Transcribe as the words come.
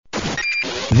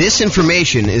This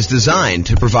information is designed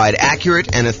to provide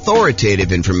accurate and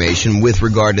authoritative information with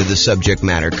regard to the subject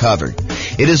matter covered.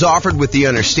 It is offered with the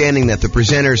understanding that the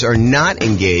presenters are not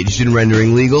engaged in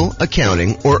rendering legal,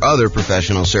 accounting, or other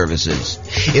professional services.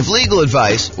 If legal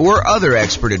advice or other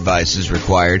expert advice is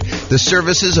required, the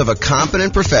services of a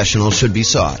competent professional should be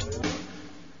sought.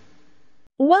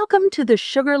 Welcome to the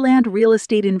Sugarland Real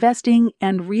Estate Investing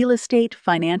and Real Estate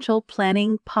Financial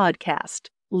Planning Podcast.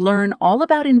 Learn all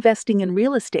about investing in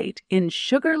real estate in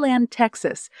Sugarland,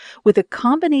 Texas, with a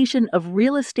combination of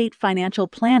real estate financial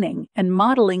planning and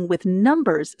modeling with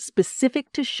numbers specific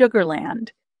to Sugarland.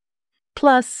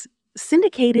 Plus,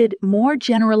 syndicated, more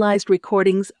generalized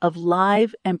recordings of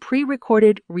live and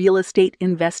pre-recorded real estate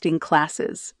investing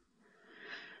classes.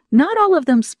 Not all of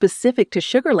them specific to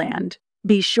Sugarland.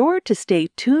 Be sure to stay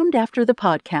tuned after the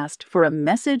podcast for a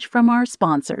message from our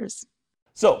sponsors.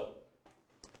 So,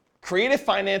 creative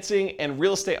financing and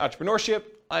real estate entrepreneurship.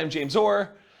 I'm James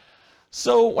Orr.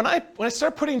 So when I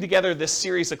started putting together this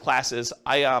series of classes,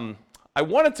 I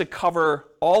wanted to cover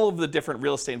all of the different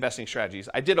real estate investing strategies.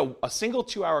 I did a single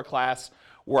 2-hour class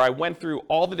where I went through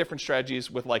all the different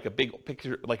strategies with like a big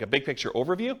picture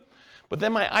overview. But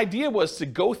then my idea was to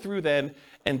go through then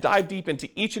and dive deep into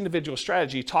each individual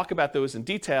strategy, talk about those in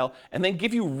detail, and then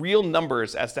give you real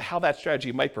numbers as to how that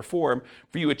strategy might perform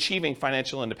for you achieving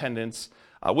financial independence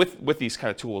with these kind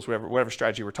of tools, whatever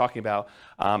strategy we're talking about,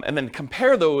 and then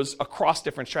compare those across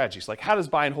different strategies. Like how does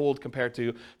buy and hold compare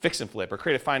to fix and flip or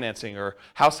creative financing or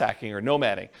house hacking or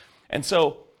nomading? And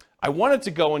so I wanted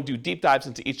to go and do deep dives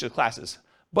into each of the classes.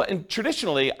 But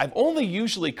traditionally, I've only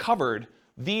usually covered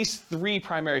these 3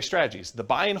 primary strategies: the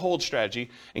buy and hold strategy,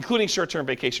 including short-term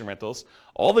vacation rentals,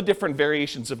 all the different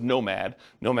variations of nomad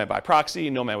by proxy,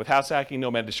 nomad with house hacking,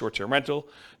 nomad to short-term rental,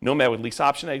 nomad with lease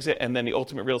option exit, and then the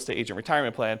ultimate real estate agent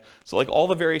retirement plan. So like all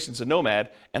the variations of nomad,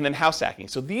 and then house hacking.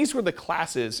 So these were the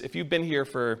classes. If you've been here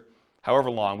for however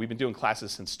long, we've been doing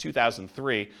classes since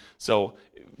 2003. So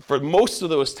for most of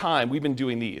those time, we've been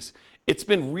doing these. It's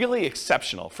been really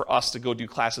exceptional for us to go do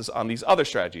classes on these other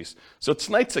strategies. So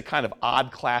tonight's a kind of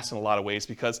odd class in a lot of ways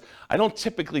because I don't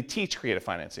typically teach creative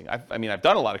financing. I've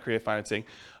done a lot of creative financing,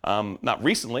 not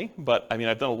recently, but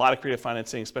I've done a lot of creative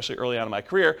financing, especially early on in my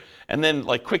career. And then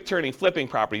like quick turning, flipping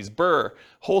properties, BRRRR,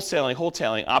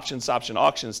 wholesaling, options, option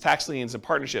auctions, tax liens, and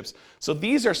partnerships. So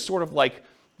these are sort of like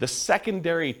the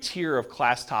secondary tier of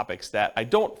class topics that I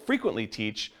don't frequently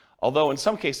teach, although in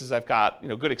some cases I've got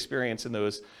good experience in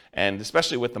those, and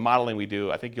especially with the modeling we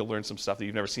do, I think you'll learn some stuff that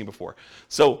you've never seen before.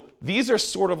 So these are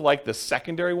sort of like the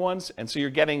secondary ones, and so you're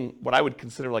getting what I would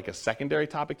consider like a secondary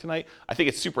topic tonight. I think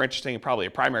it's super interesting and probably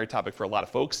a primary topic for a lot of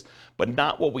folks, but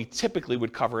not what we typically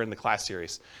would cover in the class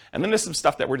series. And then there's some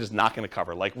stuff that we're just not going to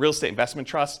cover, like real estate investment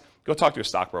trusts. Go talk to a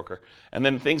stockbroker. And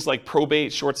then things like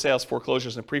probate, short sales,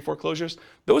 foreclosures, and pre-foreclosures,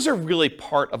 those are really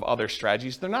part of other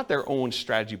strategies. They're not their own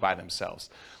strategy by themselves.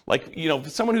 Like,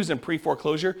 someone who's in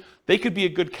pre-foreclosure, they could be a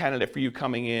good candidate for you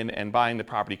coming in and buying the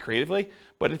property creatively,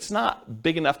 but it's not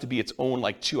big enough to be its own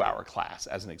like 2-hour class,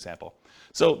 as an example.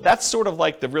 So that's sort of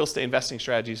like the real estate investing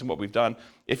strategies and what we've done.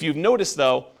 If you've noticed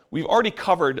though, we've already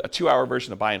covered a 2-hour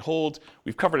version of buy and hold.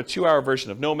 We've covered a 2-hour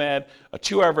version of nomad, a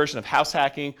 2-hour version of house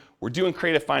hacking. We're doing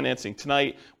creative financing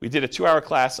tonight. We did a 2-hour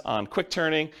class on quick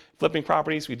turning, flipping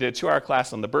properties. We did a 2-hour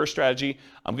class on the BRRRR strategy.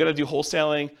 I'm going to do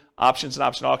wholesaling, options and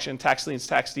option auction, tax liens,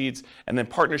 tax deeds, and then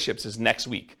partnerships is next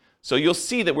week. So you'll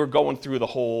see that we're going through the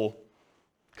whole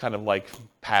kind of like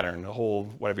pattern, the whole,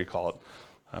 whatever you call it.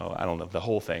 Oh, I don't know, the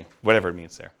whole thing, whatever it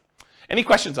means there. Any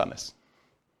questions on this?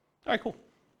 All right, cool.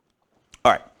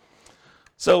 All right.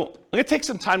 So I'm going to take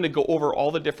some time to go over all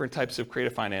the different types of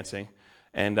creative financing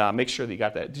and make sure that you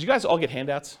got that. Did you guys all get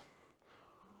handouts?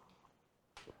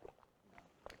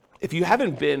 If you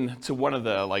haven't been to one of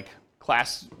the like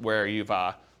class where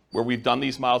we've done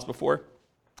these models before,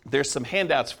 there's some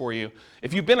handouts for you.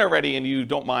 If you've been already and you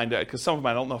don't mind, because some of them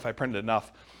I don't know if I printed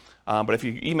enough, but if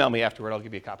you email me afterward, I'll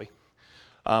give you a copy.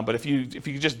 But if you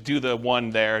just do the one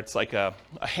there, it's like a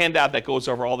handout that goes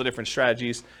over all the different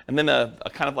strategies, and then a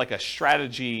kind of like a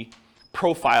strategy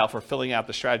profile for filling out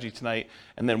the strategy tonight,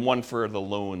 and then one for the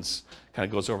loans, kind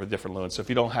of goes over the different loans. So if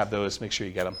you don't have those, make sure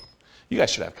you get them. You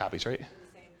guys should have copies, right?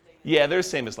 Yeah, they're the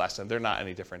same as last time. They're not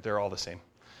any different. They're all the same.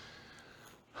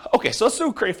 Okay, so let's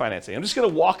do creative financing. I'm just going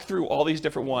to walk through all these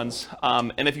different ones.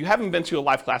 And if you haven't been to a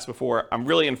live class before, I'm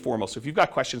really informal. So if you've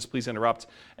got questions, please interrupt,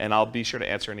 and I'll be sure to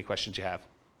answer any questions you have.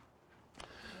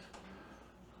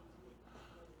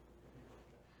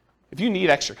 If you need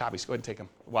extra copies, go ahead and take them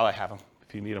while I have them,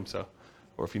 if you need them,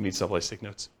 or if you need someplace to take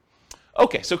notes.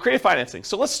 Okay, so creative financing.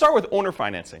 So let's start with owner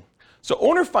financing. So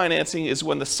owner financing is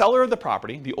when the seller of the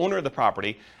property, the owner of the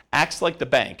property, acts like the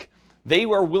bank. They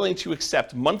are willing to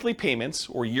accept monthly payments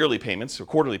or yearly payments or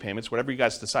quarterly payments, whatever you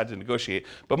guys decide to negotiate.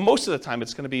 But most of the time,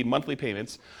 it's going to be monthly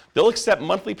payments. They'll accept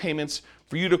monthly payments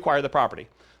for you to acquire the property.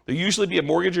 There'll usually be a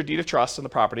mortgage or deed of trust on the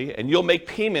property, and you'll make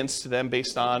payments to them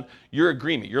based on your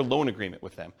agreement, your loan agreement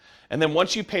with them. And then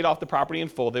once you've paid off the property in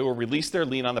full, they will release their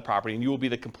lien on the property, and you will be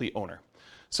the complete owner.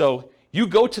 So you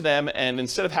go to them, and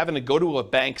instead of having to go to a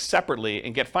bank separately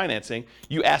and get financing,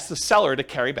 you ask the seller to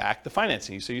carry back the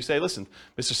financing. So you say, listen,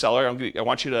 Mr. Seller, I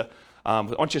want you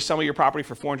to sell me your property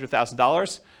for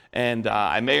 $400,000, and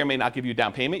I may or may not give you a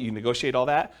down payment. You negotiate all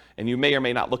that, and you may or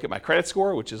may not look at my credit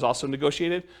score, which is also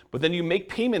negotiated, but then you make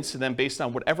payments to them based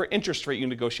on whatever interest rate you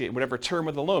negotiate, whatever term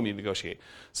of the loan you negotiate.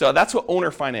 So that's what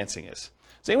owner financing is.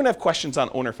 Does anyone have questions on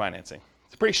owner financing?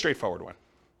 It's a pretty straightforward one.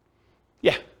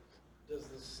 Yeah?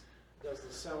 Does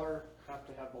the seller have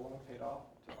to have the loan paid off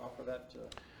to offer that to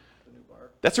the new buyer?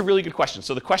 That's a really good question.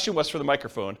 So the question was for the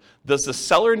microphone, does the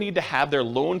seller need to have their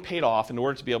loan paid off in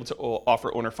order to be able to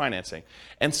offer owner financing?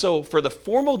 And so for the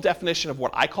formal definition of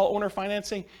what I call owner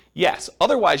financing, yes.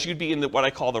 Otherwise, you'd be in what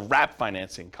I call the wrap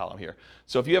financing column here.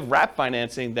 So if you have wrap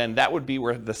financing, then that would be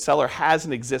where the seller has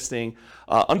an existing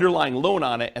underlying loan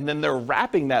on it, and then they're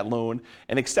wrapping that loan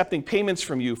and accepting payments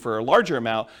from you for a larger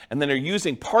amount, and then they're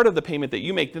using part of the payment that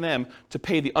you make to them to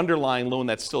pay the underlying loan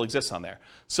that still exists on there.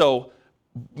 So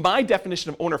my definition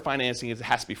of owner financing is it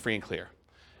has to be free and clear.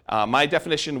 My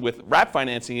definition with wrap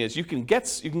financing is you can get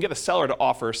a seller to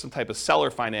offer some type of seller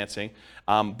financing,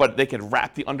 but they can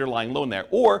wrap the underlying loan there.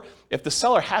 Or if the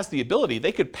seller has the ability,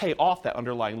 they could pay off that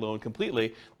underlying loan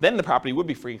completely. Then the property would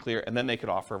be free and clear, and then they could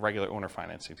offer regular owner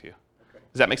financing to you. Okay.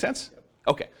 Does that make sense? Yep.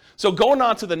 Okay. So going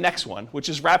on to the next one, which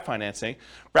is wrap financing.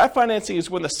 Wrap financing is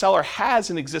when the seller has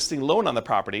an existing loan on the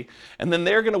property, and then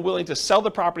they're going to willing to sell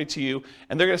the property to you,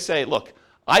 and they're going to say, look,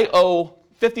 I owe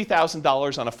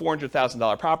 $50,000 on a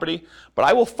 $400,000 property, but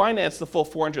I will finance the full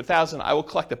 $400,000. I will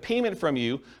collect a payment from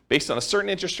you based on a certain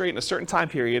interest rate and a certain time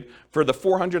period for the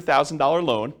 $400,000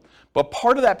 loan. But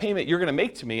part of that payment you're going to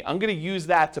make to me, I'm going to use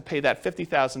that to pay that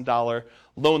 $50,000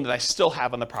 loan that I still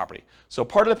have on the property. So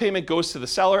part of the payment goes to the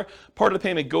seller, part of the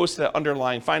payment goes to the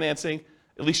underlying financing.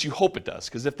 At least you hope it does,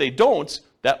 because if they don't,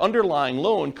 that underlying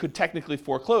loan could technically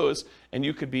foreclose and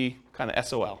you could be kind of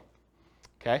SOL.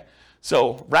 Okay?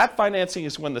 So wrap financing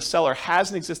is when the seller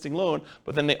has an existing loan,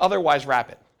 but then they otherwise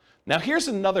wrap it. Now here's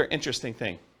another interesting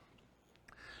thing.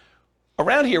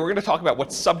 Around here, we're going to talk about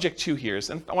what subject to here is,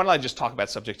 and why don't I just talk about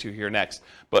subject to here next.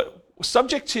 But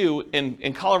subject to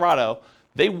in Colorado,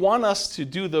 they want us to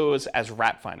do those as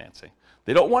wrap financing.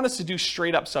 They don't want us to do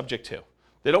straight up subject to.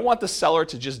 They don't want the seller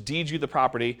to just deed you the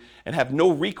property and have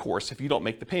no recourse if you don't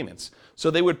make the payments.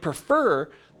 So they would prefer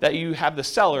that you have the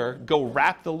seller go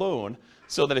wrap the loan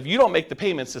so that if you don't make the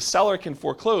payments, the seller can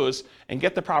foreclose and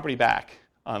get the property back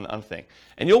on the thing.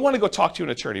 And you'll want to go talk to an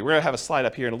attorney. We're going to have a slide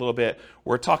up here in a little bit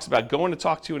where it talks about going to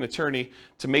talk to an attorney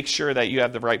to make sure that you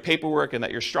have the right paperwork and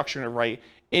that you're structuring it right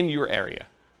in your area.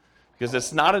 Because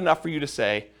it's not enough for you to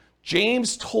say,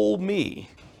 James told me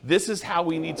this is how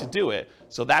we need to do it,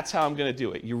 so that's how I'm going to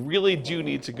do it. You really do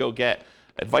need to go get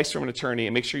advice from an attorney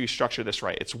and make sure you structure this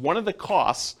right. It's one of the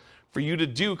costs for you to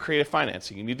do creative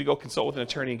financing. You need to go consult with an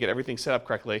attorney and get everything set up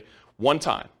correctly one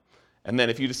time. And then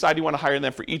if you decide you want to hire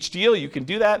them for each deal, you can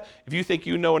do that. If you think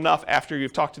you know enough after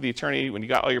you've talked to the attorney, when you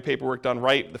got all your paperwork done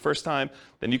right the first time,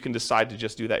 then you can decide to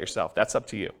just do that yourself. That's up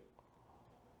to you.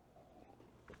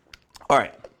 All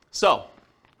right, so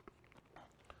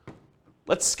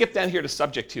let's skip down here to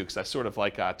subject to, because I sort of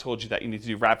told you that you need to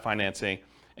do wrap financing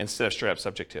instead of straight up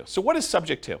subject to. So what is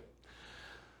subject to?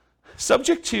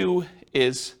 Subject to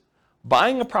is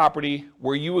buying a property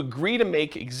where you agree to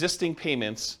make existing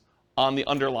payments on the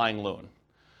underlying loan.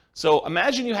 So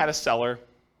imagine you had a seller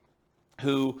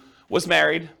who was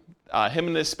married, him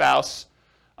and his spouse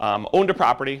owned a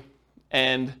property,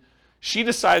 and she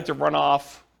decided to run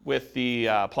off with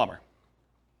the plumber.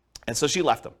 And so she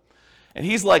left him. And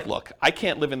he's like, look, I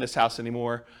can't live in this house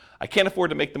anymore. I can't afford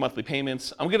to make the monthly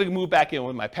payments. I'm going to move back in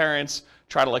with my parents,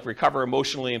 try to recover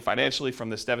emotionally and financially from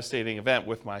this devastating event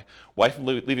with my wife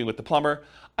leaving with the plumber.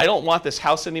 I don't want this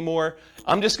house anymore.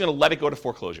 I'm just going to let it go to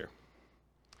foreclosure.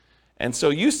 And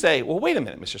so you say, well, wait a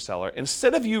minute, Mr. Seller.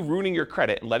 Instead of you ruining your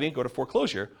credit and letting it go to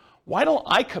foreclosure, why don't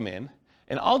I come in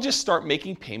and I'll just start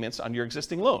making payments on your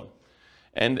existing loan?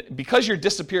 And because you're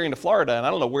disappearing to Florida, and I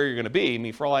don't know where you're going to be, I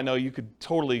mean, for all I know, you could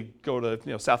totally go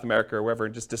to South America or wherever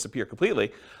and just disappear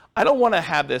completely. I don't want to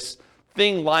have this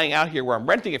thing lying out here where I'm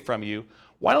renting it from you.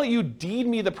 Why don't you deed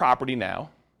me the property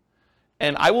now,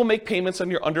 and I will make payments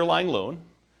on your underlying loan,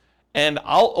 and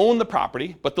I'll own the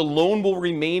property, but the loan will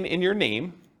remain in your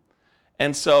name.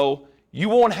 And so you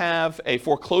won't have a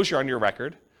foreclosure on your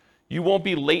record. You won't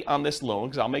be late on this loan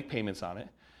because I'll make payments on it.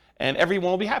 And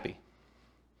everyone will be happy.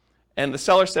 And the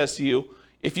seller says to you,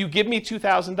 if you give me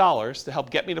 $2,000 to help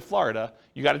get me to Florida,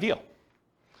 you got a deal.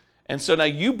 And so now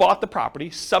you bought the property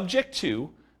subject to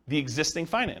the existing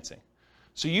financing.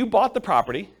 So you bought the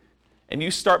property and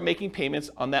you start making payments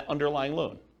on that underlying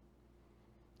loan.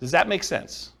 Does that make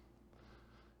sense?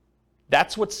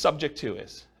 That's what subject to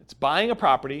is. It's buying a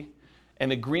property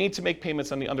and agreeing to make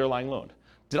payments on the underlying loan.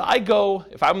 Did I go,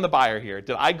 if I'm the buyer here,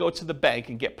 did I go to the bank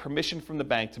and get permission from the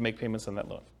bank to make payments on that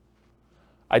loan?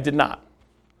 I did not,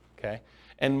 okay?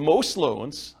 And most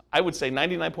loans, I would say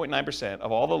 99.9%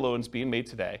 of all the loans being made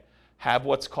today have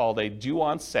what's called a due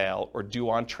on sale or due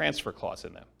on transfer clause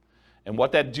in them. And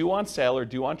what that due on sale or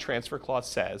due on transfer clause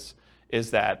says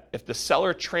is that if the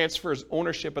seller transfers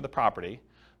ownership of the property,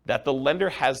 that the lender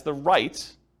has the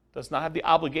right, does not have the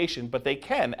obligation, but they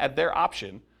can, at their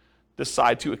option,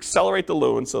 decide to accelerate the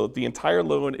loan so that the entire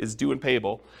loan is due and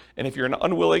payable. And if you're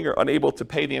unwilling or unable to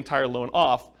pay the entire loan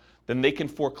off, then they can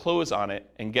foreclose on it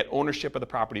and get ownership of the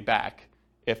property back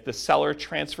if the seller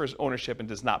transfers ownership and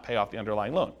does not pay off the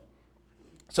underlying loan.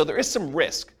 So there is some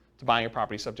risk to buying a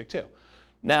property subject to.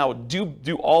 Now,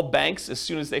 do all banks, as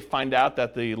soon as they find out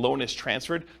that the loan is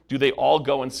transferred, do they all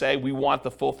go and say, we want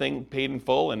the full thing paid in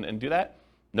full and do that?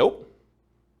 Nope.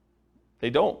 They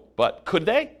don't. But could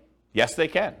they? Yes, they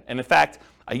can. And in fact,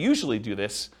 I usually do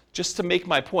this just to make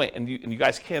my point, and you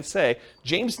guys can't say,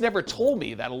 James never told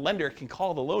me that a lender can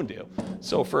call the loan due.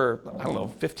 So for, I don't know,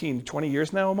 15, 20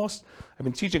 years now almost, I've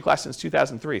been teaching class since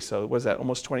 2003, so what is that,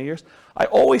 almost 20 years? I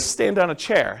always stand on a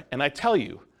chair, and I tell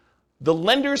you, the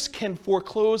lenders can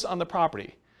foreclose on the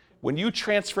property. When you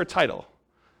transfer title,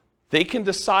 they can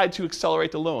decide to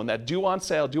accelerate the loan. That due on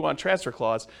sale, due on transfer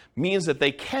clause means that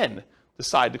they can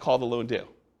decide to call the loan due.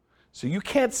 So you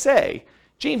can't say,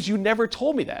 James, you never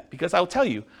told me that, because I'll tell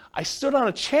you, I stood on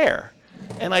a chair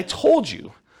and I told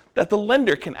you that the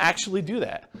lender can actually do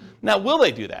that. Now, will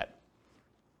they do that?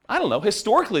 I don't know.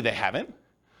 Historically, they haven't.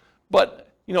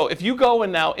 But, if you go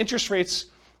and now interest rates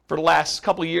for the last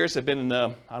couple of years have been in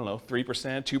the, 3%,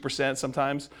 2%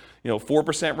 sometimes,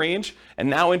 4% range, and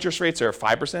now interest rates are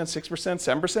 5%,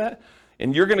 6%, 7%.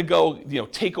 And you're going to go,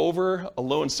 take over a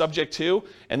loan subject to,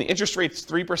 and the interest rate's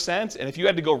 3%. And if you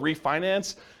had to go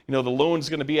refinance, the loan's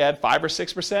going to be at 5 or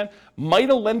 6%. Might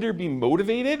a lender be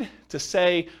motivated to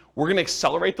say, we're going to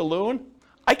accelerate the loan?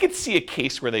 I could see a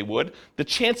case where they would. The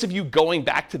chance of you going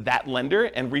back to that lender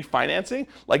and refinancing,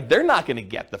 they're not going to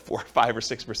get the 4, 5, or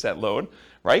 6% loan,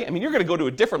 right? I mean, you're going to go to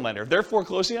a different lender. If they're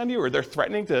foreclosing on you or they're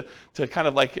threatening to kind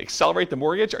of accelerate the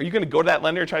mortgage, are you going to go to that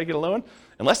lender and try to get a loan?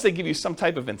 Unless they give you some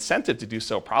type of incentive to do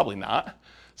so, probably not.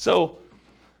 So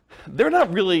they're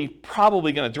not really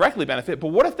probably going to directly benefit, but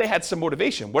what if they had some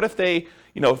motivation? What if they,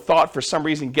 thought for some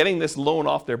reason getting this loan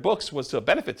off their books was a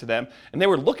benefit to them, and they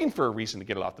were looking for a reason to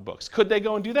get it off the books? Could they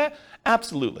go and do that?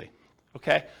 Absolutely,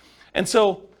 okay? And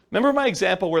so, remember my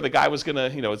example where the guy was going to,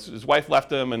 his wife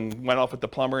left him and went off with the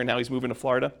plumber, and now he's moving to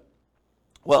Florida?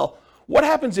 Well, what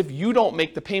happens if you don't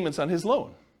make the payments on his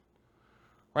loan?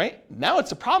 Right? Now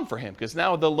it's a problem for him, because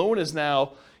now the loan is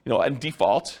now, in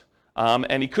default,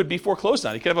 and he could be foreclosed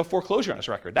on. He could have a foreclosure on his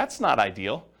record. That's not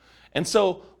ideal. And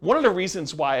so one of the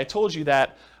reasons why I told you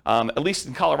that, at least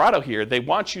in Colorado here, they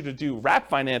want you to do wrap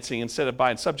financing instead of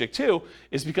buying subject to,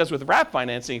 is because with wrap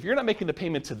financing, if you're not making the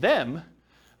payment to them,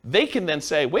 they can then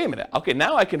say, wait a minute, okay,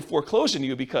 now I can foreclose on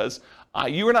you because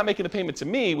you are not making the payment to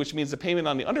me, which means the payment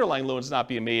on the underlying loan is not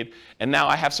being made, and now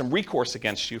I have some recourse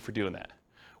against you for doing that.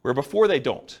 Where before they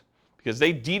don't, because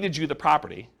they deeded you the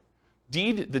property.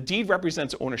 The deed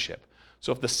represents ownership.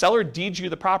 So if the seller deeds you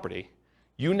the property,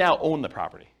 you now own the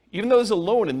property, even though there's a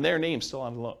loan in their name still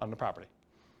on the property,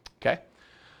 okay?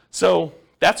 So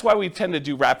that's why we tend to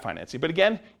do wrap financing. But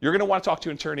again, you're going to want to talk to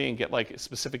an attorney and get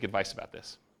specific advice about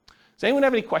this. Does anyone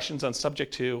have any questions on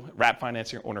subject to wrap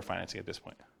financing or owner financing at this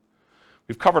point?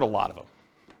 We've covered a lot of them.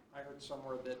 I heard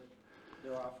somewhere that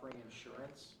they're offering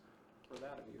insurance for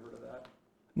that. Have you heard of that?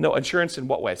 No, insurance in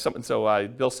what way? So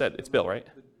Bill said, it's Bill, right?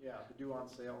 The due on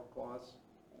sale clause.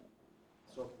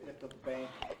 So if the bank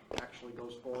actually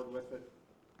goes forward with it,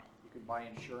 you can buy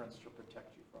insurance to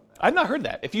protect you from that. I've not heard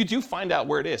that. If you do find out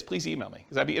where it is, please email me,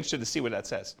 because I'd be interested to see what that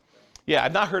says. Yeah,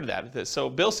 I've not heard of that. So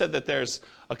Bill said that there's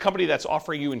a company that's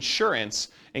offering you insurance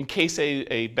in case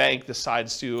a bank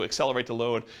decides to accelerate the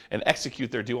loan and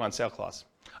execute their due on sale clause.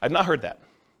 I've not heard that.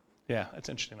 Yeah, that's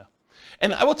interesting though.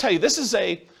 And I will tell you, this is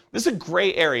This is a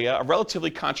gray area, a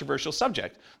relatively controversial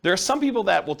subject. There are some people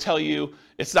that will tell you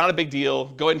it's not a big deal,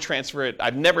 go ahead and transfer it.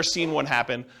 I've never seen one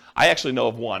happen. I actually know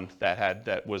of one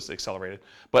that was accelerated.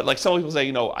 But like some people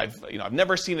say, I've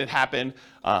never seen it happen.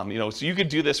 So you could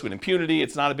do this with impunity.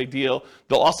 It's not a big deal.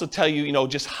 They'll also tell you,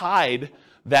 just hide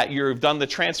that you've done the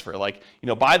transfer. Like,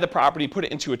 buy the property, put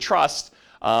it into a trust.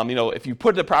 If you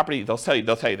put the property, they'll tell you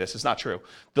this, it's not true.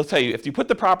 They'll tell you if you put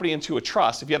the property into a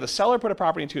trust, if you have the seller put a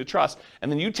property into a trust,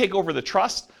 and then you take over the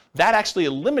trust, that actually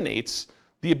eliminates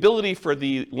the ability for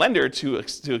the lender to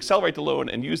accelerate the loan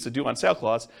and use the due on sale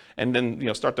clause, and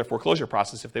then start their foreclosure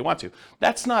process if they want to.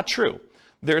 That's not true.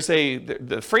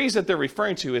 The phrase that they're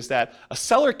referring to is that a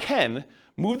seller can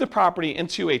move the property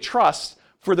into a trust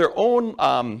for their own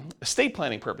estate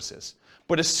planning purposes.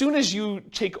 But as soon as you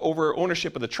take over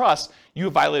ownership of the trust, you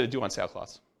have violated due on sale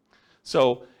clause.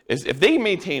 So if they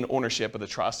maintain ownership of the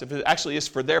trust, if it actually is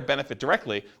for their benefit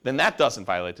directly, then that doesn't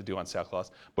violate the due on sale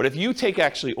clause. But if you take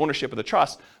actually ownership of the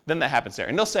trust, then that happens there.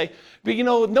 And they'll say, but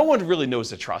no one really knows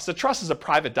the trust. The trust is a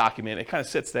private document. It kind of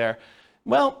sits there.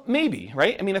 Well, maybe,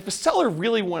 right? I mean, if a seller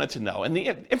really wanted to know, and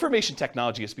the information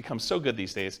technology has become so good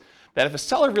these days, that if a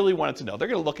seller really wanted to know, they're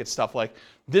going to look at stuff like,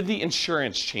 did the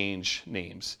insurance change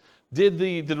names? Did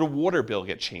the water bill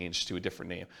get changed to a different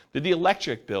name? Did the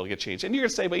electric bill get changed? And you're going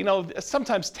to say, but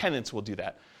sometimes tenants will do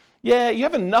that. Yeah, you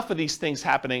have enough of these things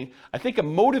happening. I think a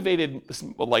motivated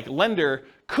lender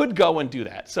could go and do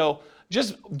that. So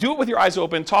just do it with your eyes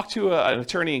open. Talk to an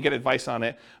attorney and get advice on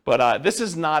it. But this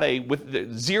is not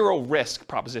with zero risk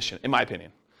proposition, in my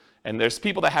opinion. And there's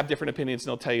people that have different opinions, and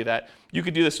they'll tell you that you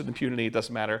could do this with impunity. It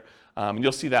doesn't matter. And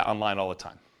you'll see that online all the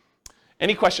time.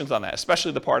 Any questions on that,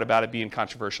 especially the part about it being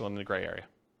controversial in the gray area?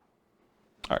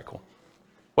 All right, cool.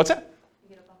 What's that?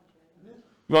 You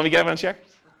want me to get up on a chair?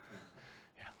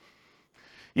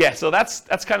 Yeah, so that's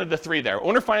kind of the three there.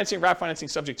 Owner financing, wrap financing,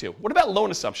 subject to. What about loan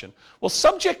assumption? Well,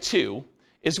 subject to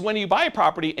is when you buy a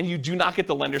property and you do not get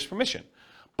the lender's permission.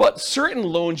 But certain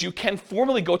loans, you can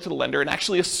formally go to the lender and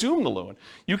actually assume the loan.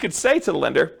 You could say to the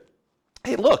lender,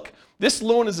 hey, look, this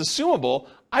loan is assumable.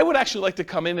 I would actually like to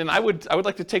come in and I would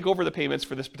like to take over the payments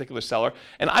for this particular seller,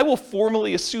 and I will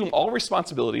formally assume all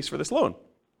responsibilities for this loan.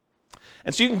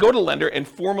 And so you can go to the lender and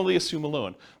formally assume a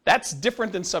loan. That's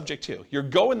different than subject to. You're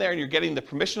going there and you're getting the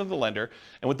permission of the lender,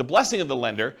 and with the blessing of the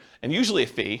lender, and usually a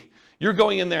fee, you're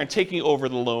going in there and taking over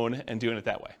the loan and doing it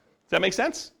that way. Does that make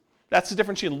sense? That's the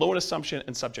difference between loan assumption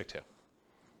and subject to.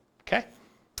 Okay?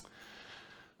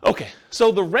 Okay,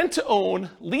 so the rent-to-own,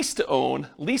 lease-to-own,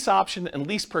 lease option, and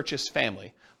lease purchase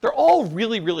family, they're all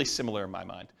really, really similar in my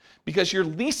mind because you're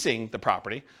leasing the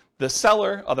property. The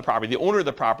seller of the property, the owner of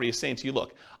the property is saying to you,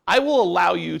 look, I will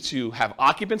allow you to have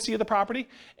occupancy of the property,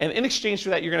 and in exchange for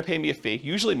that, you're going to pay me a fee,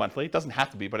 usually monthly. It doesn't have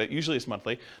to be, but it usually is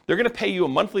monthly. They're going to pay you a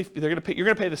monthly. You're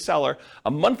going to pay the seller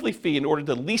a monthly fee in order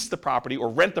to lease the property or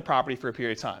rent the property for a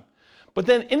period of time. But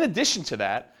then, in addition to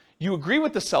that, you agree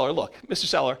with the seller. Look, Mr.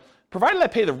 Seller, provided I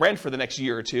pay the rent for the next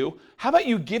year or two, how about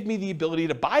you give me the ability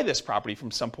to buy this property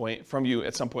from you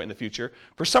at some point in the future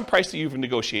for some price that you've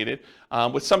negotiated,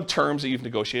 with some terms that you've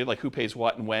negotiated, like who pays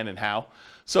what and when and how.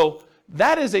 So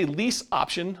that is a lease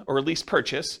option or a lease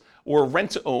purchase or a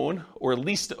rent-to-own or a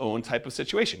lease-to-own type of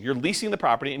situation. You're leasing the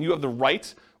property and you have the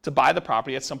right to buy the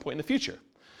property at some point in the future.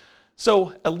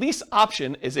 So a lease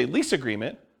option is a lease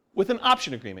agreement with an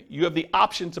option agreement. You have the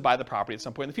option to buy the property at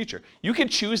some point in the future. You can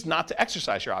choose not to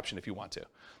exercise your option if you want to.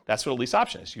 That's what a lease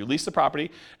option is. You lease the property,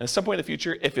 and at some point in the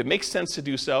future, if it makes sense to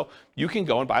do so, you can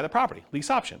go and buy the property. Lease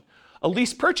option. A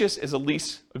lease purchase is a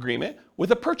lease agreement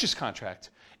with a purchase contract.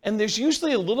 And there's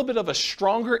usually a little bit of a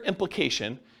stronger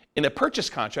implication in a purchase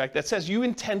contract that says you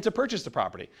intend to purchase the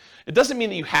property. It doesn't mean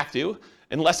that you have to,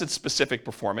 unless it's specific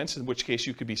performance, in which case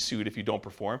you could be sued if you don't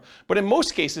perform. But in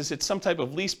most cases, it's some type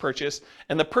of lease purchase,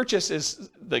 and the purchase is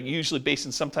usually based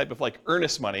in some type of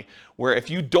earnest money, where if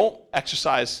you don't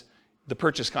exercise the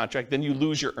purchase contract, then you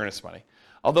lose your earnest money.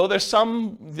 Although there's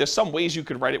some ways you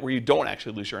could write it where you don't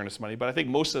actually lose your earnest money, but I think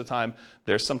most of the time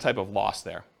there's some type of loss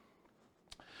there.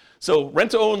 So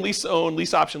rent-to-own, lease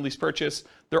option, lease purchase,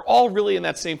 they're all really in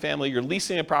that same family. You're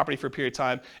leasing a property for a period of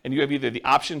time, and you have either the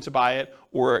option to buy it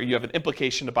or you have an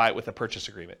implication to buy it with a purchase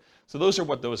agreement. So those are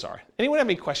what those are. Anyone have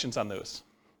any questions on those?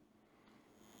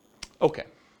 Okay.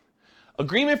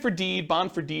 Agreement for deed,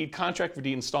 bond for deed, contract for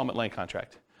deed, installment land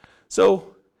contract.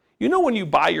 So when you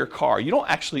buy your car, you don't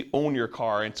actually own your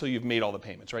car until you've made all the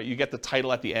payments, right? You get the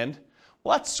title at the end.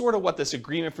 Well, that's sort of what this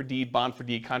agreement for deed, bond for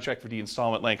deed, contract for deed,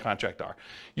 installment land contract are.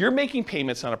 You're making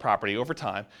payments on a property over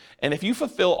time, and if you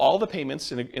fulfill all the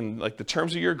payments in the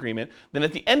terms of your agreement, then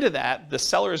at the end of that, the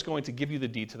seller is going to give you the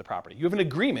deed to the property. You have an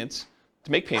agreement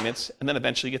to make payments, and then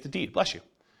eventually get the deed. Bless you.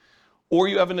 Or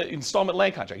you have an installment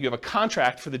land contract. You have a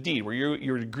contract for the deed where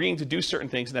you're agreeing to do certain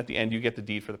things, and at the end you get the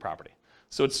deed for the property.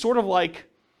 So it's sort of like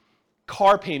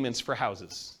car payments for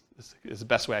houses, is the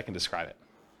best way I can describe it.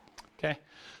 Okay?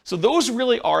 So those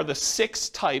really are the 6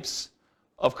 types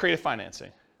of creative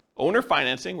financing. Owner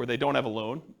financing, where they don't have a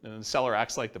loan, and the seller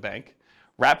acts like the bank.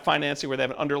 Wrap financing, where they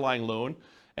have an underlying loan,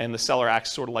 and the seller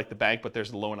acts sort of like the bank, but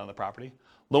there's a loan on the property.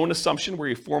 Loan assumption, where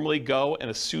you formally go and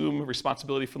assume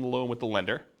responsibility from the loan with the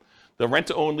lender. The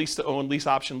rent-to-own, lease-to-own, lease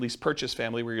option, lease purchase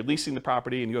family, where you're leasing the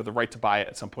property and you have the right to buy it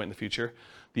at some point in the future.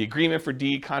 The agreement for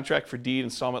deed, contract for deed,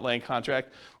 installment land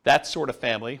contract, that sort of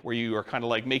family, where you are kind of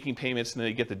like making payments and then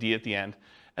you get the deed at the end.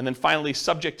 And then finally,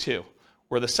 subject to,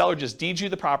 where the seller just deeds you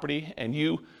the property and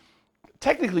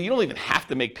technically, you don't even have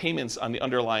to make payments on the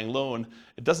underlying loan.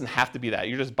 It doesn't have to be that.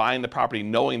 You're just buying the property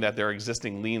knowing that there are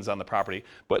existing liens on the property.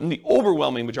 But in the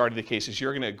overwhelming majority of the cases,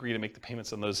 you're going to agree to make the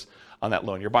payments on that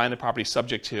loan. You're buying the property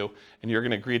subject to, and you're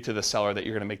going to agree to the seller that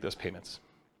you're going to make those payments.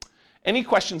 Any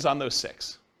questions on those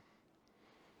 6?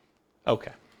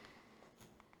 Okay.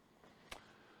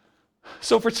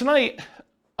 So for tonight,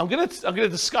 I'm going to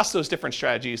discuss those different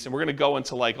strategies, and we're going to go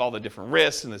into like all the different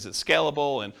risks and is it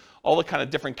scalable and all the kind of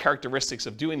different characteristics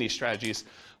of doing these strategies.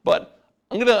 But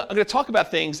I'm going to talk about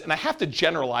things, and I have to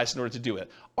generalize in order to do it.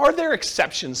 Are there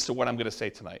exceptions to what I'm going to say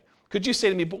tonight? Could you say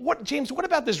to me, but James, what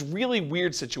about this really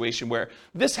weird situation where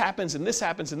this happens and this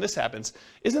happens and this happens?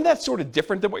 Isn't that sort of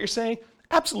different than what you're saying?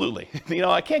 Absolutely.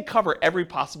 I can't cover every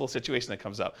possible situation that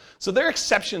comes up. So there are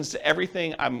exceptions to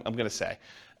everything I'm going to say.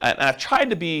 And I've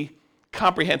tried to be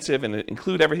comprehensive and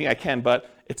include everything I can,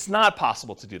 but it's not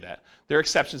possible to do that. There are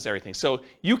exceptions to everything. So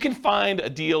you can find a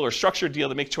deal or structure a deal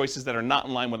to make choices that are not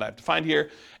in line with what I've defined here.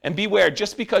 And beware,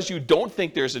 just because you don't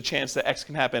think there's a chance that X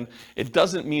can happen, it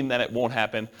doesn't mean that it won't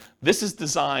happen. This is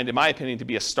designed, in my opinion, to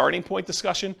be a starting point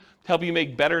discussion to help you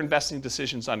make better investing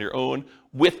decisions on your own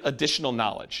with additional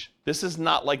knowledge. This is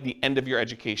not like the end of your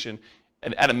education.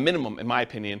 And at a minimum, in my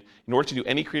opinion, in order to do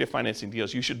any creative financing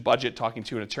deals, you should budget talking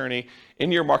to an attorney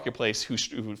in your marketplace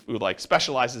who like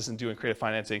specializes in doing creative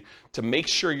financing to make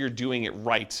sure you're doing it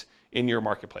right in your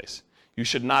marketplace. You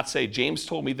should not say, James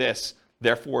told me this,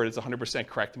 therefore it is 100%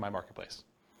 correct in my marketplace.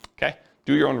 Okay?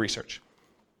 Do your own research.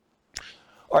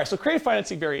 All right, so creative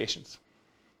financing variations.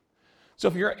 So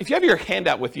if you have your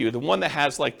handout with you, the one that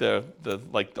has like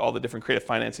all the different creative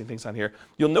financing things on here,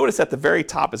 you'll notice at the very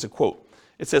top is a quote.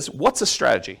 It says, what's a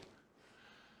strategy?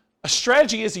 A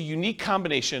strategy is a unique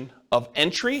combination of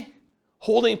entry,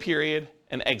 holding period,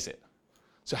 and exit.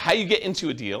 So how you get into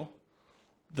a deal,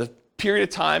 the period of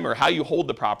time or how you hold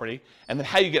the property, and then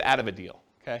how you get out of a deal.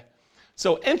 Okay?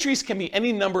 So entries can be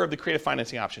any number of the creative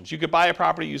financing options. You could buy a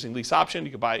property using lease option, you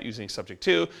could buy it using subject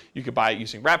to, you could buy it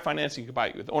using wrap financing, you could buy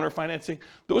it with owner financing.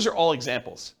 Those are all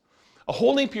examples. A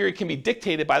holding period can be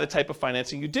dictated by the type of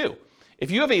financing you do. If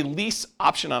you have a lease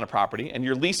option on a property and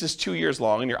your lease is 2 years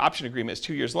long and your option agreement is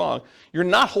 2 years long, you're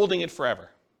not holding it forever.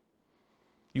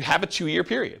 You have a 2-year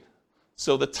period.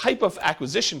 So the type of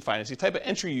acquisition financing, the type of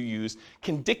entry you use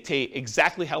can dictate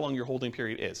exactly how long your holding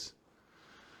period is.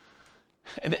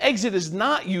 And the exit is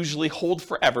not usually hold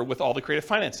forever with all the creative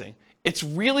financing. It's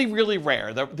really, really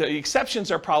rare. The exceptions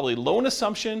are probably loan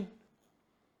assumption,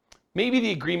 maybe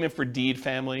the agreement for deed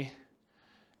family,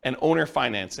 and owner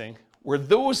financing, where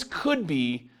those could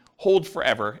be hold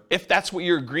forever if that's what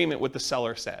your agreement with the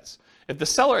seller says. If the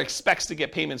seller expects to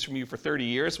get payments from you for 30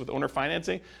 years with owner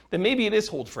financing, then maybe it is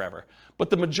hold forever.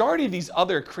 But the majority of these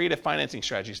other creative financing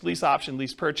strategies, lease option,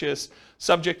 lease purchase,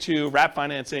 subject to, wrap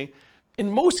financing,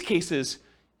 in most cases,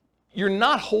 you're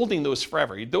not holding those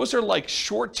forever. Those are like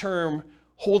short-term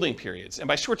holding periods. And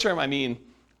by short-term, I mean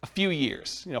a few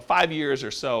years, 5 years or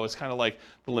so is kind of like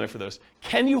the limit for those.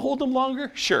 Can you hold them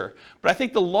longer? Sure. But I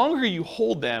think the longer you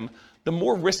hold them, the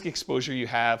more risk exposure you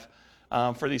have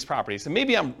for these properties. And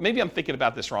maybe I'm thinking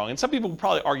about this wrong. And some people would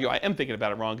probably argue I am thinking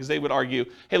about it wrong because they would argue,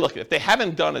 hey, look, if they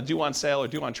haven't done a due on sale or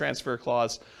due on transfer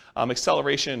clause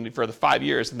acceleration for the 5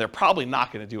 years, then they're probably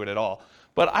not going to do it at all.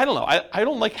 But I don't know. I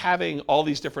don't like having all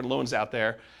these different loans out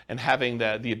there and having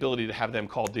the ability to have them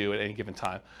call due at any given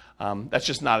time. That's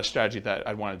just not a strategy that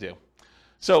I'd want to do.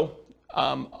 So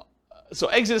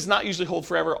exit is not usually hold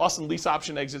forever. Often lease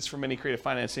option exits for many creative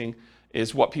financing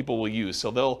is what people will use.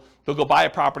 So they'll go buy a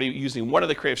property using one of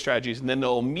the creative strategies, and then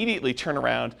they'll immediately turn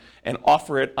around and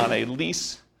offer it on a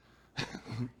lease,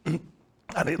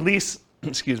 on a lease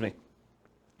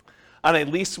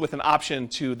with an option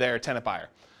to their tenant buyer.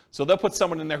 So they'll put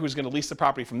someone in there who's going to lease the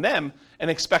property from them and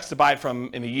expects to buy it from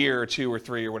in a year or 2 or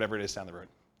 3 or whatever it is down the road.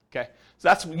 Okay, so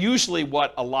that's usually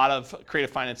what a lot of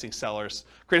creative financing sellers,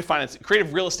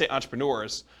 creative real estate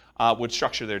entrepreneurs would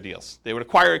structure their deals. They would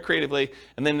acquire it creatively,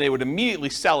 and then they would immediately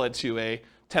sell it to a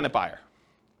tenant buyer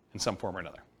in some form or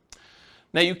another.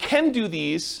 Now, you can do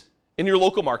these in your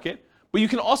local market, but you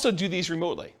can also do these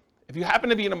remotely. If you happen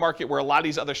to be in a market where a lot of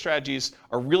these other strategies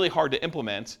are really hard to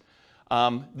implement,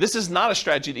 this is not a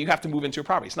strategy that you have to move into a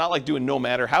property. It's not like doing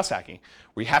nomad or house hacking,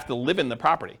 where you have to live in the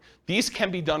property. These can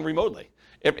be done remotely.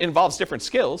 It involves different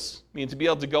skills. I mean, to be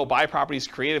able to go buy properties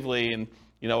creatively in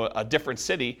a different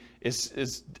city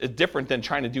is different than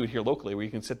trying to do it here locally, where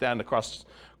you can sit down across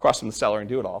from the seller and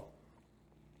do it all.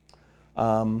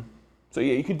 So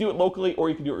yeah, you can do it locally or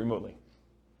you can do it remotely.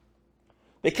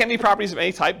 They can be properties of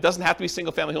any type. It doesn't have to be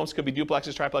single-family homes. It could be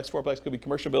duplexes, triplex, fourplex. It could be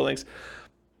commercial buildings.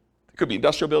 It could be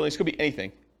industrial buildings. It could be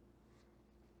anything.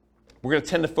 We're going to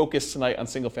tend to focus tonight on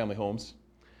single-family homes.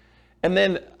 And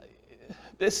then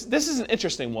this is an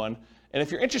interesting one. And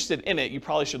if you're interested in it, you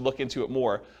probably should look into it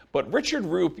more. But Richard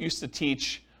Roop used to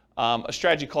teach a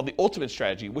strategy called the ultimate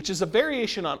strategy, which is a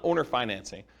variation on owner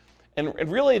financing. And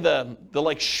really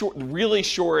really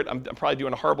short, I'm probably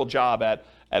doing a horrible job at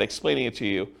explaining it to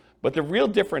you. But the real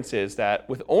difference is that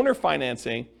with owner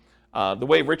financing, the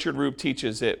way Richard Roop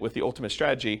teaches it with the ultimate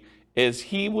strategy is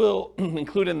he will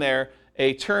include in there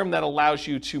a term that allows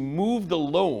you to move the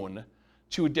loan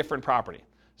to a different property.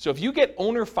 So if you get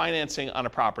owner financing on a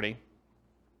property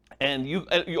and you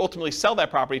ultimately sell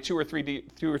that property 2 or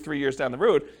 3 years down the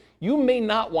road, you may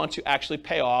not want to actually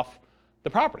pay off the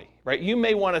property, right? You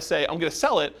may want to say, I'm going to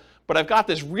sell it, but I've got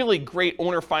this really great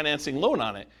owner financing loan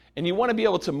on it. And you want to be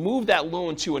able to move that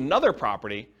loan to another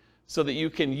property so that you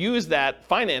can use that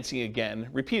financing again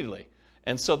repeatedly.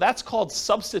 And so that's called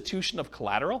substitution of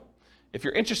collateral. If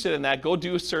you're interested in that, go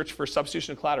do a search for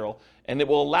substitution of collateral, and it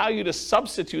will allow you to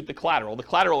substitute the collateral. The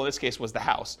collateral in this case was the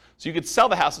house. So you could sell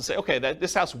the house and say, okay,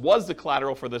 this house was the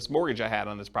collateral for this mortgage I had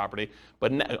on this property,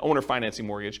 but owner financing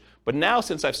mortgage. But now,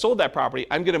 since I've sold that property,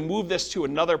 I'm going to move this to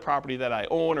another property that I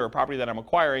own or a property that I'm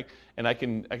acquiring, and I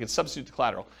can substitute the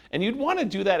collateral. And you'd want to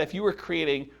do that if you were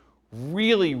creating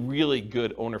really, really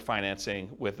good owner financing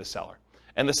with the seller.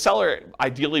 And the seller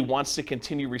ideally wants to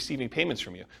continue receiving payments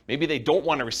from you. Maybe they don't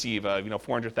want to receive a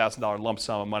 $400,000 lump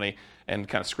sum of money and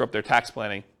kind of screw up their tax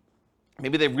planning.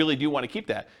 Maybe they really do want to keep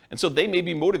that. And so they may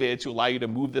be motivated to allow you to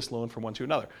move this loan from one to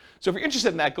another. So if you're interested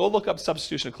in that, go look up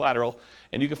substitution of collateral,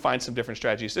 and you can find some different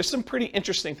strategies. There's some pretty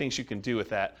interesting things you can do with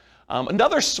that.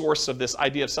 Another source of this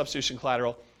idea of substitution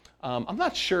collateral, I'm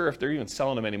not sure if they're even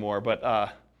selling them anymore,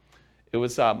 but it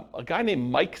was a guy named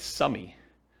Mike Summey.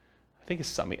 I think it's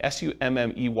Summey,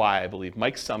 S-U-M-M-E-Y, I believe,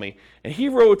 Mike Summey. And he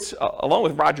wrote, along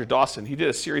with Roger Dawson, he did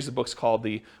a series of books called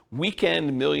The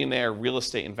Weekend Millionaire Real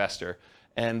Estate Investor.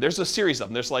 And there's a series of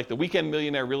them. There's like the Weekend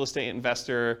Millionaire Real Estate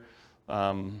Investor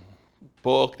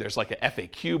book. There's like an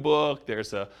FAQ book.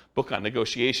 There's a book on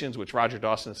negotiations, which Roger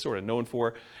Dawson is sort of known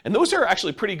for. And those are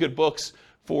actually pretty good books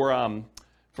for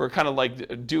kind of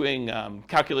like doing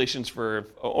calculations for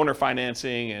owner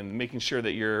financing and making sure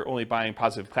that you're only buying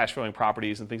positive cash flowing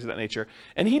properties and things of that nature.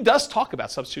 And he does talk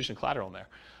about substitution collateral in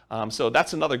there. So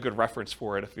that's another good reference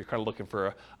for it if you're kind of looking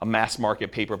for a mass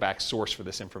market paperback source for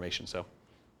this information. So,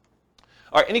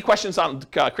 all right, any questions on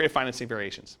creative financing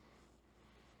variations?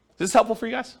 Is this helpful for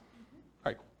you guys?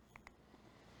 All right.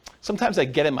 Sometimes I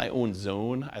get in my own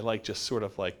zone. I like just sort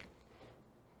of like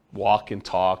walk and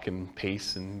talk and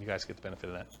pace, and you guys get the benefit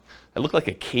of that. I look like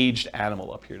a caged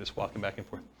animal up here just walking back and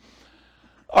forth.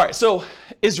 All right, so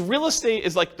is real estate,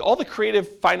 is like all the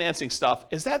creative financing stuff,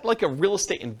 is that like a real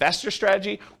estate investor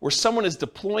strategy where someone is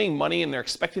deploying money and they're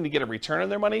expecting to get a return on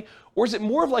their money? Or is it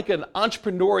more of like an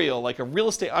entrepreneurial, like a real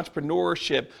estate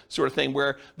entrepreneurship sort of thing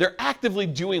where they're actively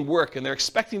doing work and they're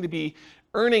expecting to be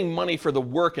earning money for the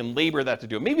work and labor that to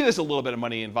do? Maybe there's a little bit of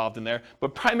money involved in there,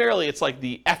 but primarily it's like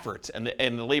the effort and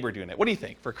the labor doing it. What do you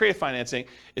think? For creative financing,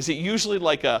 is it usually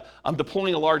like I'm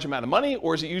deploying a large amount of money,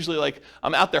 or is it usually like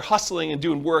I'm out there hustling and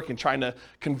doing work and trying to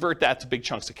convert that to big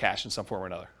chunks of cash in some form or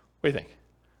another? What do you think?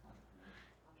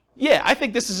 Yeah, I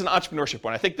think this is an entrepreneurship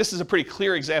one. I think this is a pretty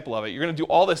clear example of it. You're going to do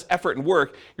all this effort and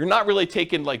work. You're not really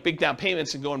taking like big down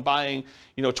payments and going buying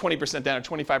 20% down or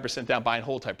 25% down buying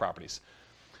whole type properties.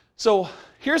 So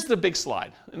here's the big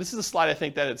slide. And this is the slide I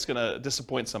think that it's going to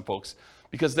disappoint some folks,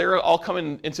 because they're all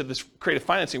coming into this creative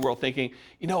financing world thinking,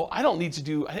 I don't need to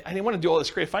do, I didn't want to do all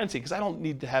this creative financing because I don't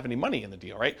need to have any money in the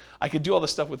deal, right? I could do all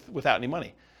this stuff without any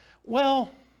money. Well,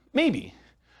 maybe.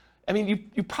 I mean,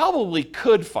 you probably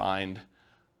could find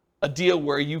a deal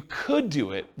where you could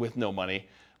do it with no money,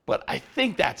 but I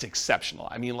think that's exceptional.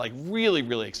 I mean, like really,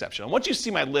 really exceptional. Once you see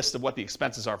my list of what the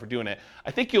expenses are for doing it,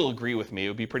 I think you'll agree with me. It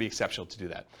would be pretty exceptional to do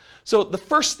that. So the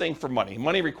first thing for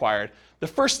money required, the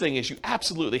first thing is you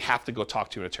absolutely have to go talk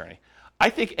to an attorney. I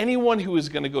think anyone who is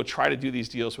going to go try to do these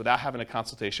deals without having a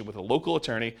consultation with a local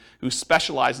attorney who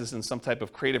specializes in some type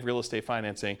of creative real estate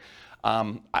financing,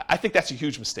 I think that's a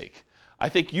huge mistake. I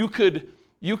think you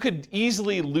could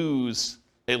easily lose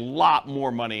a lot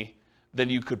more money than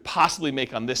you could possibly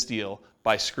make on this deal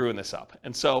by screwing this up.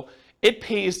 And so it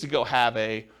pays to go have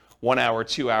a 1 hour,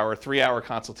 2 hour, 3 hour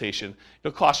consultation.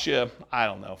 It'll cost you, I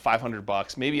don't know,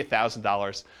 $500, maybe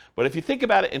 $1,000. But if you think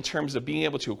about it in terms of being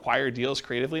able to acquire deals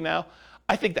creatively now,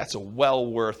 I think that's a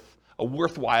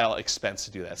worthwhile expense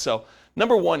to do that. So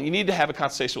number one, you need to have a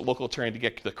consultation with a local attorney to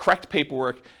get the correct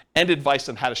paperwork and advice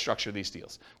on how to structure these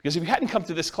deals. Because if you hadn't come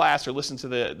to this class or listened to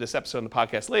this episode in the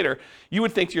podcast later, you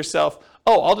would think to yourself,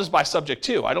 oh, I'll just buy subject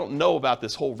to. I don't know about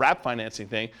this whole wrap financing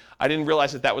thing. I didn't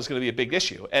realize that was going to be a big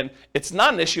issue. And it's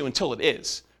not an issue until it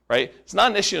is, right? It's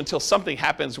not an issue until something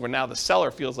happens where now the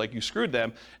seller feels like you screwed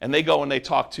them and they go and they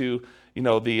talk to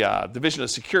the Division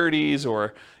of Securities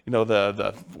or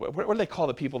what do they call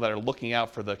the people that are looking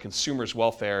out for the consumer's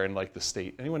welfare in like the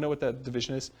state? Anyone know what that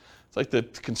division is? It's like the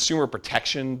Consumer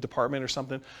Protection Department or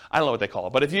something. I don't know what they call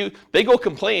it. But if they go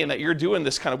complain that you're doing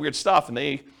this kind of weird stuff and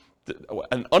a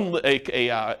kind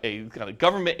of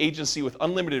government agency with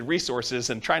unlimited resources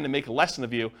and trying to make a lesson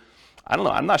of you, I don't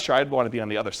know. I'm not sure I'd want to be on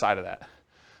the other side of that.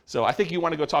 So I think you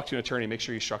want to go talk to an attorney, make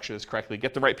sure you structure this correctly,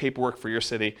 get the right paperwork for your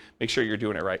city, make sure you're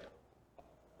doing it right.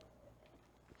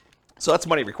 So that's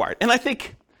money required. And I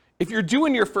think if you're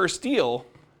doing your first deal,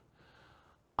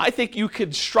 I think you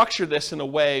could structure this in a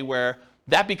way where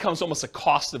that becomes almost a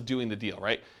cost of doing the deal,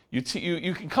 right?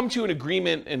 You can come to an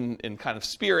agreement in kind of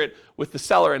spirit with the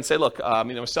seller and say, look,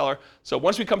 seller, so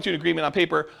once we come to an agreement on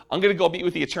paper, I'm going to go meet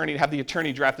with the attorney and have the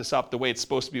attorney draft this up the way it's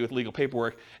supposed to be with legal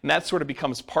paperwork. And that sort of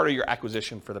becomes part of your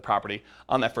acquisition for the property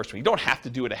on that first one. You don't have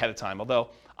to do it ahead of time, although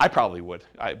I probably would.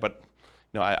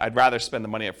 I'd rather spend the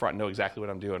money up front and know exactly what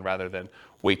I'm doing rather than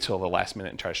wait till the last minute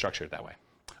and try to structure it that way.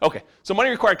 Okay, so money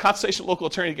required, consultation with local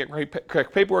attorney to get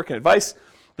correct paperwork and advice.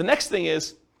 The next thing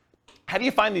is, how do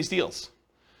you find these deals?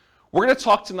 We're going to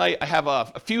talk tonight, I have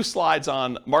a few slides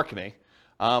on marketing.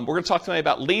 We're going to talk tonight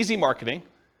about lazy marketing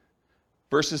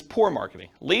versus poor marketing.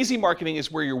 Lazy marketing is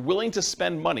where you're willing to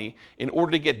spend money in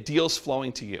order to get deals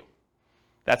flowing to you.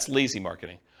 That's lazy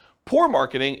marketing. Poor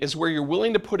marketing is where you're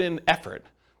willing to put in effort,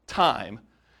 time,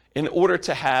 in order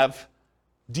to have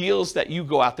deals that you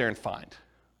go out there and find.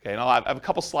 Okay, and I have a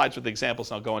couple slides with examples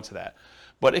and I'll go into that.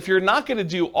 But if you're not going to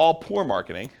do all poor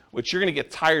marketing, which you're going to get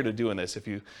tired of doing this if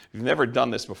you've never done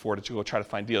this before to go try to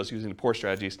find deals using the poor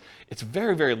strategies, it's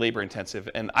very, very labor intensive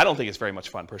and I don't think it's very much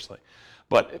fun personally.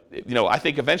 But I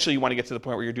think eventually you want to get to the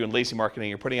point where you're doing lazy marketing,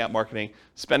 you're putting out marketing,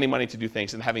 spending money to do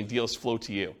things and having deals flow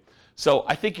to you. So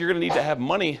I think you're going to need to have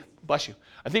money, bless you,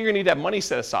 I think you're going to need to have money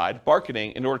set aside,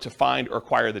 marketing, in order to find or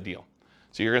acquire the deal.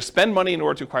 So you're going to spend money in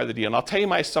order to acquire the deal. And I'll tell you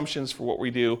my assumptions for what we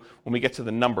do when we get to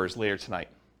the numbers later tonight.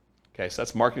 Okay, so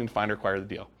that's marketing to find or acquire the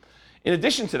deal. In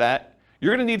addition to that,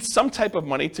 you're going to need some type of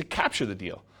money to capture the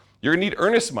deal. You're going to need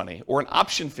earnest money or an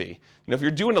option fee. If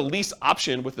you're doing a lease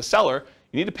option with the seller,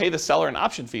 you need to pay the seller an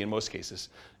option fee in most cases.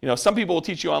 Some people will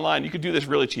teach you online, you could do this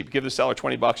really cheap. Give the seller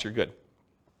 $20, you're good.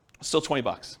 Still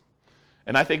 $20.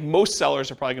 And I think most sellers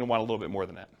are probably going to want a little bit more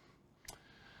than that.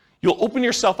 You'll open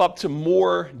yourself up to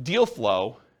more deal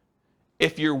flow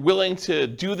if you're willing to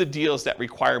do the deals that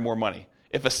require more money.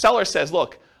 If a seller says,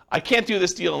 look, I can't do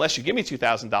this deal unless you give me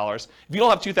 $2,000. If you don't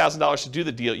have $2,000 to do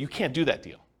the deal, you can't do that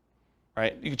deal,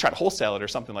 right? You can try to wholesale it or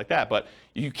something like that, but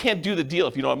you can't do the deal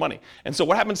if you don't have money. And so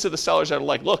what happens to the sellers that are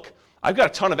like, look, I've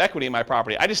got a ton of equity in my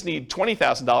property. I just need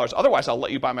 $20,000. Otherwise, I'll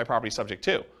let you buy my property subject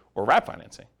to, or wrap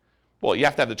financing. Well, you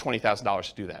have to have the $20,000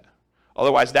 to do that.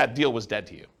 Otherwise, that deal was dead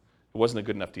to you. It wasn't a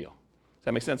good enough deal. Does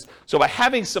that make sense? So by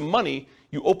having some money,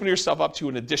 you open yourself up to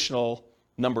an additional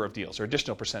number of deals or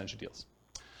additional percentage of deals.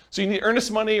 So you need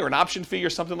earnest money or an option fee or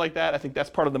something like that. I think that's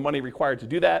part of the money required to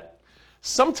do that.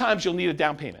 Sometimes you'll need a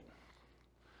down payment.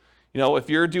 If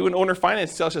you're doing owner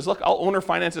finance, the seller says, look, I'll owner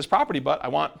finance this property, but I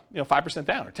want 5%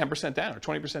 down or 10% down or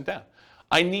 20% down.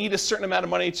 I need a certain amount of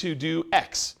money to do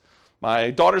X.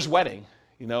 My daughter's wedding.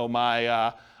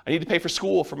 I need to pay for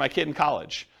school for my kid in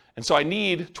college. And so I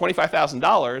need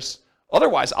 $25,000.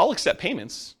 Otherwise, I'll accept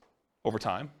payments over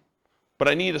time, but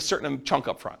I need a certain chunk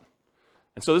up front.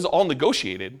 And so this is all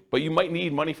negotiated, but you might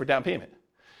need money for down payment.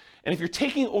 And if you're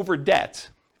taking over debt,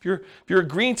 if you're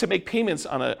agreeing to make payments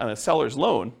on a seller's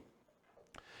loan,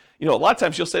 a lot of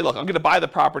times you'll say, look, I'm going to buy the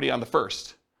property on the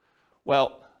 1st.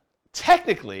 Well,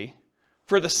 technically,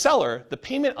 for the seller, the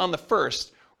payment on the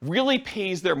 1st really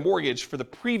pays their mortgage for the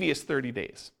previous 30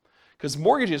 days because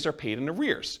mortgages are paid in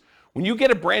arrears. When you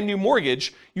get a brand new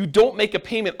mortgage, you don't make a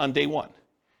payment on day 1.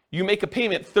 You make a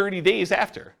payment 30 days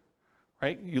after,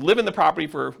 right? You live in the property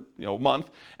for a month,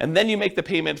 and then you make the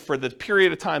payment for the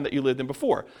period of time that you lived in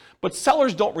before. But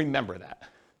sellers don't remember that,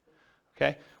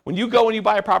 okay? When you go and you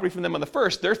buy a property from them on the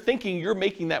 1st, they're thinking you're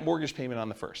making that mortgage payment on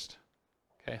the 1st.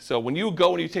 Okay, so when you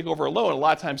go and you take over a loan, a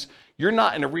lot of times you're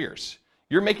not in arrears.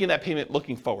 You're making that payment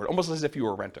looking forward, almost as if you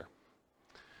were a renter.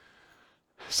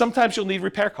 Sometimes you'll need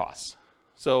repair costs.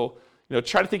 So,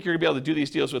 try to think you're gonna be able to do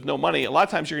these deals with no money. A lot of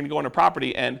times you're gonna go on a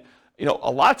property and, a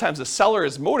lot of times the seller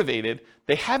is motivated.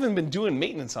 They haven't been doing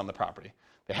maintenance on the property.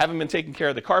 They haven't been taking care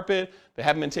of the carpet. They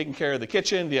haven't been taking care of the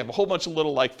kitchen. They have a whole bunch of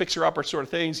little fixer-upper sort of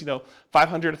things, $500,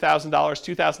 $1,000,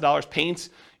 $2,000, paints,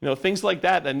 things like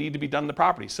that need to be done in the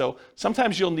property. So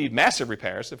sometimes you'll need massive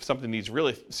repairs if something needs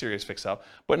really serious fix-up.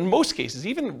 But in most cases,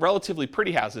 even relatively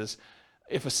pretty houses,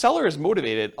 if a seller is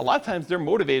motivated, a lot of times they're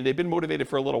motivated. They've been motivated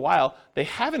for a little while. They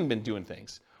haven't been doing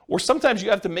things. Or sometimes you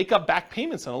have to make up back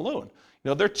payments on a loan.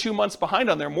 They're 2 months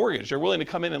behind on their mortgage. They're willing to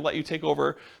come in and let you take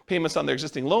over payments on their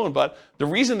existing loan, but the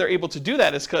reason they're able to do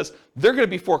that is because they're going to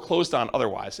be foreclosed on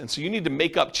otherwise, and so you need to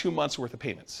make up 2 months worth of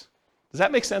payments. Does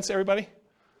that make sense to everybody?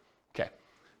 Okay.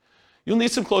 You'll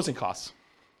need some closing costs.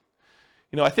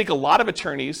 I think a lot of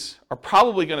attorneys are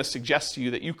probably going to suggest to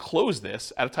you that you close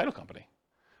this at a title company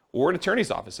or an attorney's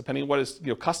office, depending on what is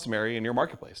customary in your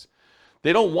marketplace.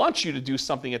 They don't want you to do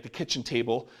something at the kitchen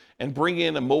table and bring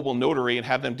in a mobile notary and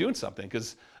have them doing something,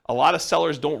 because a lot of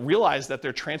sellers don't realize that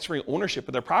they're transferring ownership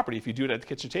of their property if you do it at the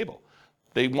kitchen table.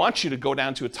 They want you to go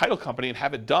down to a title company and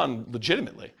have it done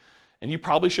legitimately. And you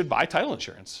probably should buy title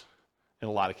insurance in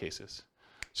a lot of cases.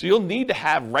 So you'll need to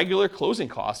have regular closing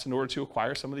costs in order to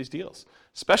acquire some of these deals,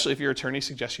 especially if your attorney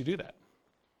suggests you do that.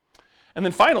 And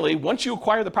then finally, once you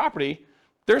acquire the property,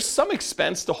 there's some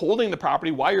expense to holding the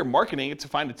property while you're marketing it to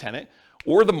find a tenant,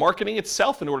 or the marketing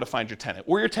itself in order to find your tenant,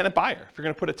 or your tenant buyer. If you're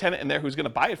going to put a tenant in there who's going to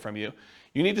buy it from you,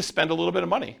 you need to spend a little bit of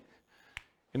money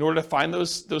in order to find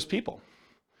those people.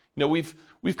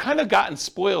 We've kind of gotten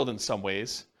spoiled in some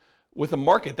ways with a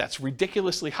market that's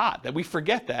ridiculously hot, that we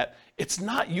forget that it's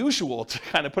not usual to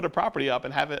kind of put a property up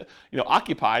and have it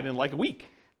occupied in like a week.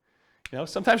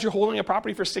 Sometimes you're holding a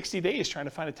property for 60 days trying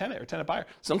to find a tenant or tenant buyer.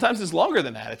 Sometimes it's longer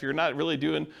than that if you're not really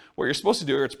doing what you're supposed to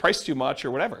do, or it's priced too much or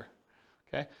whatever.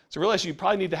 Okay? So realize you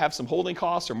probably need to have some holding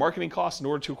costs or marketing costs in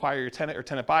order to acquire your tenant or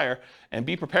tenant buyer, and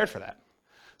be prepared for that.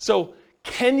 So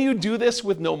can you do this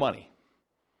with no money?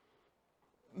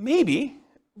 Maybe,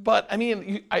 but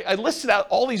I listed out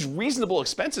all these reasonable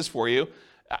expenses for you.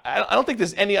 I don't think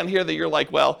there's any on here that you're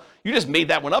like, well, you just made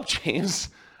that one up, James.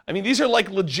 These are like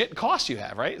legit costs you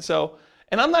have, right? So,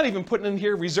 and I'm not even putting in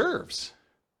here reserves,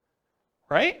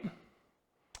 right?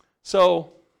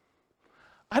 So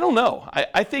I don't know.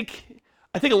 I think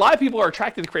a lot of people are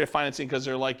attracted to creative financing because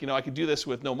they're like, I could do this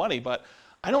with no money, but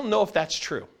I don't know if that's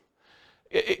true.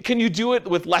 Can you do it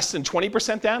with less than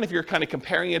 20% down if you're kind of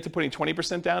comparing it to putting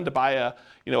 20% down to buy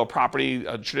a property,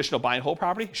 a traditional buy and hold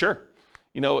property? Sure.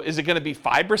 Is it going to be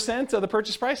 5% of the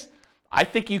purchase price? I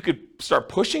think you could start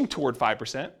pushing toward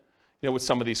 5%, with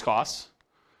some of these costs.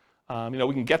 We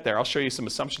can get there. I'll show you some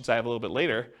assumptions I have a little bit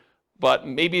later, but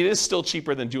maybe it is still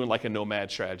cheaper than doing like a nomad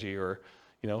strategy, or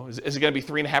is it going to be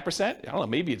 3.5%? I don't know.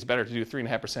 Maybe it's better to do a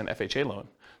 3.5% FHA loan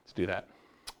to do that.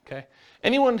 Okay.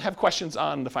 Anyone have questions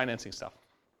on the financing stuff?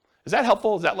 Is that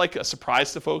helpful? Is that like a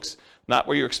surprise to folks? Not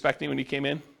what you were expecting when you came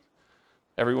in?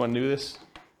 Everyone knew this?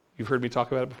 You've heard me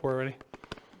talk about it before already?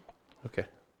 Okay.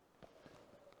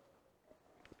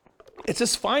 It's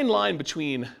this fine line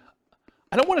between,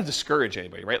 I don't want to discourage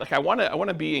anybody, right? Like I want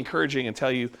to be encouraging and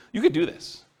tell you, you could do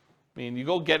this. You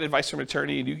go get advice from an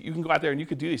attorney, and you can go out there and you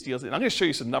could do these deals. And I'm going to show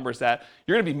you some numbers that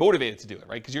you're going to be motivated to do it,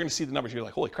 right? Because you're going to see the numbers, you're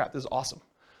like, holy crap, this is awesome.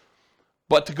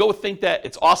 But to go think that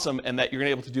it's awesome and that you're going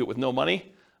to be able to do it with no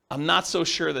money, I'm not so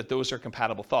sure that those are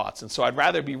compatible thoughts. And so I'd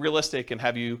rather be realistic and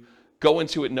have you go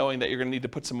into it knowing that you're going to need to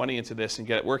put some money into this and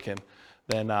get it working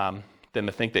than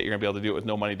to think that you're going to be able to do it with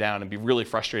no money down and be really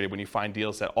frustrated when you find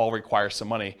deals that all require some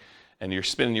money and you're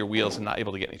spinning your wheels and not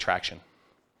able to get any traction.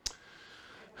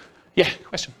 Yeah,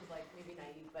 question? Like maybe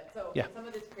naive, but so yeah. Some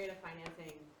of this creative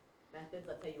financing methods,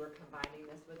 let's say you were combining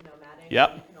this with nomading,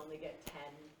 yep. You can only get 10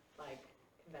 like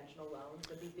conventional loans.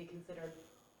 Would these be considered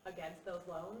against those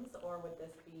loans, or would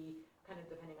this be kind of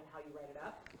depending on how you write it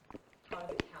up? How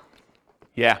does it count?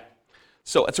 Yeah.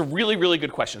 So it's a really, really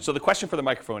good question. So the question for the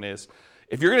microphone is,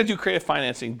 if you're going to do creative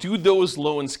financing, do those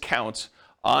loans count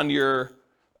on your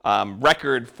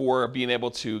record for being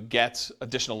able to get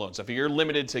additional loans? If you're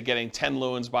limited to getting 10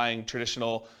 loans buying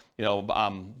traditional,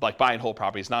 like buy and hold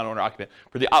properties, non-owner occupant.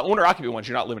 For the owner occupant ones,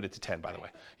 you're not limited to 10, by the way.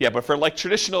 Yeah, but for like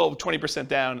traditional 20%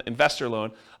 down investor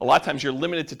loan, a lot of times you're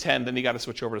limited to 10, then you got to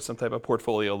switch over to some type of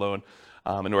portfolio loan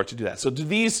in order to do that. So do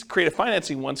these creative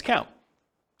financing ones count?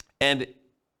 And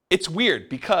it's weird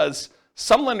because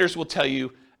some lenders will tell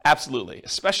you absolutely,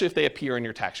 especially if they appear in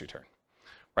your tax return,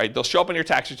 right? They'll show up in your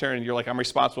tax return and you're like, I'm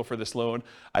responsible for this loan.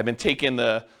 I've been taking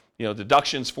the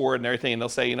deductions for it and everything, and they'll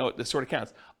say, this sort of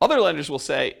counts. Other lenders will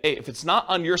say, hey, if it's not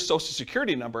on your social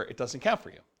security number, it doesn't count for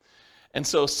you. And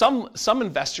so some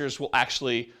investors will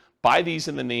actually buy these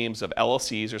in the names of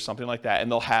LLCs or something like that,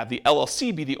 and they'll have the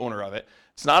LLC be the owner of it.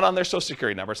 It's not on their social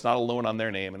security number, it's not a loan on their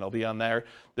name, and it'll be on the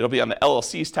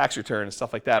LLC's tax return and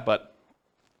stuff like that. But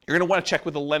you're gonna wanna check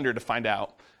with the lender to find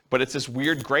out. But it's this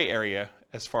weird gray area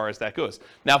as far as that goes.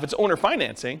 Now, if it's owner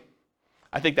financing,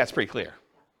 I think that's pretty clear,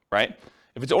 right?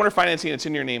 If it's owner financing and it's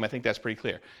in your name, I think that's pretty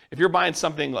clear. If you're buying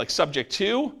something like subject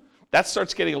to, that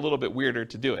starts getting a little bit weirder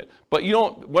to do it. But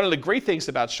one of the great things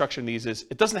about structuring these is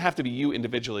it doesn't have to be you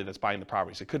individually that's buying the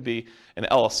properties. It could be an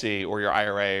LLC or your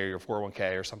IRA or your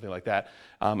 401k or something like that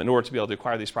in order to be able to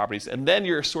acquire these properties. And then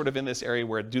you're sort of in this area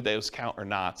where do those count or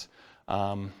not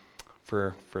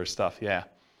for stuff, yeah.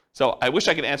 So I wish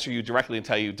I could answer you directly and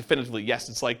tell you definitively, yes,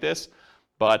 it's like this,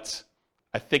 but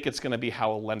I think it's gonna be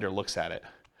how a lender looks at it.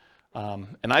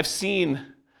 And I've seen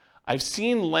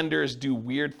lenders do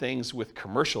weird things with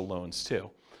commercial loans too,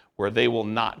 where they will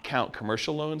not count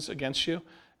commercial loans against you,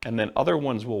 and then other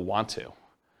ones will want to.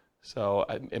 So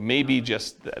it may be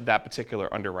just that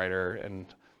particular underwriter, and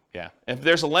yeah. If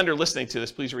there's a lender listening to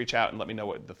this, please reach out and let me know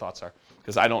what the thoughts are,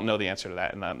 because I don't know the answer to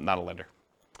that, and I'm not a lender.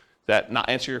 Does that not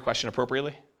answer your question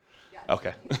appropriately? Yes.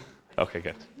 Okay. Okay,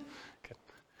 good.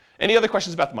 Any other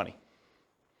questions about the money?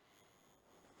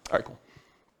 All right, cool.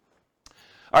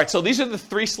 All right, so these are the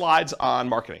 3 slides on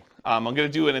marketing. I'm going to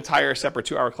do an entire separate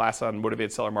 2-hour class on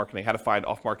motivated seller marketing, how to find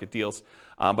off-market deals.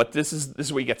 But this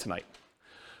is what you get tonight.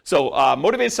 So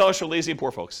motivated sellers for lazy and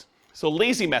poor folks. So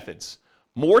lazy methods: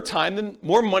 more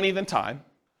money than time.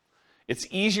 It's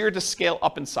easier to scale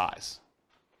up in size.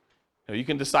 You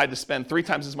can decide to spend 3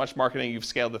 times as much marketing. You've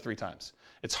scaled it 3 times.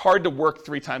 It's hard to work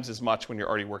 3 times as much when you're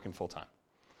already working full time.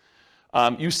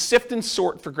 You sift and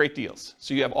sort for great deals.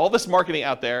 So you have all this marketing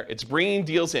out there. It's bringing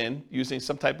deals in using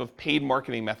some type of paid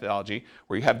marketing methodology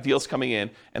where you have deals coming in,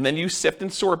 and then you sift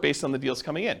and sort based on the deals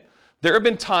coming in. There have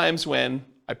been times when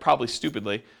I probably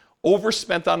stupidly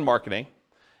overspent on marketing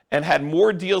and had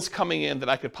more deals coming in than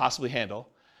I could possibly handle.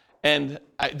 And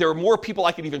there were more people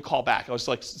I could even call back. I was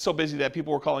like so busy that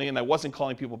people were calling in, I wasn't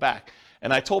calling people back.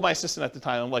 And I told my assistant at the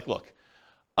time, I'm like, look,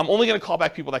 I'm only going to call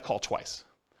back people that call twice.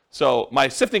 So my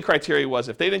sifting criteria was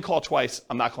if they didn't call twice,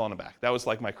 I'm not calling them back. That was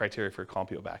like my criteria for calling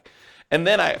people back. And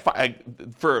then I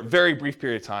for a very brief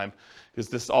period of time, because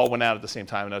this all went out at the same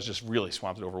time and I was just really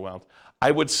swamped and overwhelmed,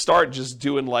 I would start just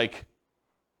doing like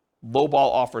lowball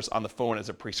offers on the phone as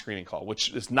a pre-screening call,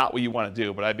 which is not what you want to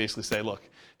do. But I basically say, look,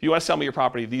 if you want to sell me your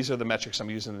property, these are the metrics I'm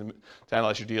using to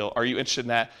analyze your deal. Are you interested in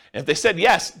that? And if they said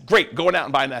yes, great, going out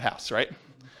and buying that house, right?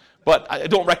 But I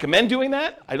don't recommend doing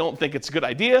that. I don't think it's a good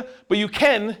idea. But you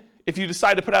can if you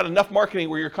decide to put out enough marketing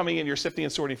where you're coming in, you're sifting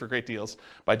and sorting for great deals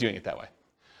by doing it that way.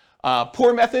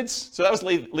 Poor methods, so that was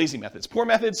lazy methods. Poor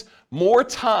methods: more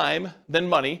time than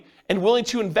money and willing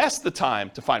to invest the time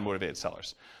to find motivated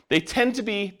sellers. They tend to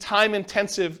be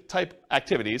time-intensive type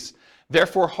activities,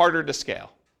 therefore harder to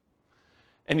scale.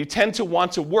 And you tend to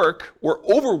want to work or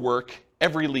overwork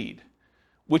every lead,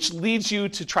 which leads you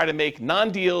to try to make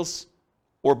non-deals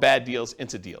or bad deals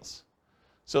into deals.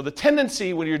 So the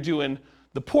tendency when you're doing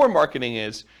the poor marketing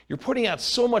is you're putting out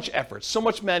so much effort, so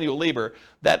much manual labor,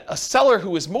 that a seller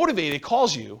who is motivated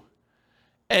calls you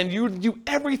and you do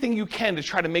everything you can to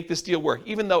try to make this deal work,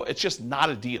 even though it's just not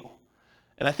a deal.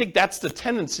 And I think that's the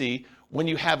tendency when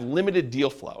you have limited deal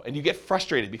flow and you get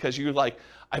frustrated because you're like,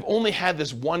 I've only had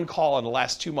this one call in the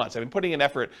last 2 months. I've been putting in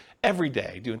effort every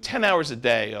day, doing 10 hours a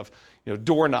day of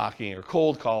door knocking or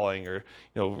cold calling or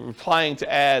replying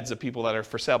to ads of people that are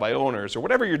for sale by owners or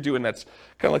whatever you're doing that's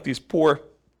kind of like these poor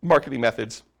marketing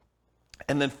methods.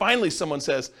 And then finally someone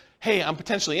says, hey, I'm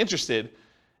potentially interested,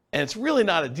 and it's really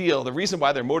not a deal. The reason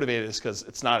why they're motivated is because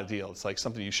it's not a deal. It's like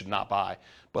something you should not buy.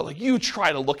 But like you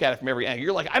try to look at it from every angle.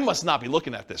 You're like, I must not be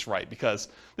looking at this right because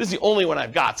this is the only one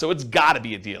I've got, so it's got to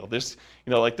be a deal. There's,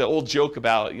 like the old joke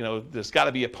about, there's got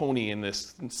to be a pony in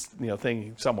this,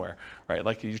 thing somewhere, right?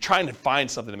 Like you're trying to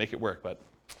find something to make it work, but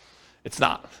it's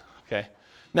not, okay?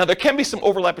 Now there can be some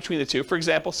overlap between the two. For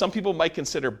example, some people might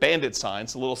consider bandit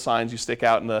signs, the little signs you stick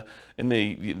out in the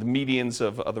medians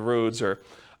of the roads, or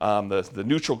the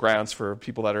neutral grounds for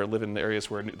people that are living in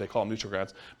areas where they call them neutral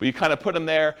grounds. But you kind of put them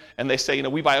there and they say,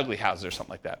 we buy ugly houses or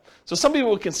something like that. So some people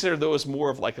would consider those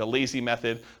more of like a lazy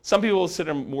method. Some people would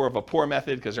consider them more of a poor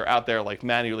method because they're out there like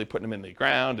manually putting them in the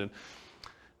ground. And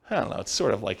I don't know, it's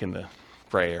sort of like in the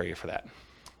gray area for that.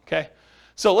 Okay?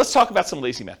 So let's talk about some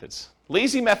lazy methods.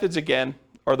 Lazy methods, again,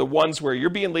 are the ones where you're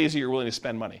being lazy, you're willing to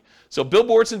spend money. So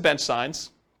billboards and bench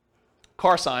signs,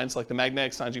 car signs, like the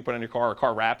magnetic signs you put on your car or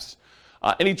car wraps,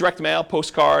 any direct mail,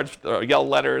 postcards, yellow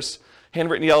letters,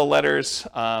 handwritten yellow letters,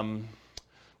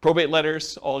 probate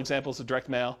letters, all examples of direct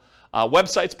mail.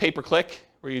 Websites, pay-per-click,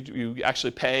 where you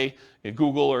actually pay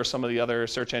Google or some of the other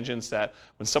search engines that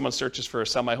when someone searches for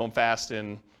sell my home fast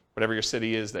in whatever your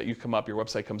city is, that you come up, your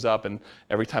website comes up, and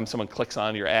every time someone clicks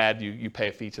on your ad, you pay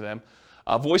a fee to them.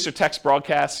 Voice or text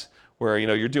broadcasts, where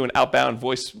you're doing outbound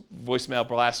voicemail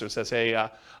blast that says, hey,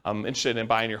 I'm interested in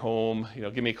buying your home,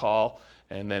 give me a call.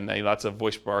 And then lots of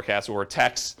voice broadcasts or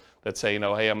texts that say,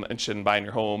 hey, I'm interested in buying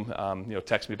your home,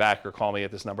 text me back or call me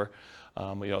at this number.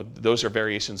 Those are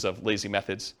variations of lazy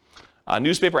methods.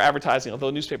 Newspaper advertising,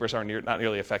 although newspapers are not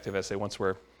nearly effective as they once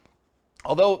were.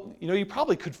 Although, you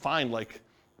probably could find like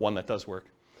one that does work.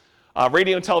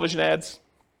 Radio and television ads,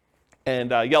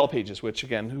 and Yellow Pages, which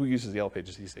again, who uses Yellow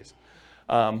Pages these days?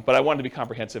 But I wanted to be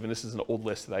comprehensive, and this is an old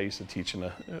list that I used to teach in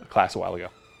a class a while ago.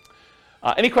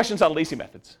 Any questions on lazy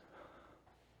methods?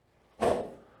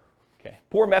 Okay.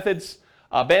 Poor methods,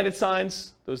 bandit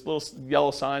signs, those little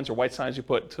yellow signs or white signs you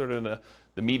put sort of in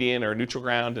the median or neutral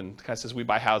ground, and kind of says we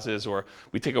buy houses or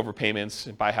we take over payments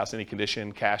and buy a house any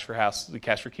condition, cash for house,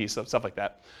 cash for keys, stuff like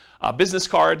that. Business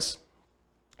cards,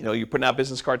 you're putting out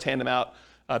business cards, hand them out.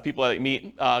 People that you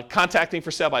meet, contacting for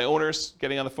sale by owners,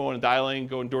 getting on the phone and dialing,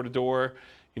 going door to door,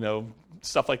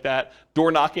 stuff like that.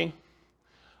 Door knocking,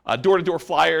 door-to-door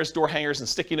flyers, door hangers, and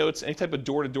sticky notes, any type of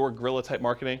door-to-door guerrilla type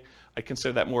marketing. I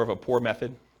consider that more of a poor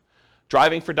method.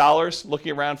 Driving for dollars,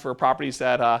 looking around for properties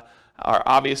that are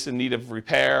obvious in need of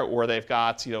repair, or they've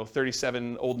got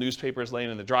 37 old newspapers laying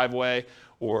in the driveway,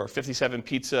 or 57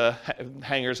 pizza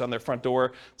hangers on their front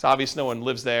door. It's obvious no one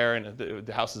lives there and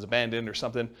the house is abandoned or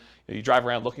something. You drive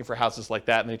around looking for houses like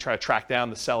that, and they try to track down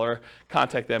the seller,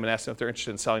 contact them, and ask them if they're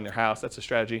interested in selling their house. That's a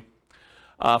strategy.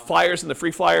 Flyers and the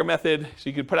free flyer method. So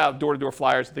you could put out door-to-door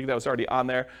flyers. I think that was already on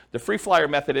there. The free flyer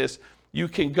method is you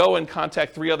can go and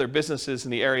contact 3 other businesses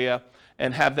in the area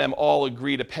and have them all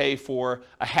agree to pay for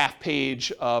a half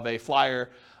page of a flyer.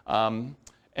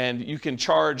 And you can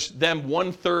charge them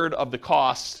 1/3 of the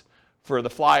cost for the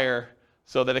flyer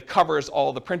so that it covers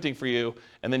all the printing for you.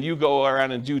 And then you go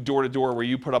around and do door-to-door where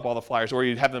you put up all the flyers, or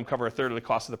you have them cover 1/3 of the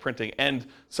cost of the printing and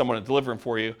someone to deliver them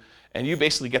for you. And you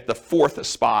basically get the 4th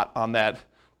spot on that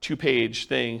 2-page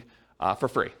thing for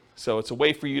free. So it's a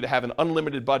way for you to have an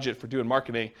unlimited budget for doing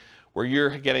marketing where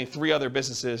you're getting 3 other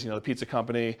businesses, the pizza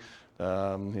company,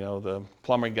 the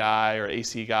plumbing guy or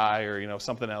AC guy or,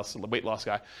 something else, the weight loss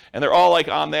guy. And they're all like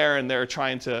on there and they're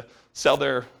trying to sell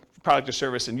their product or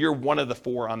service, and you're one of the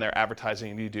 4 on their advertising,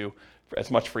 and you do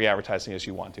as much free advertising as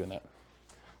you want doing that.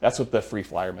 That's what the free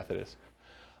flyer method is.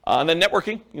 And then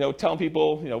networking, telling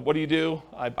people, what do you do?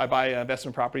 I buy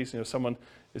investment properties. Someone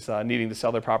is needing to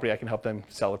sell their property, I can help them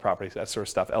sell their properties, that sort of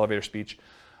stuff, elevator speech.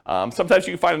 Sometimes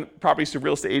you can find properties through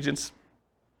real estate agents.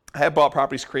 I have bought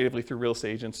properties creatively through real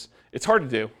estate agents. It's hard to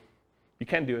do. You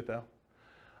can do it though.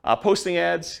 Posting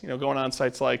ads, going on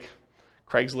sites like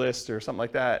Craigslist or something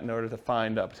like that in order to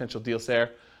find potential deals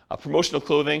there. Promotional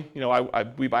clothing,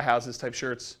 we buy houses type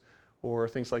shirts or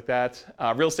things like that.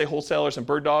 Real estate wholesalers and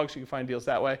bird dogs, you can find deals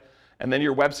that way. And then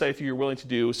your website, if you're willing to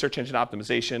do search engine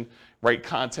optimization, write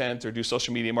content, or do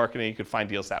social media marketing, you could find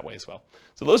deals that way as well.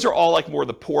 So those are all like more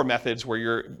the poor methods where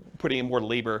you're putting in more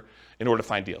labor in order to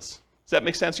find deals. Does that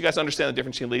make sense? You guys understand the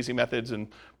difference between lazy methods and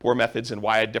poor methods and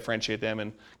why I differentiate them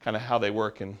and kind of how they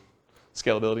work and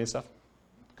scalability and stuff?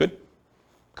 Good?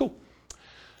 Cool.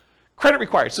 Credit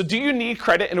required. So do you need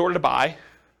credit in order to buy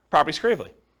properties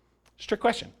creatively? Strict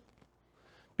question.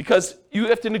 Because you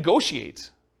have to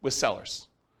negotiate with sellers.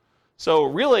 So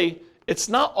really, it's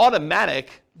not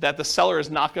automatic that the seller is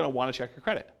not going to want to check your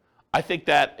credit. I think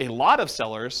that a lot of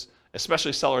sellers,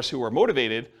 especially sellers who are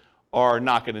motivated, are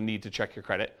not going to need to check your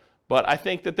credit. But I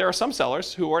think that there are some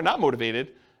sellers who are not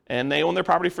motivated and they own their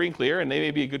property free and clear, and they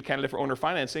may be a good candidate for owner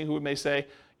financing, who may say,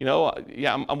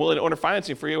 yeah, I'm willing to owner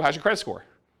financing for you. How's your credit score?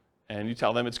 And you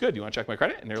tell them it's good. You want to check my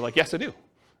credit? And they're like, yes, I do.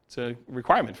 It's a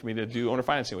requirement for me to do owner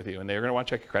financing with you, and they're going to want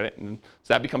to check your credit, and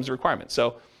so that becomes a requirement.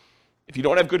 So if you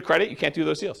don't have good credit, you can't do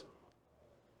those deals.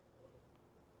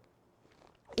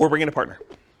 Or bring in a partner.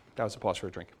 That was a pause for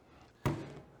a drink.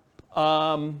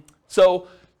 So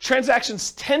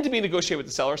transactions tend to be negotiated with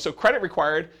the seller, so credit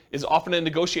required is often a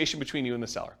negotiation between you and the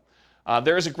seller.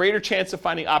 There is a greater chance of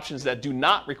finding options that do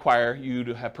not require you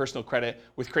to have personal credit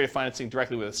with creative financing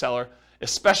directly with a seller,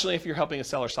 especially if you're helping a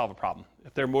seller solve a problem,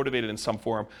 if they're motivated in some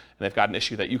form and they've got an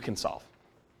issue that you can solve.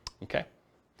 Okay?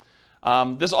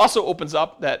 This also opens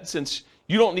up that since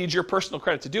you don't need your personal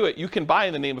credit to do it, you can buy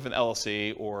in the name of an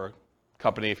LLC or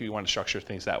company if you want to structure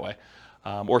things that way,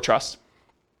 or trust,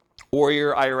 or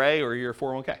your IRA or your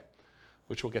 401k,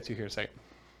 which we'll get to here in a second.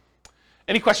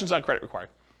 Any questions on credit required?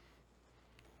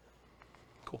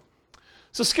 Cool.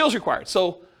 So skills required.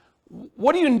 So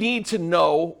what do you need to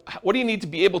know? What do you need to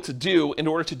be able to do in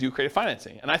order to do creative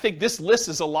financing? And I think this list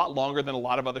is a lot longer than a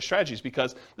lot of other strategies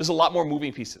because there's a lot more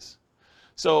moving pieces.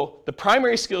 So the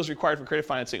primary skills required for creative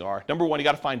financing are, number one, you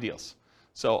got to find deals.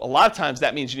 So a lot of times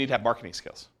that means you need to have marketing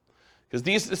skills. Because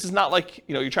this is not like,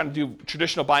 you're trying to do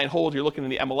traditional buy and hold, you're looking in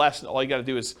the MLS, and all you got to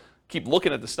do is keep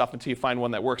looking at the stuff until you find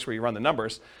one that works where you run the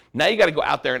numbers. Now you got to go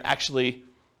out there and actually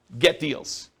get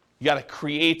deals. You got to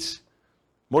create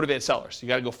motivated sellers. You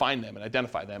got to go find them and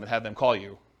identify them and have them call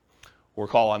you or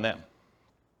call on them.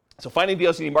 So finding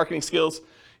deals, you need marketing skills.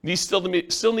 You still need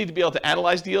to be able to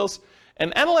analyze deals.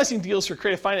 And analyzing deals for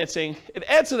creative financing, it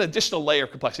adds an additional layer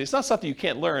of complexity. It's not something you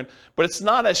can't learn, but it's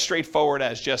not as straightforward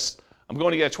as just, I'm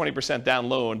going to get a 20% down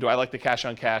loan. Do I like the cash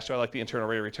on cash? Do I like the internal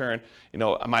rate of return?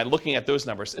 Am I looking at those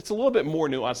numbers? It's a little bit more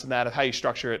nuanced than that of how you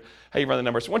structure it, how you run the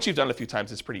numbers. Once you've done it a few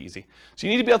times, it's pretty easy. So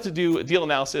you need to be able to do a deal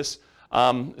analysis.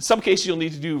 In some cases, you'll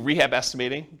need to do rehab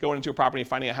estimating, going into a property and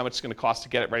finding out how much it's going to cost to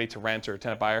get it ready to rent or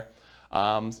tenant buyer.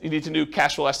 You need to do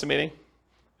cash flow estimating,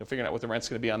 figuring out what the rent's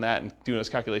going to be on that and doing those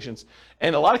calculations. And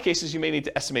in a lot of cases, you may need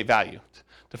to estimate value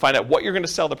to find out what you're going to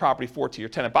sell the property for to your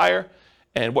tenant buyer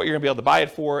and what you're going to be able to buy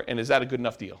it for, and is that a good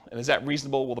enough deal? And is that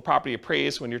reasonable? Will the property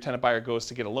appraise when your tenant buyer goes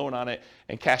to get a loan on it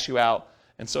and cash you out?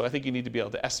 And so I think you need to be able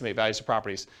to estimate values of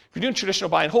properties. If you're doing traditional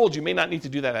buy and hold, you may not need to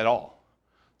do that at all.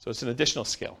 So it's an additional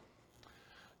skill.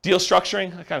 Deal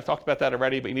structuring, I kind of talked about that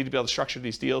already, but you need to be able to structure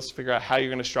these deals, figure out how you're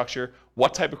going to structure,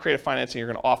 what type of creative financing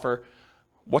you're going to offer,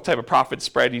 what type of profit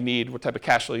spread you need, what type of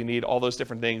cash flow you need, all those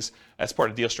different things as part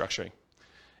of deal structuring.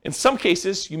 In some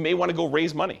cases, you may want to go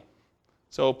raise money.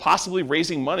 So possibly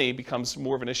raising money becomes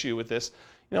more of an issue with this.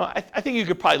 I think you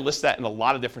could probably list that in a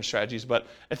lot of different strategies, but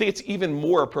I think it's even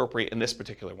more appropriate in this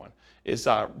particular one, is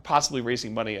possibly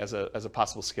raising money as a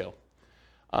possible skill.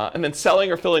 And then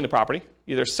selling or filling the property,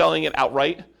 either selling it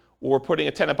outright or putting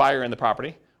a tenant buyer in the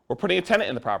property or putting a tenant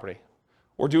in the property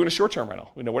or doing a short-term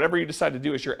rental. Whatever you decide to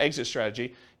do as your exit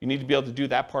strategy, you need to be able to do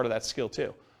that part of that skill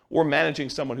too, or managing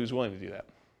someone who's willing to do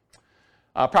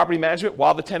that. Property management,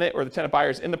 while the tenant or the tenant buyer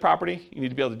is in the property, you need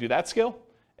to be able to do that skill.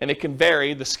 And it can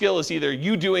vary. The skill is either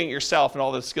you doing it yourself and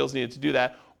all the skills needed to do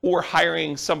that, or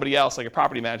hiring somebody else like a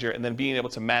property manager and then being able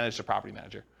to manage the property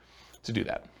manager to do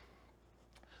that.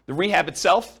 The rehab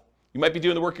itself, you might be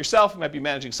doing the work yourself, you might be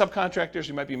managing subcontractors,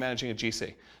 you might be managing a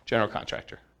GC, general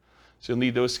contractor. So you'll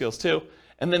need those skills too.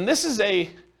 And then this is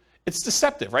it's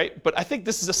deceptive, right? But I think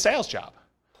this is a sales job.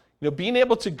 Being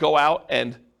able to go out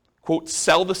and, quote,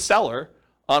 sell the seller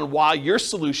on why your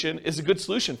solution is a good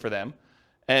solution for them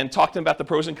and talk to them about the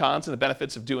pros and cons and the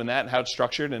benefits of doing that and how it's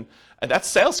structured, and that's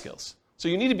sales skills. So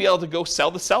you need to be able to go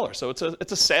sell the seller. So it's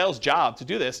a sales job to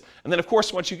do this. And then of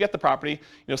course, once you get the property,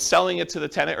 selling it to the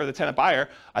tenant or the tenant buyer,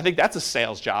 I think that's a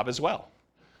sales job as well.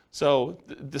 So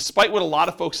despite what a lot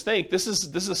of folks think, this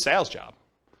is a sales job.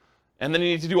 And then you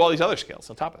need to do all these other skills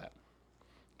on top of that.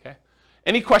 Okay.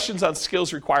 Any questions on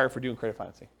skills required for doing creative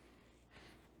financing?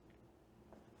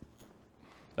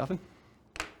 Nothing?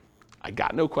 I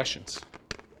got no questions.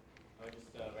 I would just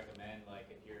recommend,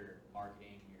 if you're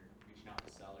marketing, you're reaching out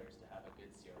to sellers to have a good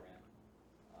CRM.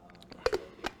 That's a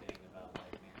big thing about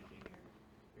managing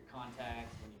your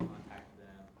contacts when you contact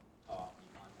them, how often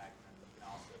you contact them. You can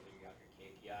also figure out your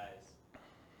KPIs.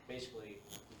 Basically,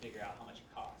 you figure out how much it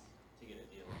costs to get a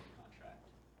deal in the contract.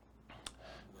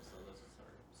 So those are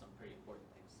some pretty important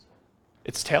things.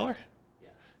 It's Taylor?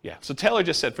 Yeah. So Taylor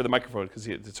just said, for the microphone, because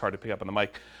it's hard to pick up on the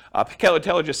mic,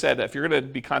 Taylor just said if you're going to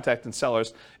be contacting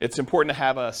sellers, it's important to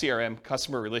have a CRM,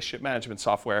 customer relationship management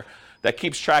software, that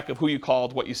keeps track of who you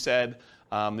called, what you said,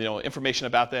 information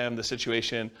about them, the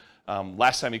situation,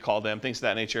 last time you called them, things of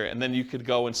that nature. And then you could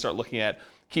go and start looking at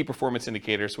key performance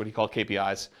indicators, what he called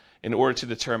KPIs, in order to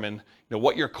determine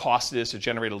what your cost is to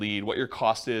generate a lead, what your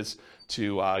cost is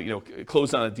to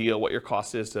close on a deal, what your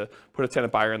cost is to put a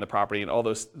tenant buyer in the property, and all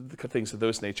those things of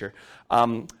those nature.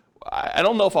 I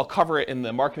don't know if I'll cover it in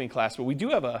the marketing class, but I do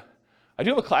have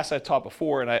a class I've taught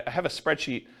before, and I have a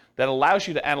spreadsheet that allows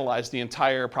you to analyze the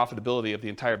entire profitability of the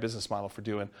entire business model for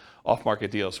doing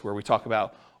off-market deals, where we talk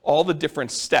about all the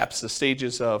different steps, the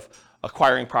stages of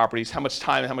acquiring properties, how much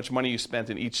time and how much money you spent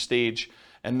in each stage,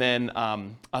 and then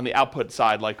on the output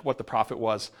side, like what the profit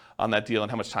was on that deal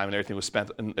and how much time and everything was spent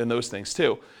in those things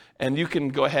too. And you can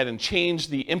go ahead and change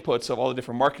the inputs of all the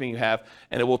different marketing you have,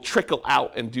 and it will trickle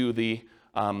out and do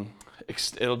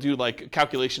it'll do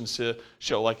calculations to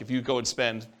show, if you go and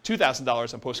spend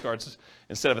 $2,000 on postcards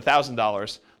instead of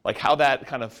 $1,000, how that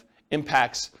kind of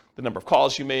impacts the number of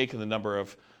calls you make and the number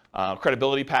of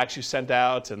credibility packs you send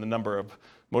out and the number of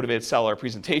motivated seller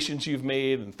presentations you've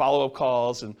made and follow-up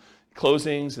calls and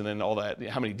closings and then all that,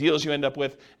 how many deals you end up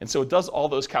with. And so it does all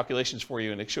those calculations for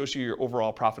you and it shows you your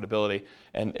overall profitability.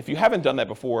 And if you haven't done that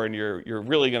before and you're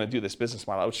really going to do this business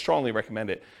model, I would strongly recommend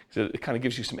it because it kind of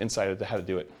gives you some insight into how to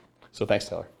do it. So thanks,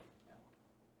 Taylor.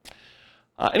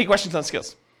 Any questions on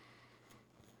skills?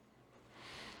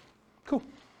 Cool.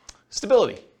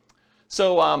 Stability.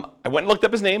 So I went and looked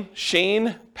up his name,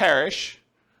 Shane Parrish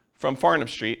from Farnham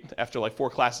Street. After like 4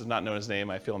 classes not knowing his name,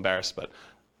 I feel embarrassed, but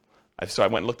so I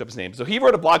went and looked up his name. So he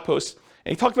wrote a blog post,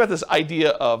 and he talked about this idea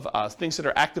of things that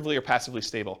are actively or passively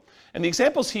stable. And the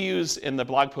examples he used in the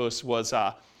blog post was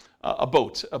a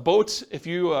boat. A boat, if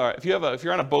you're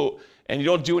on a boat and you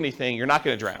don't do anything, you're not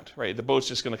going to drown, right? The boat's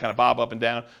just going to kind of bob up and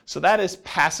down. So that is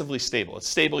passively stable. It's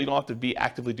stable. You don't have to be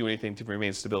actively doing anything to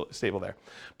remain stable there.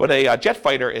 But a jet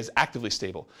fighter is actively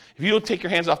stable. If you don't take your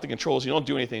hands off the controls, you don't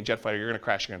do anything in jet fighter, you're going to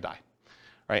crash, you're going to die.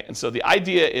 Right? And so the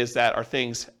idea is that are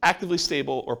things actively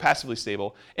stable or passively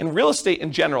stable? And real estate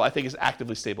in general, I think, is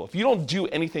actively stable. If you don't do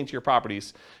anything to your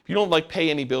properties, if you don't like pay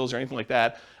any bills or anything like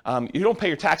that, you don't pay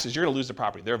your taxes, you're going to lose the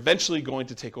property. They're eventually going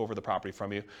to take over the property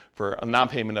from you for a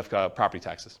non-payment of property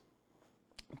taxes.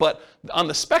 But on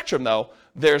the spectrum, though,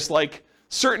 there's like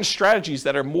certain strategies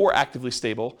that are more actively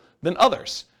stable than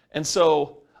others. And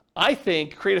so I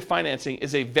think creative financing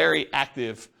is a very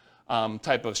active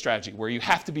type of strategy where you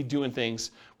have to be doing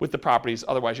things with the properties,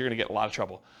 otherwise you're going to get a lot of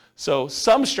trouble. So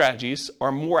some strategies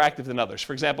are more active than others.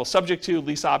 For example, subject to,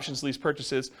 lease options, lease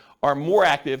purchases are more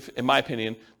active, in my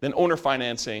opinion, than owner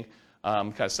financing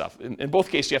kind of stuff. In both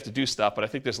cases, you have to do stuff, but I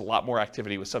think there's a lot more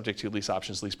activity with subject to, lease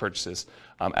options, lease purchases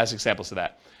as examples of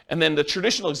that. And then the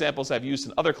traditional examples I've used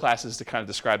in other classes to kind of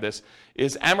describe this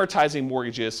is amortizing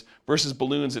mortgages versus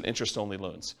balloons and interest-only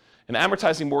loans. An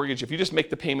amortizing mortgage, if you just make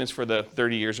the payments for the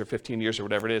 30 years or 15 years or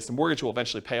whatever it is, the mortgage will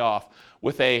eventually pay off.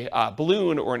 With a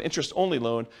balloon or an interest-only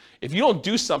loan, if you don't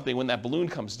do something when that balloon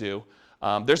comes due,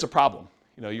 there's a problem.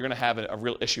 You're going to have a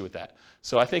real issue with that.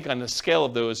 So I think on the scale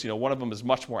of those, one of them is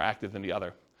much more active than the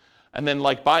other. And then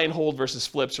like buy and hold versus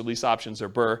flips or lease options or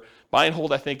BRRRR, buy and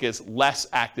hold I think is less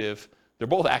active. They're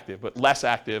both active, but less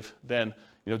active than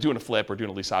doing a flip or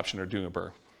doing a lease option or doing a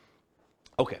BRRRR.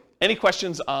 Okay, any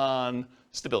questions on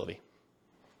stability?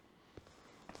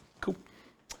 Cool.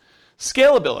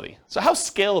 Scalability. So how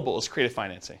scalable is creative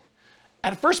financing?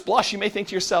 At first blush, you may think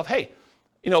to yourself, hey,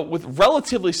 with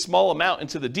relatively small amount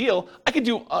into the deal, I could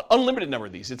do an unlimited number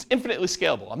of these. It's infinitely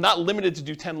scalable. I'm not limited to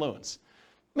do 10 loans.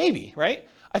 Maybe, right?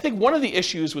 I think one of the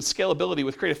issues with scalability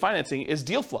with creative financing is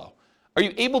deal flow. Are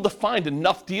you able to find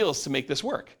enough deals to make this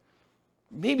work?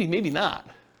 Maybe, maybe not,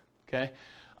 okay?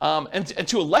 And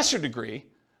to a lesser degree,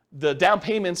 the down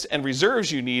payments and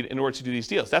reserves you need in order to do these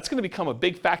deals. That's going to become a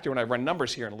big factor when I run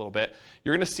numbers here in a little bit.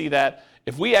 You're going to see that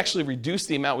if we actually reduce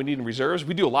the amount we need in reserves,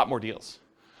 we do a lot more deals.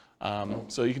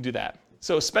 So you can do that.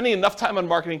 So spending enough time on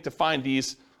marketing to find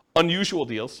these unusual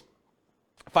deals,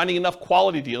 finding enough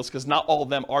quality deals, because not all of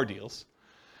them are deals,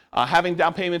 having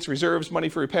down payments, reserves, money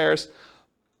for repairs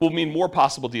will mean more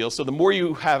possible deals. So the more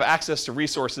you have access to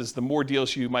resources, the more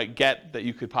deals you might get that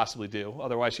you could possibly do.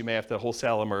 Otherwise, you may have to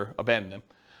wholesale them or abandon them.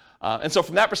 And so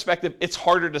from that perspective, it's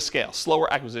harder to scale,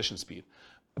 slower acquisition speed.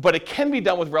 But it can be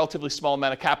done with relatively small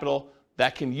amount of capital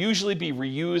that can usually be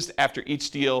reused after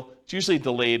each deal. It's usually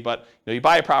delayed, but you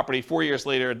buy a property, 4 years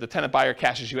later, the tenant buyer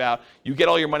cashes you out, you get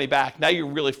all your money back, now you're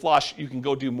really flush, you can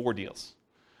go do more deals.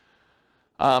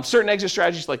 Certain exit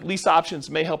strategies like lease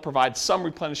options may help provide some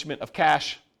replenishment of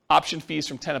cash, option fees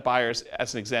from tenant buyers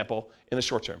as an example in the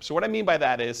short term. So what I mean by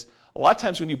that is, a lot of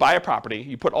times when you buy a property,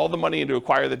 you put all the money in to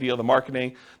acquire the deal, the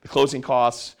marketing, the closing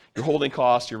costs, your holding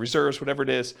costs, your reserves, whatever it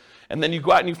is, and then you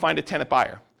go out and you find a tenant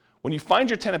buyer. When you find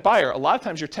your tenant buyer, a lot of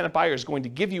times your tenant buyer is going to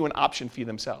give you an option fee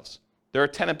themselves. They're a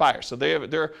tenant buyer, so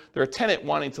they're a tenant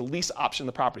wanting to lease option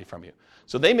the property from you.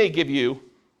 So they may give you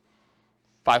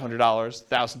 $500,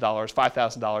 $1,000,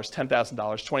 $5,000, $10,000,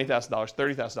 $20,000,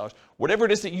 $30,000, whatever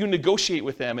it is that you negotiate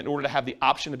with them in order to have the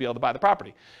option to be able to buy the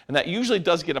property. And that usually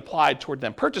does get applied toward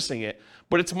them purchasing it,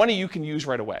 but it's money you can use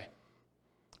right away.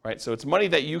 Right? So it's money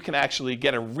that you can actually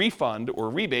get a refund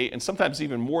or rebate, and sometimes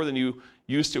even more than you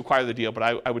use to acquire the deal,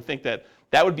 but I would think that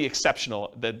that would be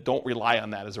exceptional, that don't rely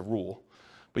on that as a rule.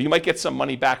 But you might get some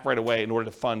money back right away in order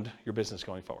to fund your business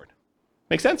going forward.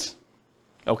 Make sense?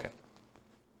 Okay.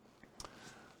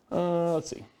 Let's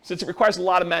see. Since it requires a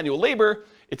lot of manual labor,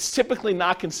 it's typically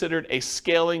not considered a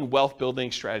scaling wealth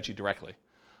building strategy directly.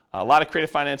 A lot of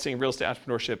creative financing and real estate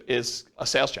entrepreneurship is a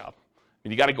sales job. I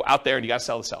mean, you got to go out there and you got to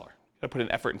sell the seller. You got to put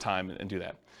in effort and time and do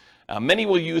that. Many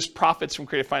will use profits from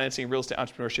creative financing and real estate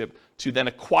entrepreneurship to then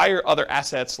acquire other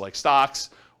assets like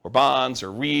stocks or bonds or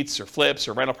REITs or flips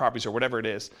or rental properties or whatever it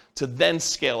is to then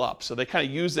scale up. So they kind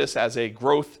of use this as a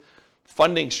growth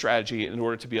funding strategy in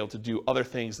order to be able to do other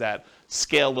things that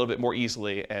scale a little bit more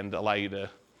easily and allow you to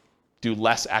do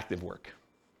less active work.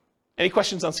 Any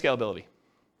questions on scalability?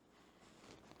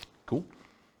 Cool.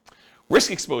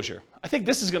 Risk exposure. I think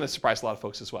this is going to surprise a lot of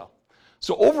folks as well.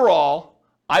 So overall,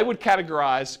 I would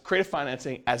categorize creative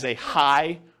financing as a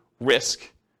high risk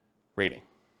rating.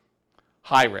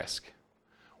 High risk.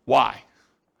 Why?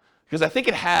 Because I think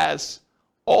it has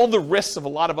all the risks of a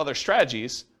lot of other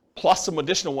strategies, plus some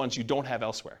additional ones you don't have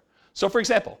elsewhere. So for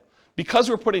example, because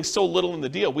we're putting so little in the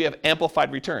deal, we have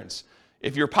amplified returns.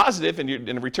 If you're positive and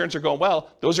the returns are going well,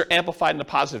 those are amplified in a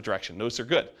positive direction. Those are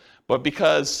good. But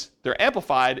because they're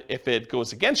amplified, if it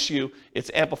goes against you, it's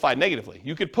amplified negatively.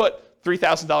 You could put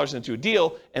 $3,000 into a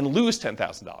deal and lose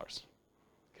 $10,000.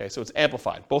 Okay, so it's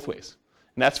amplified both ways.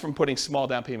 And that's from putting small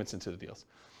down payments into the deals.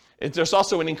 There's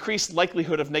also an increased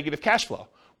likelihood of negative cash flow.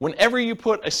 Whenever you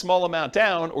put a small amount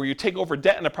down or you take over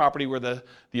debt in a property where the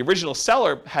original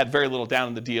seller had very little down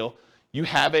in the deal, you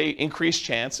have an increased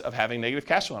chance of having negative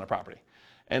cash flow on a property.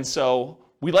 And so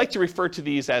we like to refer to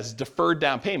these as deferred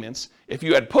down payments. If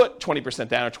you had put 20%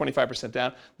 down or 25%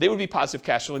 down, they would be positive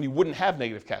cash flow and you wouldn't have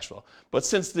negative cash flow. But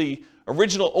since the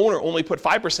original owner only put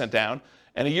 5% down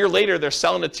and a year later they're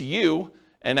selling it to you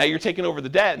and now you're taking over the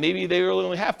debt, maybe they really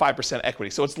only have 5% equity.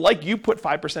 So it's like you put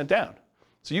 5% down.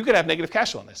 So you could have negative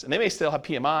cash flow on this. And they may still have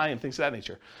PMI and things of that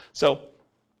nature. So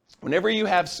whenever you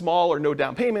have small or no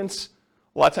down payments,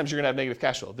 a lot of times you're going to have negative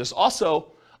cash flow. There's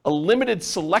also a limited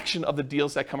selection of the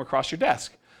deals that come across your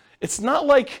desk. It's not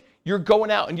like you're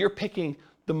going out and you're picking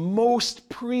the most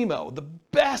primo, the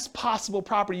best possible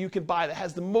property you can buy that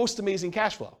has the most amazing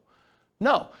cash flow.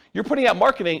 No, you're putting out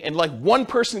marketing and like one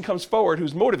person comes forward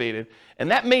who's motivated, and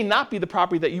that may not be the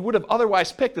property that you would have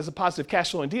otherwise picked as a positive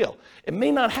cash flowing deal. It may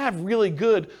not have really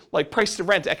good like price to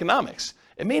rent economics.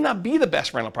 It may not be the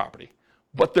best rental property,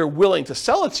 but they're willing to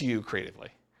sell it to you creatively.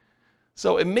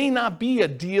 So it may not be a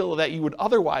deal that you would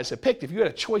otherwise have picked if you had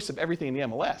a choice of everything in the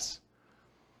MLS.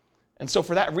 And so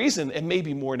for that reason, it may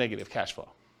be more negative cash flow.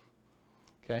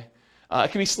 Okay?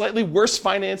 It can be slightly worse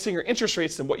financing or interest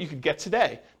rates than what you could get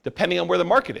today, depending on where the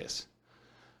market is.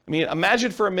 I mean, imagine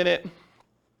for a minute,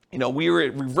 we were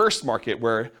at reverse market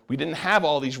where we didn't have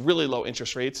all these really low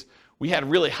interest rates. We had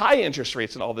really high interest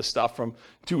rates and all this stuff from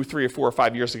 2, 3, or 4, or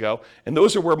 5 years ago. And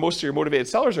those are where most of your motivated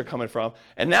sellers are coming from.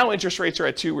 And now interest rates are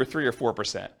at 2 or 3 or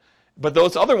 4%. But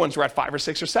those other ones were at 5 or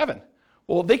 6 or 7.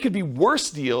 Well, they could be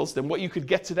worse deals than what you could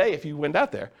get today if you went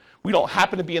out there. We don't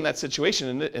happen to be in that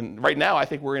situation. And right now, I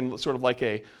think we're in sort of like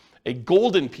a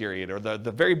golden period or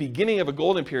the very beginning of a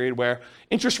golden period where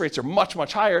interest rates are much,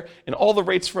 much higher. And all the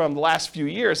rates from the last few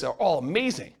years are all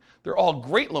amazing. They're all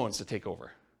great loans to take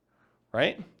over,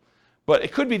 right? But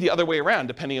it could be the other way around,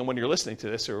 depending on when you're listening to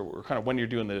this or kind of when you're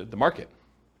doing the market.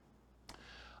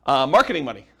 Marketing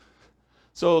money.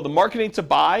 So the marketing to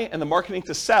buy and the marketing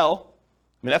to sell,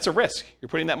 I mean, that's a risk. You're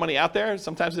putting that money out there.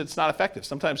 Sometimes it's not effective.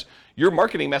 Sometimes your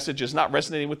marketing message is not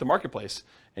resonating with the marketplace.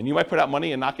 And you might put out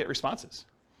money and not get responses.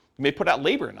 You may put out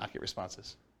labor and not get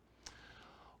responses.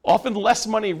 Often less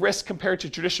money risk compared to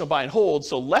traditional buy and hold,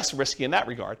 so less risky in that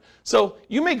regard. So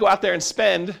you may go out there and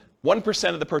spend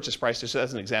 1% of the purchase price, just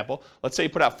as an example. Let's say you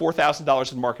put out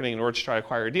 $4,000 in marketing in order to try to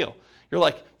acquire a deal. You're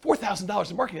like,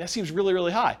 $4,000 in marketing, that seems really,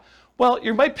 really high. Well,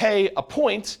 you might pay a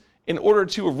point in order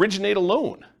to originate a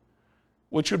loan,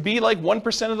 which would be like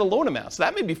 1% of the loan amount. So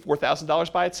that may be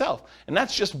 $4,000 by itself. And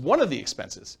that's just one of the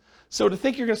expenses. So to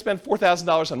think you're going to spend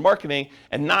 $4,000 on marketing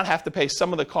and not have to pay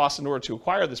some of the costs in order to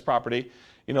acquire this property,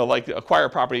 like acquire a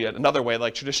property another way,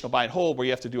 like traditional buy and hold, where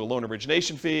you have to do a loan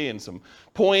origination fee and some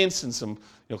points and some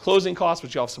closing costs,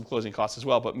 which you have some closing costs as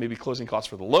well, but maybe closing costs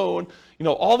for the loan.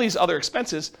 All these other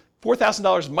expenses,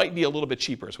 $4,000 might be a little bit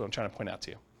cheaper is what I'm trying to point out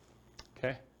to you.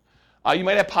 Okay? You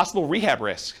might have possible rehab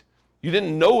risk. You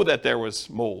didn't know that there was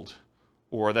mold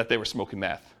or that they were smoking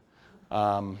meth.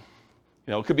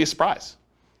 It could be a surprise.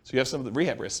 So you have some of the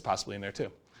rehab risks possibly in there too.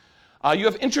 You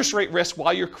have interest rate risk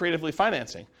while you're creatively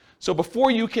financing. So before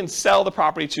you can sell the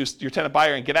property to your tenant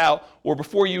buyer and get out, or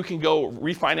before you can go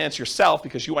refinance yourself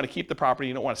because you want to keep the property,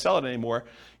 you don't want to sell it anymore,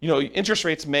 interest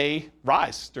rates may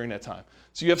rise during that time.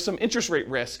 So you have some interest rate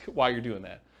risk while you're doing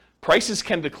that. Prices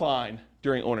can decline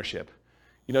during ownership.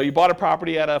 You bought a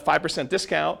property at a 5%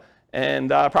 discount and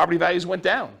property values went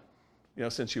down,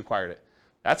 since you acquired it.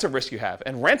 That's a risk you have.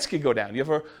 And rents could go down. You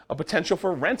have a potential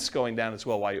for rents going down as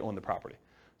well while you own the property.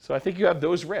 So I think you have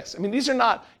those risks. I mean, these are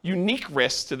not unique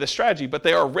risks to this strategy, but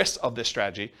they are risks of this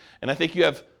strategy. And I think you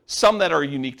have some that are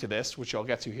unique to this, which I'll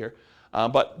get to here,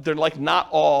 but they're like not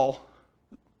all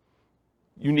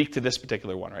unique to this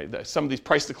particular one, right? Some of these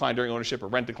price decline during ownership or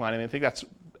rent decline, I mean, I think that's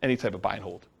any type of buy and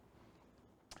hold.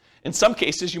 In some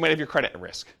cases, you might have your credit at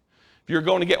risk. If you're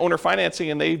going to get owner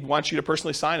financing and they want you to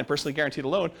personally sign and personally guarantee the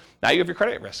loan, now you have your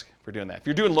credit at risk for doing that. If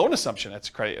you're doing loan assumption, that's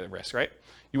credit at risk, right?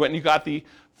 You went and you got the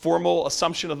formal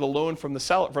assumption of the loan from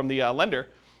the lender.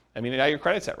 I mean, now your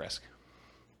credit's at risk.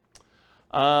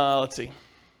 Let's see.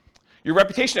 Your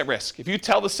reputation at risk. If you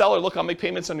tell the seller, look, I'll make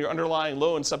payments on your underlying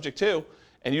loan subject to,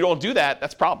 and you don't do that,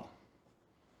 that's a problem.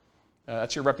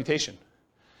 That's your reputation.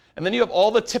 And then you have all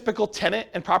the typical tenant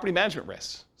and property management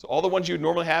risks. So all the ones you would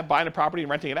normally have buying a property and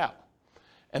renting it out.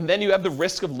 And then you have the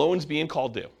risk of loans being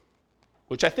called due,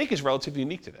 which I think is relatively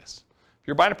unique to this. If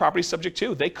you're buying a property subject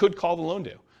to, they could call the loan due.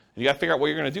 And you got to figure out what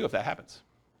you're going to do if that happens.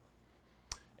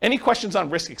 Any questions on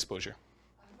risk exposure?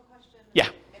 I have a question. Yeah.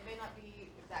 It may not be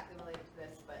exactly related to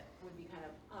this, but would be kind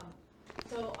of,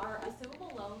 so are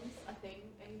assumable loans a thing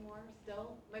anymore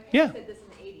still? My parents did this in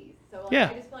the 80s. So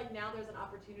like, I just feel like now there's an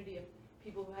opportunity of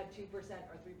people who had 2% or 3%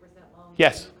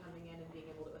 loans coming in and being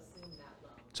able to assume that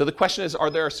loan. So the question is, are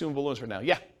there assumable loans right now?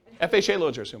 Yeah. FHA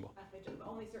loans are assumable. FHA, but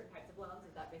only certain types of loans?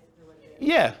 Is that basically what it is?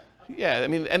 Yeah. Yeah. I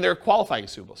mean, and they're qualifying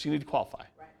assumable, so you need to qualify.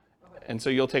 Right. Okay. And so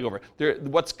you'll take over.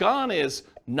 What's gone is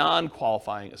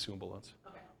non-qualifying assumable loans,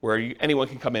 where anyone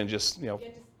can come in and just,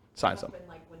 sign something.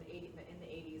 Like in the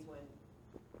 80s when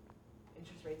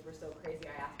interest rates were so crazy,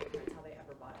 I asked my parents how they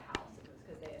ever bought a house. It was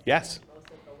because they assumed most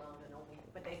of the loan and only,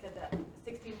 but they said that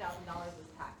 $16,000 was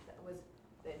taxed.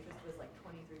 The interest was like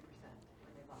 23%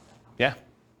 when they bought that house. Yeah.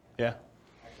 Yeah.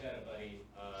 Actually, I had a buddy,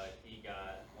 he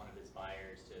got one of his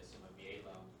buyers to assume a VA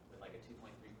loan with like a 2.3%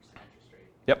 interest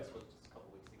rate. Yep. This was just a couple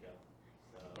weeks ago.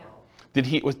 So, Did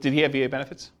he have VA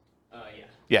benefits? yeah.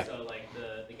 Yeah. So like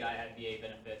the guy had VA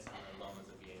benefits and the loan was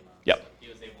a VA loan. Yep.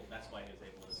 So that's why he was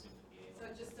able to assume the VA So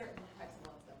loan. just certain types of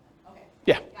loans then. Okay.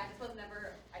 Yeah. I just was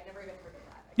I never even heard of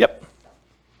that. Yep. So,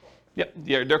 cool.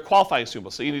 Yep. They're qualifying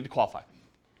assumable, so you need to qualify.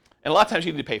 And a lot of times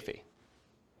you need to pay a fee.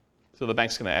 So the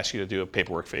bank's going to ask you to do a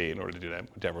paperwork fee in order to do that,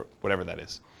 whatever that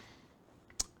is.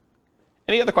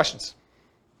 Any other questions?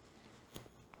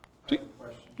 I have a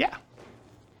question. Yeah.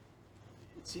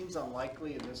 It seems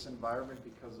unlikely in this environment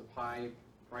because of high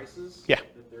prices Yeah.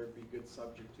 that there'd be good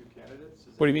subject to candidates.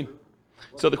 Is What do that you mean? true?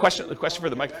 Well, So the because question they for the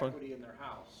don't have microphone. Equity in their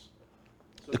house,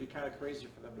 so it'd be kind of crazy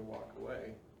for them to walk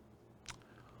away.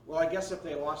 Well, I guess if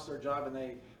they lost their job and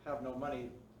they have no money,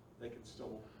 they can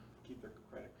still keep their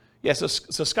credit. Yeah, so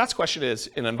Scott's question is,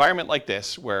 in an environment like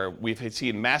this, where we've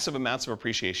seen massive amounts of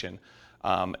appreciation,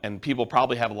 and people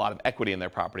probably have a lot of equity in their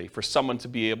property, for someone to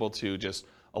be able to just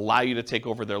allow you to take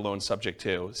over their loan subject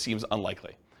to seems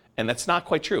unlikely. And that's not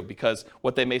quite true, because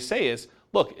what they may say is,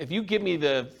 look, if you give me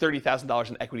the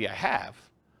 $30,000 in equity I have,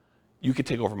 you could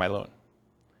take over my loan.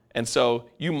 And so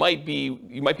you might be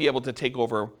able to take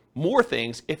over more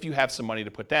things if you have some money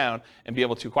to put down and be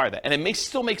able to acquire that. And it may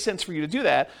still make sense for you to do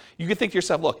that. You could think to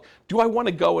yourself, look, do I want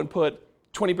to go and put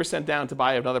 20% down to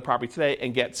buy another property today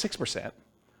and get 6%?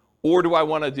 Or do I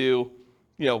want to do,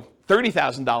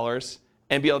 $30,000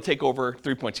 and be able to take over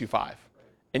 3.25?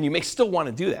 And you may still want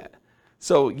to do that.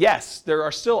 So yes, there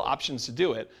are still options to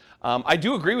do it. I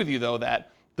do agree with you, though,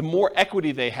 that the more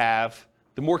equity they have,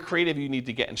 the more creative you need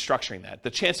to get in structuring that. The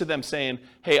chance of them saying,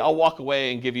 hey, I'll walk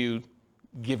away and give you,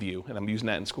 and I'm using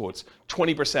that in quotes,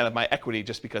 20% of my equity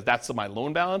just because that's my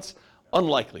loan balance,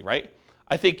 unlikely, right?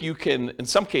 I think you can, in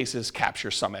some cases,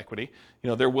 capture some equity.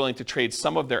 They're willing to trade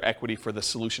some of their equity for the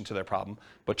solution to their problem.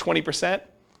 But 20%,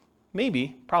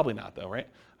 maybe, probably not, though, right?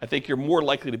 I think you're more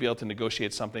likely to be able to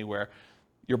negotiate something where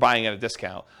you're buying at a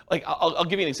discount. Like, I'll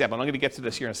give you an example. I'm going to get to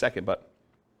this here in a second, but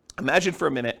imagine for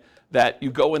a minute that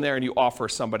you go in there and you offer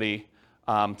somebody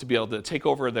to be able to take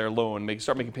over their loan,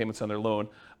 start making payments on their loan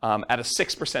at a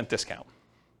 6% discount.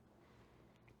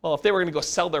 Well, if they were going to go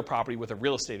sell their property with a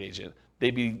real estate agent,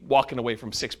 they'd be walking away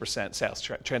from 6% sales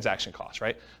transaction costs,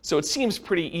 right? So it seems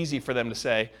pretty easy for them to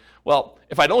say, well,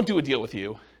 if I don't do a deal with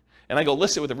you and I go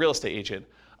list it with a real estate agent,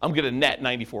 I'm going to net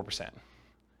 94%.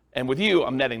 And with you,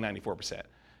 I'm netting 94%.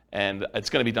 And it's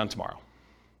going to be done tomorrow.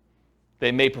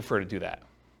 They may prefer to do that,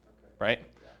 right?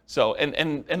 So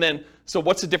so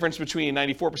what's the difference between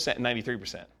 94% and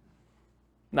 93%?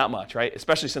 Not much, right?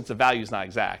 Especially since the value is not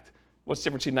exact. What's the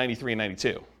difference between 93 and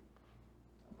 92?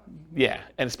 Yeah,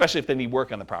 and especially if they need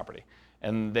work on the property.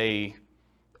 And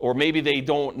or maybe they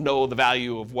don't know the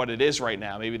value of what it is right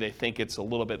now. Maybe they think it's a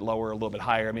little bit lower, a little bit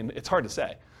higher. I mean, it's hard to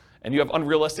say. And you have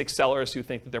unrealistic sellers who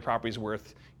think that their property is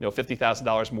worth,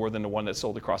 $50,000 more than the one that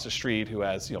sold across the street, who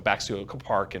has, backs to a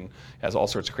park and has all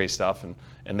sorts of crazy stuff,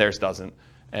 and theirs doesn't.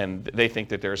 and they think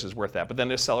that theirs is worth that. But then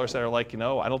there's sellers that are like, I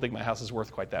don't think my house is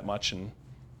worth quite that much. And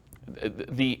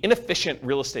the inefficient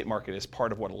real estate market is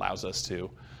part of what allows us to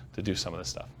do some of this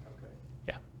stuff. Okay.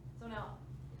 Yeah. So now,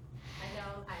 I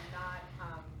know I'm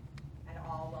not at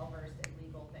all well versed in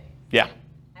legal things. Yeah.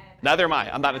 And Neither am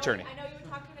I. I'm not an attorney. I know you would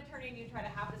talk to an attorney and you try to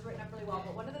have this written up really well,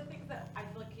 but one of the things that I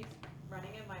feel like keeps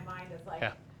running in my mind is like,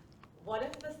 Yeah. what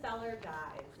if the seller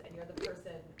dies and you're the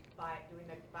person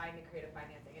buying the creative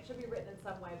financing? It should be written in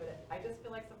some way, but I just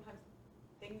feel like sometimes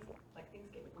things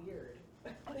get weird.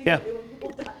 Yeah. When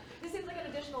people die. This seems like an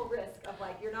additional risk of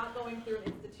like, you're not going through an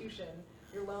institution,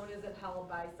 your loan isn't held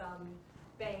by some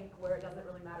bank where it doesn't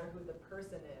really matter who the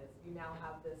person is. You now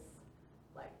have this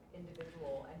like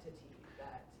individual entity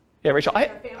that Rachel,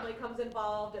 their family comes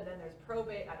involved, and then there's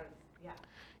probate.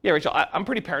 Yeah, Rachel, I'm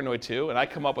pretty paranoid too, and I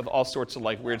come up with all sorts of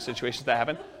like weird situations that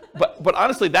happen. But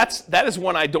honestly, that is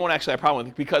one I don't actually have a problem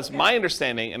with, because my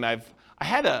understanding, and I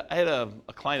had a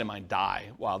client of mine die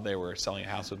while they were selling a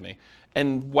house with me,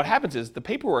 and what happens is the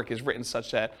paperwork is written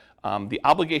such that the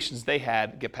obligations they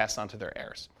had get passed on to their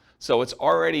heirs. So it's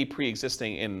already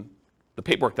pre-existing in the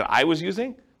paperwork that I was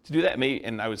using to do that,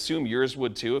 and I would assume yours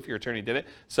would too if your attorney did it.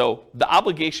 So the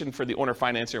obligation for the owner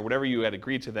financier, or whatever you had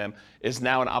agreed to them, is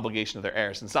now an obligation of their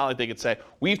heirs. And it's not like they could say,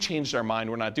 we've changed our mind,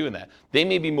 we're not doing that. They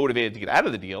may be motivated to get out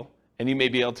of the deal, and you may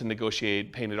be able to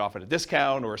negotiate paying it off at a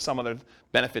discount or some other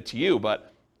benefit to you,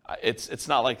 but it's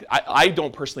not like, I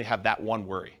don't personally have that one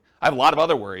worry. I have a lot of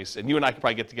other worries, and you and I could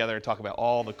probably get together and talk about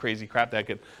all the crazy crap that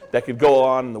could go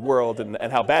on in the world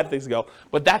and how bad things go,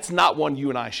 but that's not one you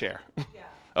and I share. Yeah.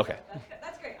 Okay.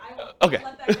 That's great. I will Okay.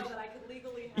 let that go that I could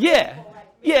legally have Yeah. people, like,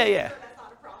 Yeah, make yeah. sure that's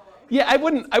not a problem. Yeah, I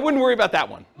wouldn't worry about that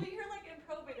one. Well, you hear like in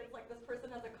probate, it's like this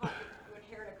person has a car, you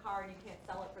inherit a car and you can't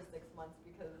sell it for 6 months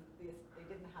because they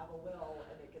didn't have a will,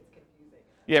 and it gets confusing.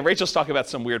 Yeah, Rachel's talking about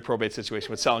some weird probate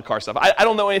situation with selling car stuff. I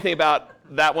don't know anything about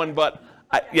that one, but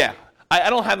I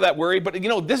don't have that worry. But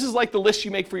this is like the list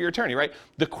you make for your attorney, right?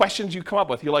 The questions you come up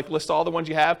with, you like list all the ones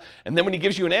you have, and then when he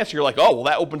gives you an answer, you're like, oh, well,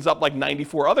 that opens up like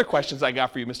 94 other questions I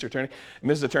got for you, Mr. Attorney,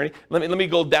 Mrs. Attorney. Let me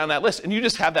go down that list, and you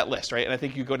just have that list, right? And I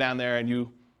think you go down there and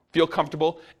you feel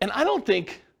comfortable. And I don't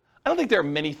think there are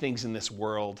many things in this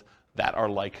world that are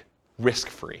like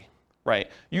risk-free.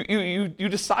 Right? You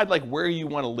decide like where you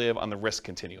want to live on the risk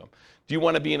continuum. Do you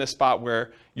want to be in a spot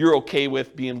where you're okay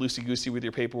with being loosey-goosey with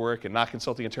your paperwork and not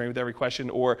consulting an attorney with every question?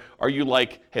 Or are you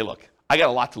like, hey, look, I got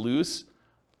a lot to lose.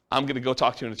 I'm going to go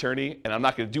talk to an attorney, and I'm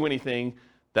not going to do anything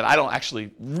that I don't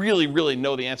actually really, really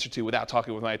know the answer to without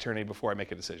talking with my attorney before I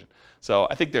make a decision. So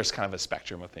I think there's kind of a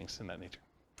spectrum of things in that nature.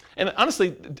 And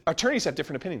honestly, attorneys have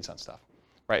different opinions on stuff.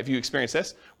 Right? If you experience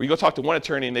this, where you go talk to one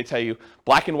attorney and they tell you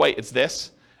black and white, it's this.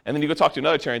 And then you go talk to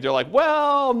another attorney, they're like,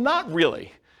 well, not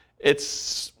really.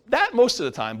 It's that most of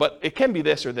the time, but it can be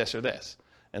this or this or this.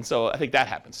 And so I think that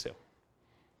happens too.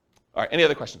 All right, any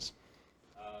other questions?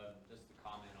 Just a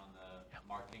comment on the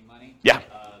marketing money. Yeah.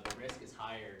 The risk is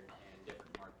higher in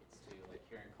different markets too. Like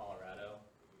here in Colorado,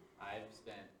 I've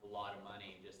spent a lot of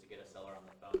money just to get a seller on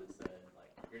the phone that said, like,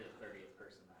 you're the 30th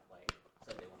person that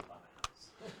said they want to buy my house.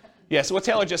 Yeah, so what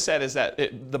Taylor just said is that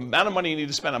the amount of money you need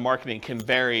to spend on marketing can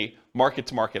vary market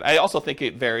to market. I also think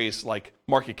it varies like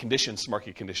market conditions to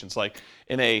market conditions. Like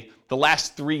in the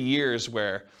last 3 years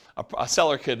where a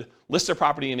seller could list their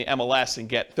property in the MLS and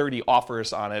get 30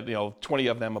 offers on it, 20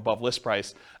 of them above list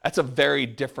price, that's a very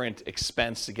different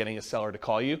expense to getting a seller to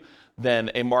call you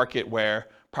than a market where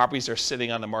properties are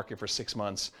sitting on the market for 6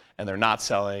 months and they're not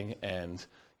selling. And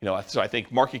so I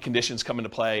think market conditions come into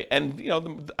play,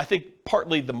 and I think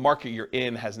partly the market you're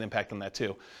in has an impact on that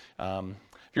too.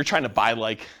 If you're trying to buy,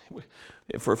 like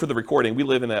for the recording, we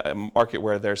live in a market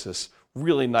where there's this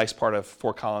really nice part of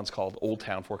Fort Collins called Old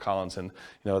Town Fort Collins, and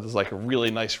there's like a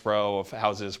really nice row of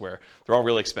houses where they're all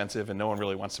really expensive and no one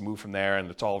really wants to move from there,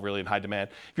 and it's all really in high demand.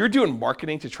 If you're doing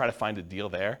marketing to try to find a deal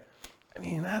there, I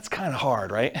mean, that's kind of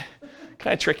hard, right?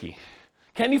 Kind of tricky.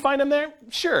 Can you find them there?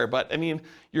 Sure, but I mean,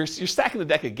 you're stacking the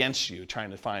deck against you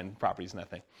trying to find properties in that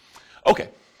thing. Okay,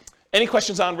 any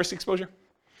questions on risk exposure?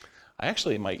 I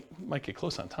actually might get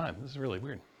close on time. This is really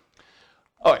weird.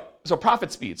 All right, so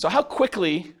profit speed. So how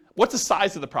quickly, what's the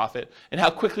size of the profit, and how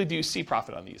quickly do you see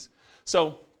profit on these?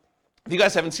 So if you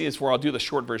guys haven't seen this before, I'll do the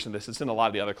short version of this. It's in a lot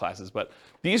of the other classes, but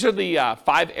these are the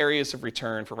 5 areas of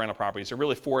return for rental properties. There are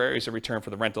really 4 areas of return for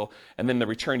the rental, and then the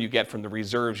return you get from the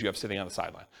reserves you have sitting on the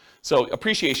sideline. So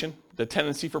appreciation, the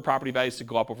tendency for property values to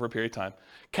go up over a period of time.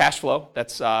 Cash flow,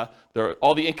 that's all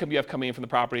the income you have coming in from the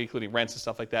property, including rents and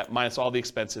stuff like that, minus all the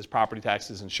expenses, property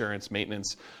taxes, insurance,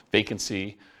 maintenance,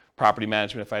 vacancy, property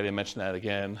management, if I didn't mention that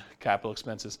again, capital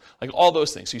expenses, like all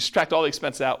those things. So you subtract all the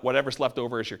expenses out, whatever's left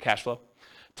over is your cash flow.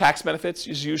 Tax benefits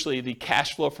is usually the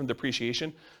cash flow from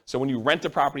depreciation. So when you rent the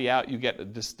property out, you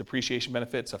get this depreciation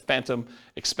benefit. It's a phantom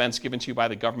expense given to you by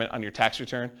the government on your tax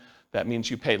return. That means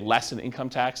you pay less in income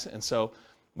tax. And so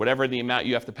whatever the amount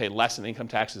you have to pay less in income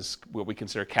tax is what we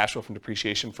consider cash flow from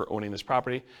depreciation for owning this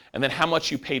property. And then how much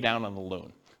you pay down on the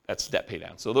loan. That's debt pay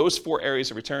down. So those 4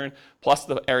 areas of return, plus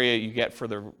the area you get for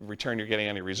the return you're getting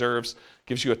on your reserves,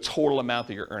 gives you a total amount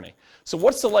that you're earning. So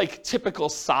what's the typical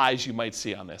size you might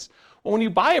see on this? Well, when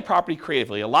you buy a property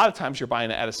creatively, a lot of times you're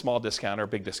buying it at a small discount or a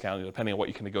big discount, depending on what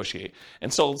you can negotiate.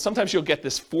 And so sometimes you'll get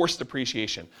this forced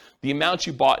depreciation. The amount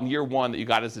you bought in year 1 that you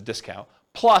got as a discount,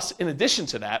 plus in addition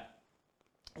to that,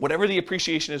 whatever the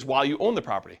appreciation is while you own the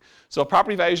property. So if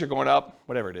property values are going up,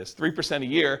 whatever it is, 3% a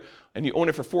year, and you own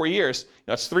it for 4 years,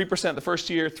 it's 3% the first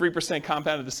year, 3%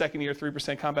 compounded the second year,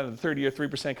 3% compounded the third year,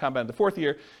 3% compounded the fourth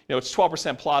year. It's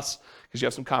 12% plus, because you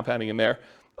have some compounding in there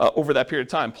over that period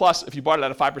of time. Plus, if you bought it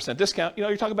at a 5% discount,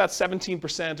 you're talking about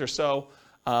 17% or so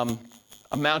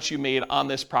amounts you made on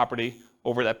this property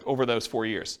over those 4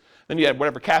 years. Then you had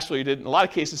whatever cash flow you did. In a lot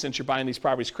of cases, since you're buying these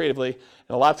properties creatively,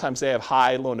 and a lot of times they have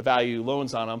high loan-to-value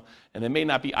loans on them, and they may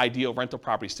not be ideal rental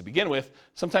properties to begin with,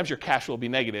 sometimes your cash flow will be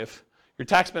negative. Your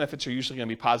tax benefits are usually going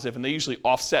to be positive, and they usually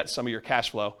offset some of your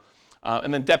cash flow.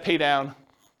 And then debt pay down,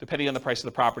 depending on the price of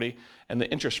the property and the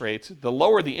interest rate. The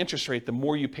lower the interest rate, the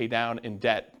more you pay down in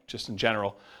debt, just in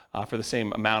general, for the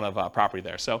same amount of property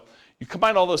there. So you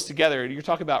combine all those together, you're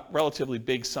talking about relatively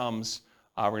big sums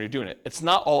when you're doing it. It's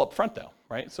not all up front though,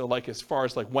 right? So as far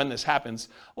as when this happens,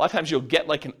 a lot of times you'll get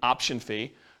an option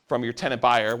fee from your tenant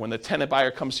buyer. When the tenant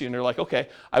buyer comes to you and they're like, okay,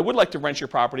 I would like to rent your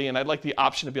property and I'd like the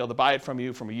option to be able to buy it from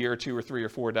you from a year or 2 or 3 or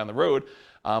 4 down the road.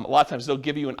 A lot of times they'll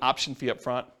give you an option fee up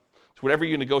front. So whatever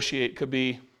you negotiate, could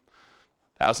be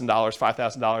 $1,000,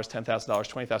 $5,000, $10,000,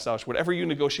 $20,000, whatever you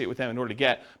negotiate with them in order to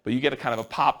get, but you get a kind of a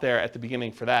pop there at the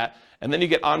beginning for that. And then you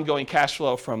get ongoing cash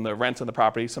flow from the rent on the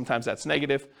property. Sometimes that's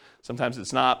negative, sometimes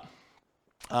it's not.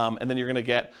 And then you're going to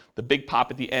get the big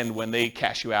pop at the end when they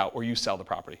cash you out or you sell the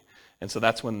property. And so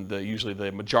that's when usually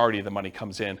the majority of the money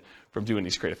comes in from doing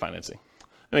these creative financing.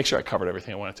 Let me make sure I covered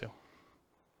everything I wanted to.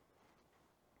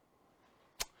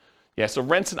 Yeah, so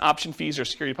rents and option fees or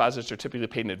security deposits are typically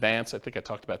paid in advance. I think I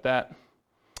talked about that.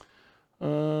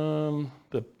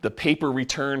 The paper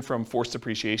return from forced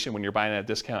depreciation when you're buying at a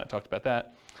discount, I talked about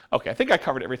that. Okay, I think I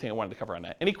covered everything I wanted to cover on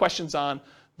that. Any questions on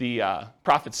the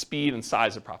profit speed and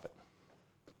size of profit?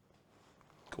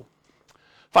 Cool.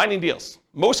 Finding deals.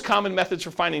 Most common methods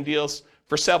for finding deals: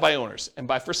 for sale by owners. And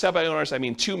by for sale by owners, I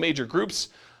mean 2 major groups.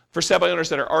 For sale by owners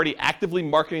that are already actively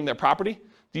marketing their property.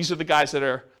 These are the guys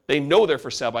that they know they're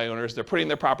for sale by owners, they're putting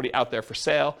their property out there for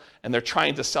sale, and they're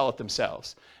trying to sell it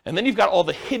themselves. And then you've got all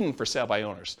the hidden for sale by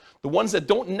owners, the ones that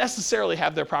don't necessarily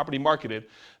have their property marketed.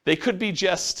 They could be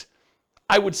just,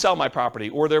 I would sell my property,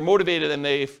 or they're motivated and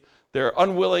they're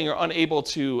unwilling or unable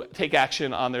to take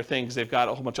action on their things. They've got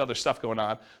a whole bunch of other stuff going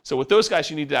on. So with those guys,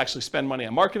 you need to actually spend money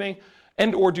on marketing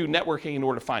and or do networking in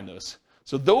order to find those.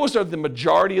 So those are the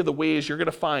majority of the ways you're going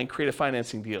to find creative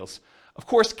financing deals. Of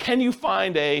course, can you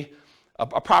find a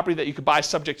property that you could buy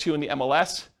subject to in the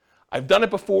MLS? I've done it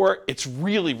before. It's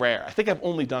really rare. I think I've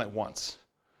only done it once.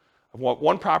 I've bought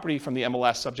one property from the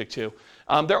MLS subject to.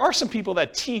 There are some people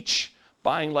that teach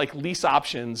buying lease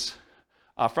options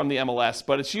from the MLS,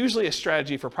 but it's usually a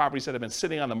strategy for properties that have been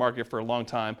sitting on the market for a long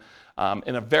time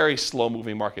in a very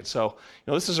slow-moving market. So,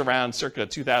 this is around circa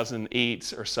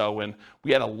 2008 or so when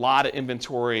we had a lot of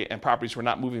inventory and properties were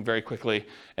not moving very quickly.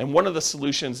 And one of the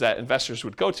solutions that investors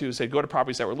would go to is they'd go to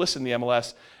properties that were listed in the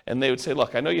MLS and they would say,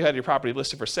 look, I know you had your property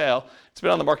listed for sale. It's been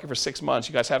on the market for 6 months.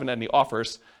 You guys haven't had any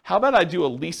offers. How about I do a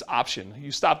lease option?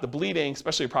 You stop the bleeding,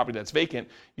 especially a property that's vacant.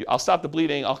 I'll stop the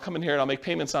bleeding. I'll come in here and I'll make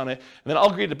payments on it. And then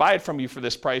I'll agree to buy it from you for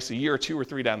this price a year or 2 or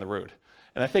 3 down the road.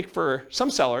 And I think for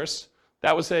some sellers,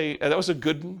 that was a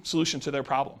good solution to their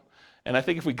problem. And I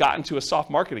think if we got into a soft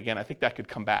market again, I think that could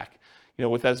come back.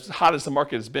 With as hot as the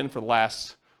market has been for the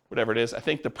last, whatever it is, I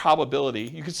think the probability,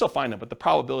 you can still find them, but the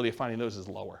probability of finding those is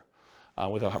lower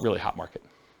with a really hot market.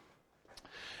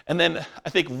 And then I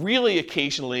think really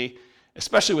occasionally,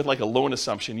 especially with a loan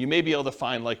assumption, you may be able to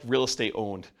find real estate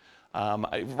owned.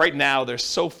 Right now, there's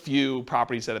so few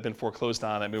properties that have been foreclosed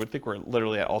on. I think we're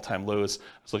literally at all-time lows.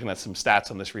 I was looking at some stats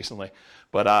on this recently.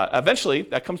 But eventually,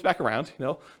 that comes back around.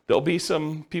 There'll be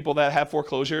some people that have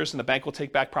foreclosures, and the bank will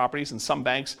take back properties, and some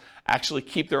banks actually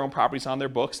keep their own properties on their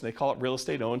books, and they call it real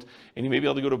estate owned. And you may be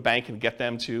able to go to a bank and get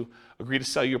them to agree to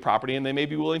sell you your property, and they may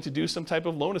be willing to do some type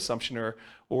of loan assumption or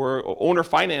owner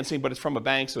financing, but it's from a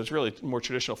bank, so it's really more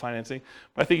traditional financing.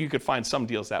 But I think you could find some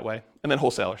deals that way. And then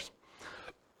wholesalers.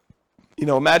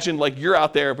 Imagine you're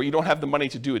out there, but you don't have the money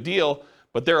to do a deal,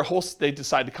 but they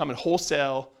decide to come and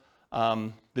wholesale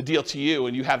the deal to you,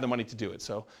 and you have the money to do it.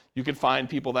 So you can find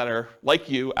people that are like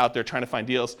you out there trying to find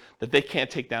deals that they can't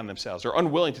take down themselves or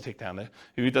unwilling to take down if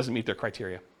it doesn't meet their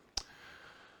criteria.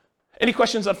 Any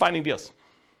questions on finding deals?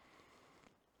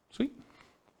 Sweet.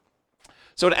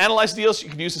 So to analyze deals, you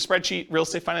can use the spreadsheet,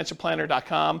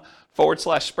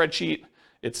 realestateFinancialPlanner.com/spreadsheet.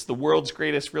 It's the world's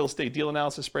greatest real estate deal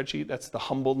analysis spreadsheet. That's the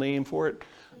humble name for it.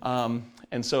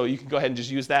 And so you can go ahead and just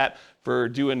use that for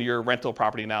doing your rental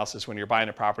property analysis when you're buying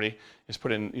a property. Just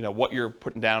put in, what you're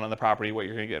putting down on the property, what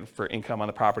you're going to get for income on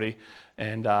the property,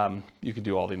 and you can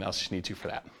do all the analysis you need to for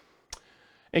that.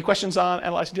 Any questions on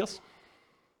analyzing deals?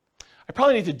 I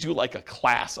probably need to do like a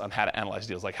class on how to analyze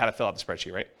deals, like how to fill out the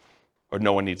spreadsheet, right? Or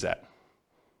no one needs that?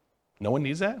 No one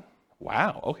needs that?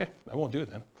 Wow, okay, I won't do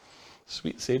it then.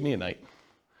 Sweet, save me a night.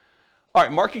 All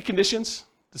right, market conditions.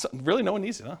 Really, no one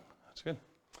needs it, huh? That's good.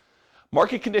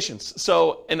 Market conditions.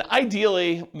 So, and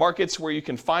ideally, markets where you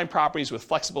can find properties with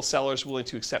flexible sellers willing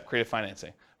to accept creative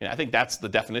financing. I think that's the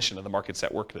definition of the markets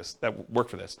that work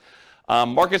for this.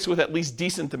 Markets with at least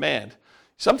decent demand.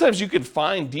 Sometimes you can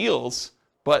find deals,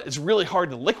 but it's really hard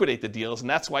to liquidate the deals, and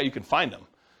that's why you can find them.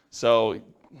 So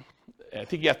I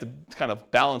think you have to kind of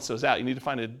balance those out. You need to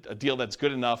find a deal that's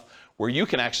good enough where you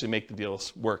can actually make the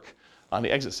deals work on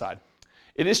the exit side.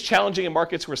 It is challenging in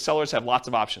markets where sellers have lots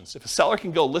of options. If a seller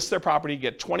can go list their property,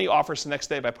 get 20 offers the next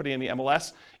day by putting in the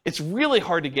MLS, it's really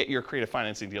hard to get your creative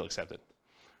financing deal accepted.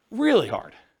 Really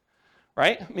hard,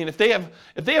 right? If they have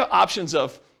options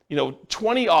of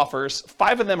 20 offers,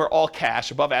 5 of them are all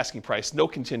cash, above asking price, no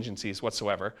contingencies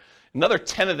whatsoever. Another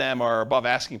 10 of them are above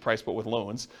asking price but with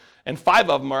loans, and 5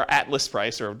 of them are at list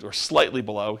price or slightly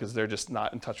below because they're just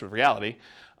not in touch with reality.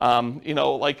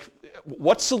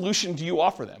 What solution do you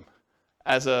offer them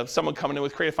as someone coming in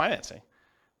with creative financing,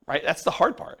 right? That's the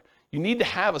hard part. You need to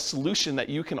have a solution that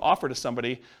you can offer to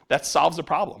somebody that solves a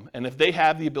problem. And if they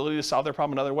have the ability to solve their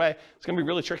problem another way, it's going to be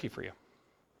really tricky for you.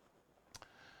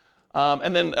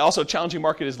 And then also a challenging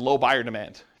market is low buyer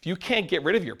demand. If you can't get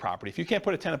rid of your property, if you can't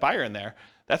put a tenant buyer in there,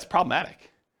 that's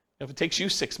problematic. If it takes you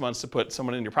 6 months to put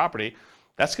someone in your property,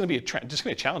 that's going to be just going to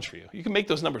be a challenge for you. You can make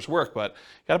those numbers work, but you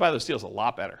got to buy those deals a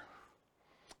lot better.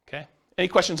 Okay? Any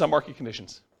questions on market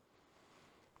conditions?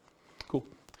 Cool.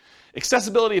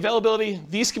 Accessibility, availability,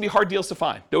 these can be hard deals to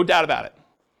find, no doubt about it.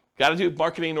 Got to do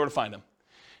marketing in order to find them.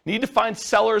 You need to find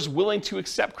sellers willing to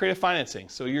accept creative financing,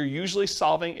 so you're usually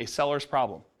solving a seller's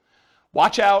problem.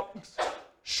 Watch out,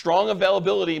 strong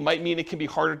availability might mean it can be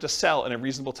harder to sell in a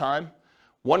reasonable time.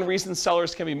 One reason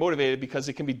sellers can be motivated because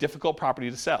it can be difficult property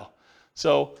to sell.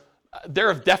 So there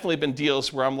have definitely been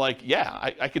deals where I'm like,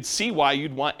 yeah, I could see why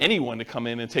you'd want anyone to come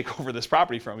in and take over this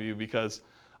property from you because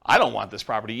I don't want this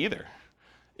property either.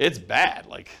 It's bad.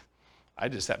 I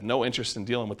just have no interest in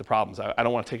dealing with the problems. I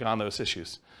don't want to take on those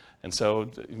issues. And so,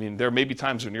 there may be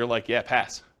times when you're like, yeah,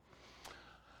 pass.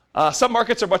 Some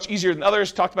markets are much easier than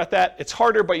others. Talked about that. It's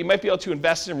harder, but you might be able to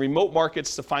invest in remote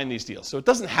markets to find these deals. So it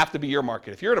doesn't have to be your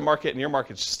market. If you're in a market and your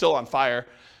market's still on fire,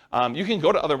 you can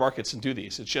go to other markets and do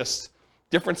these. It's just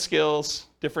different skills,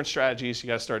 different strategies. You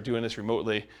got to start doing this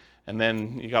remotely. And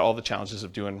then you got all the challenges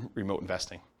of doing remote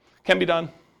investing. Can be done,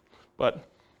 but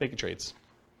make it trades.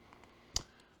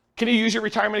 Can you use your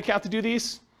retirement account to do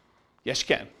these? Yes, you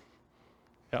can.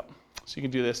 Yep. So you can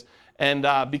do this. And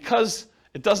because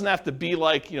it doesn't have to be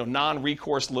like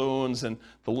non-recourse loans, and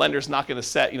the lender's not going to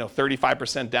set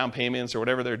 35% down payments or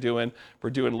whatever they're doing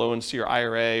for doing loans to your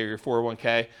IRA or your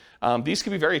 401k. These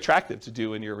can be very attractive to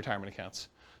do in your retirement accounts.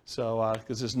 So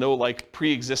because there's no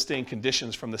pre-existing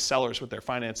conditions from the sellers with their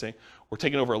financing. We're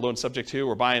taking over a loan subject to,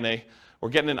 we're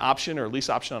getting an option or a lease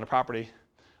option on a property.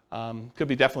 Could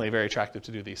be definitely very attractive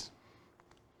to do these.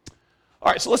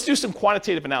 All right, so let's do some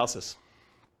quantitative analysis.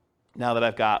 Now that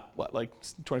I've got,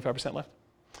 25% left?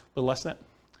 A little less than that.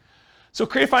 So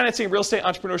creative financing in real estate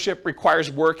entrepreneurship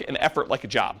requires work and effort like a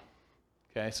job.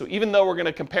 Okay, so even though we're going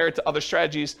to compare it to other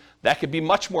strategies that could be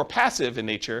much more passive in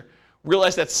nature,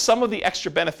 realize that some of the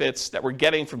extra benefits that we're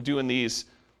getting from doing these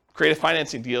creative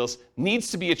financing deals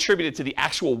needs to be attributed to the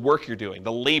actual work you're doing,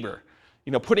 the labor.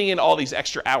 Putting in all these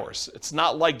extra hours. It's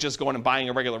not like just going and buying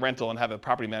a regular rental and have a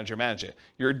property manager manage it.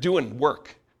 You're doing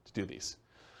work to do these.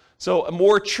 So a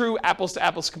more true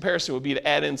apples-to-apples comparison would be to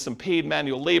add in some paid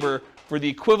manual labor for the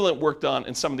equivalent work done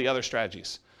in some of the other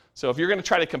strategies. So if you're going to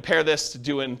try to compare this to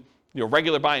doing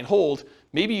regular buy and hold,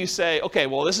 maybe you say, okay,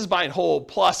 well, this is buy and hold,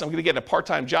 plus I'm going to get a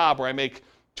part-time job where I make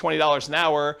 $20 an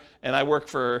hour and I work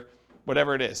for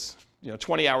whatever it is,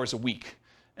 20 hours a week.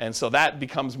 And so that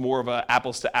becomes more of an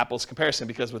apples-to-apples comparison,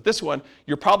 because with this one,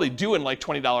 you're probably doing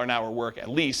 $20 an hour work at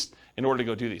least in order to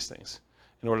go do these things,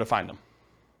 in order to find them.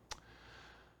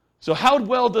 So how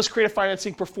well does creative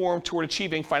financing perform toward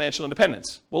achieving financial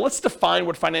independence? Well, let's define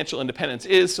what financial independence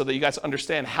is so that you guys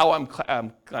understand how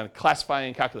I'm classifying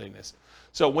and calculating this.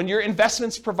 So when your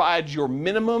investments provide your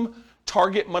minimum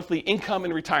target monthly income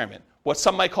in retirement, what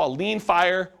some might call lean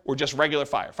FIRE or just regular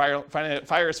FIRE.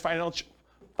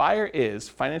 FIRE is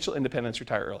financial independence,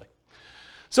 retire early.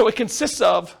 So it consists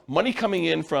of money coming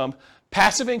in from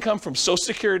passive income from Social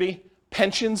Security,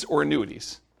 pensions, or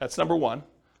annuities. That's number one.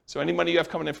 So any money you have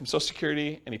coming in from Social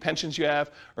Security, any pensions you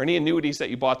have, or any annuities that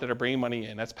you bought that are bringing money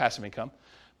in, that's passive income.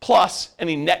 Plus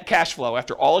any net cash flow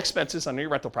after all expenses on your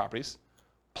rental properties.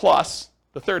 Plus,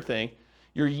 the third thing,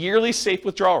 your yearly safe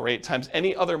withdrawal rate times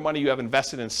any other money you have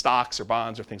invested in stocks or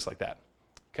bonds or things like that.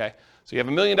 Okay? So you have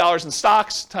 $1 million in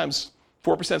stocks times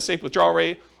 4% safe withdrawal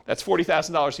rate. That's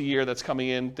 $40,000 a year that's coming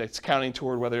in, that's counting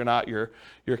toward whether or not you're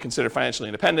considered financially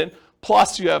independent.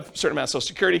 Plus you have a certain amount of Social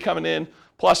Security coming in.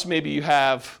 Plus maybe you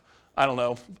have, I don't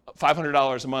know,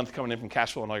 $500 a month coming in from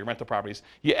cash flow on all your rental properties.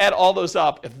 You add all those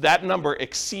up, if that number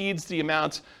exceeds the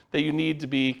amount that you need to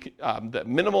be, the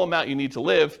minimal amount you need to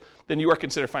live, then you are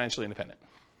considered financially independent.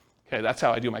 Okay, that's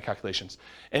how I do my calculations.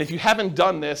 And if you haven't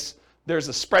done this, there's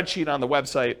a spreadsheet on the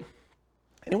website.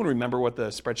 Anyone remember what the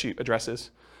spreadsheet address is?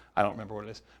 I don't remember what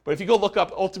it is. But if you go look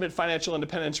up Ultimate Financial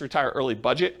Independence Retire Early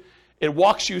Budget, it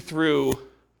walks you through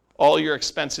all your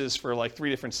expenses for like 3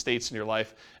 different states in your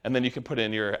life, and then you can put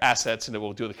in your assets and it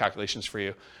will do the calculations for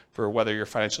you for whether you're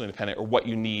financially independent or what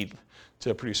you need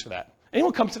to produce for that.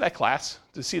 Anyone come to that class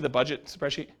to see the budget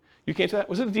spreadsheet? You came to that?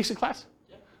 Was it a decent class?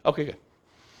 Yeah. Okay, good.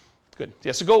 Good.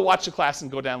 Yeah, so go watch the class and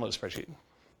go download the spreadsheet.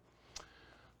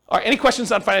 All right, any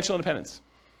questions on financial independence?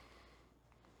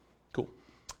 Cool.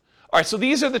 All right, so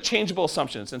these are the changeable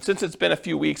assumptions, and since it's been a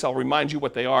few weeks, I'll remind you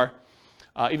what they are.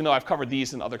 Even though I've covered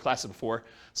these in other classes before.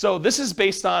 So this is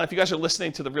based on, if you guys are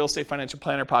listening to the Real Estate Financial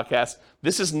Planner podcast,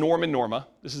 this is Norm and Norma.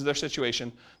 This is their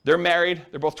situation. They're married.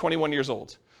 They're both 21 years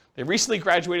old. They recently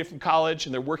graduated from college,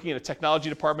 and they're working in a technology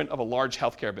department of a large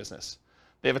healthcare business.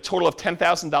 They have a total of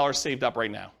 $10,000 saved up right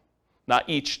now, not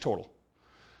each total.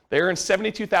 They earn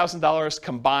 $72,000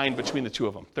 combined between the two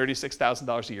of them,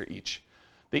 $36,000 a year each.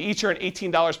 They each earn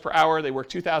 $18 per hour. They work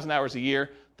 2,000 hours a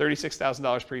year,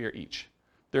 $36,000 per year each.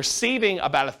 They're saving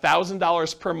about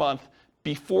 $1,000 per month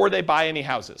before they buy any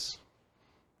houses.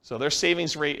 So their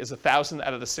savings rate is $1,000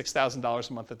 out of the $6,000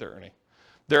 a month that they're earning.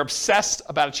 They're obsessed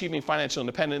about achieving financial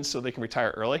independence so they can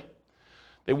retire early.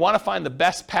 They want to find the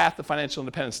best path to financial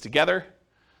independence together.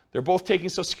 They're both taking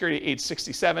Social Security at age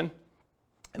 67,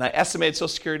 and I estimated Social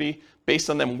Security based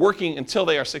on them working until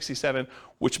they are 67,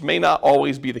 which may not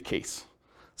always be the case.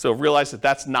 So realize that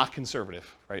that's not conservative,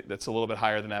 right? That's a little bit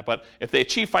higher than that. But if they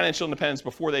achieve financial independence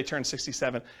before they turn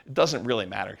 67, it doesn't really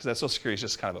matter because that Social Security is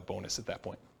just kind of a bonus at that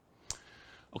point.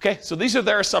 Okay, so these are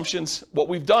their assumptions. What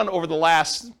we've done over the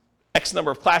last X number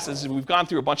of classes is we've gone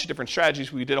through a bunch of different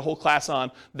strategies. We did a whole class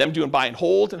on them doing buy and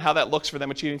hold and how that looks for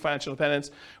them achieving financial independence.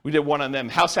 We did one on them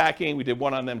house hacking. We did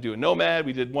one on them doing nomad.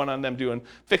 We did one on them doing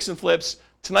fix and flips.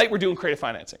 Tonight we're doing creative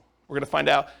financing. We're going to find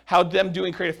out how them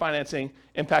doing creative financing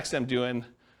impacts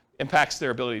their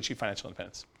ability to achieve financial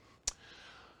independence.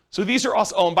 So these are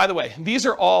also, oh, and by the way, these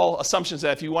are all assumptions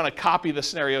that if you want to copy the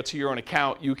scenario to your own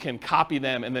account, you can copy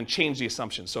them and then change the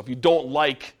assumptions. So if you don't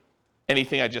like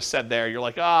anything I just said there, you're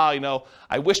like,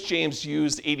 I wish James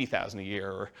used $80,000 a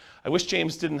year, or I wish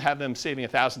James didn't have them saving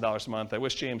 $1,000 a month. I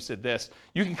wish James did this.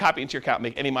 You can copy it into your account,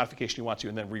 make any modification you want to,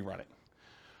 and then rerun it.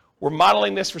 We're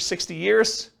modeling this for 60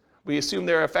 years. We assume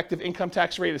their effective income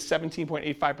tax rate is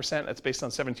 17.85%. That's based on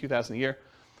 $72,000 a year.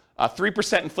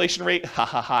 3% inflation rate,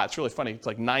 it's really funny. It's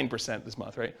like 9% this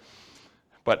month, right?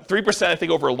 But 3%, I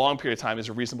think, over a long period of time is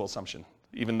a reasonable assumption,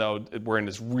 even though we're in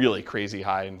this really crazy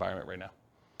high environment right now.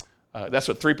 That's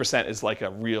what 3% is, like a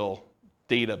real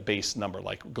data-based number.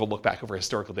 Like, go look back over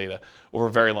historical data. Over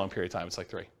a very long period of time, it's like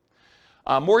 3.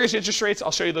 Mortgage interest rates,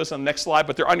 I'll show you those on the next slide,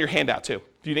 but they're on your handout too.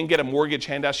 If you didn't get a mortgage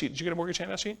handout sheet, did you get a mortgage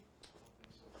handout sheet?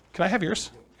 Can I have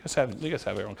yours? You guys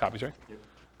have your own copies, right? Yep.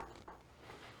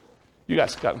 You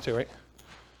guys got them too, right?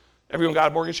 Everyone got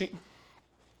a mortgage sheet?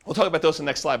 We'll talk about those in the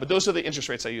next slide, but those are the interest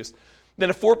rates I used. Then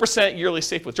a 4% yearly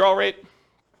safe withdrawal rate.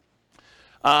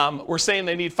 We're saying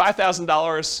they need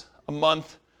 $5,000 a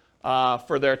month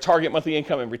for their target monthly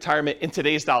income in retirement in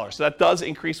today's dollars. So that does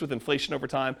increase with inflation over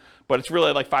time, but it's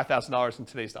really like $5,000 in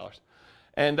today's dollars.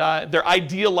 And their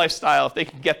ideal lifestyle, if they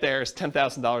can get there, is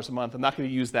 $10,000 a month. I'm not going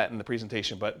to use that in the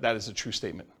presentation, but that is a true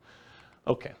statement.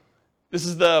 Okay. This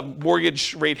is the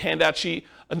mortgage rate handout sheet.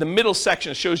 In the middle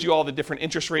section, it shows you all the different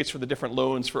interest rates for the different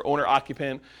loans for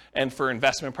owner-occupant and for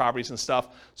investment properties and stuff.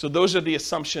 So those are the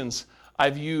assumptions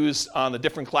I've used on the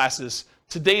different classes.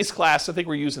 Today's class, I think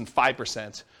we're using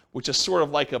 5%. which is sort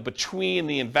of like a between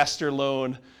the investor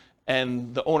loan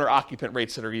and the owner-occupant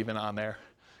rates that are even on there.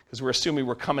 Because we're assuming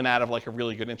we're coming out of like a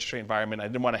really good interest rate environment. I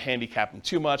didn't want to handicap them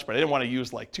too much, but I didn't want to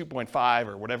use like 2.5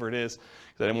 or whatever it is,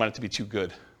 because I didn't want it to be too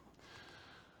good.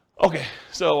 Okay,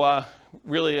 so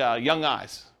really young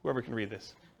eyes, whoever can read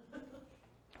this.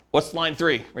 What's line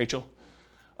 3, Rachel?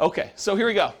 Okay, so here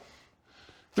we go.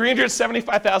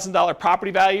 $375,000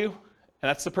 property value, and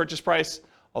that's the purchase price,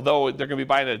 although they're going to be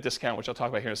buying at a discount, which I'll talk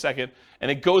about here in a second,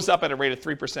 and it goes up at a rate of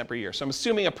 3% per year. So I'm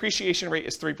assuming appreciation rate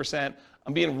is 3%.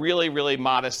 I'm being really, really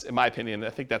modest in my opinion. I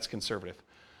think that's conservative.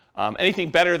 Anything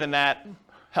better than that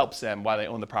helps them while they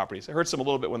own the properties. It hurts them a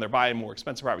little bit when they're buying more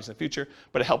expensive properties in the future,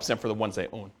 but it helps them for the ones they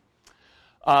own.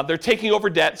 They're taking over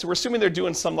debt, so we're assuming they're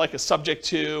doing some like a subject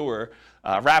to or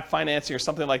wrap financing or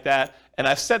something like that. And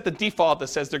I've set the default that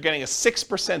says they're getting a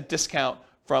 6% discount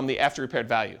from the after repaired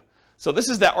value. So this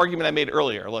is that argument I made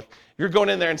earlier. Look, you're going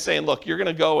in there and saying, look, you're going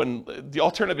to go and the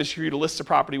alternative is for you to list a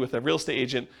property with a real estate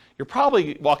agent. You're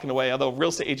probably walking away, although real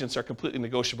estate agents are completely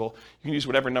negotiable. You can use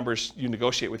whatever numbers you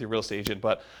negotiate with your real estate agent.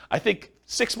 But I think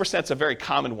 6% is a very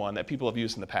common one that people have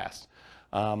used in the past.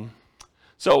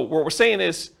 So what we're saying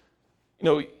is,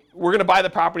 we're going to buy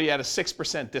the property at a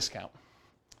 6% discount.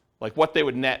 Like what they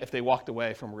would net if they walked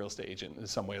away from a real estate agent is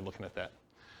some way of looking at that.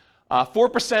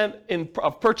 4%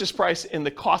 of purchase price in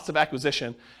the cost of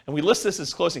acquisition, and we list this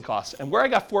as closing costs. And where I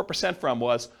got 4% from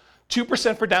was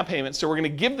 2% for down payment, so we're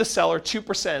going to give the seller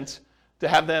 2% to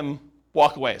have them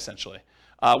walk away, essentially,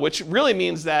 which really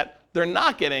means that they're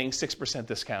not getting 6%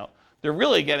 discount. They're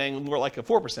really getting more like a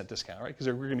 4% discount, right? Because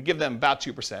we're going to give them about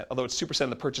 2%, although it's 2% of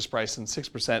the purchase price and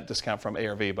 6% discount from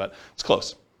ARV, but it's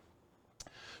close.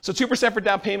 So 2% for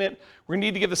down payment. We're going to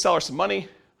need to give the seller some money.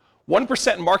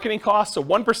 1% in marketing costs, so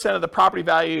 1% of the property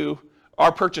value,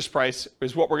 our purchase price,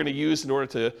 is what we're going to use in order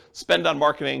to spend on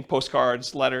marketing,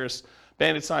 postcards, letters,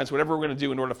 bandit signs, whatever we're going to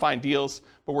do in order to find deals.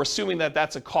 But we're assuming that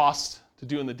that's a cost to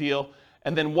doing the deal.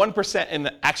 And then 1% in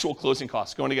the actual closing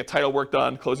costs, going to get title work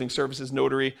done, closing services,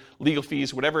 notary, legal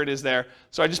fees, whatever it is there.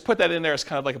 So I just put that in there as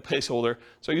kind of like a placeholder.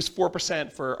 So I use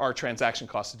 4% for our transaction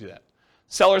costs to do that.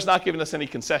 Seller's not giving us any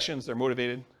concessions. They're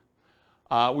motivated.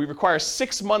 We require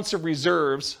 6 months of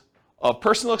reserves of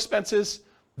personal expenses,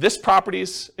 this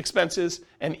property's expenses,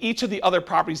 and each of the other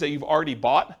properties that you've already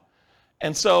bought.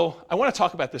 And so I want to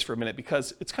talk about this for a minute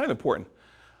because it's kind of important.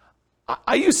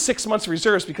 I use 6 months of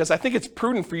reserves because I think it's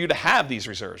prudent for you to have these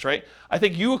reserves, right? I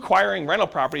think you acquiring rental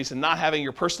properties and not having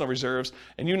your personal reserves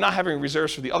and you not having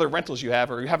reserves for the other rentals you have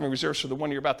or you having reserves for the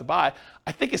one you're about to buy,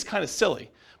 I think is kind of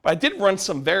silly. But I did run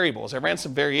some variables. I ran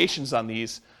some variations on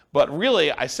these. But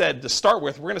really, I said to start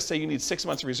with, we're going to say you need 6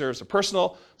 months of reserves of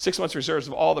personal, 6 months of reserves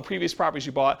of all the previous properties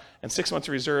you bought, and 6 months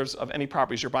of reserves of any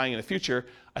properties you're buying in the future.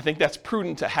 I think that's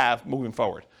prudent to have moving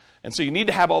forward. And so you need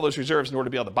to have all those reserves in order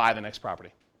to be able to buy the next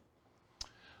property.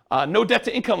 No debt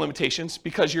to income limitations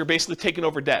because you're basically taking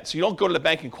over debt. So you don't go to the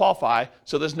bank and qualify,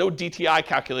 so there's no DTI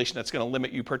calculation that's going to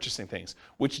limit you purchasing things,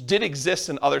 which did exist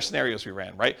in other scenarios we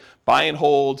ran, right? Buy and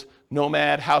hold,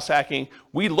 nomad, house hacking.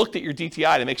 We looked at your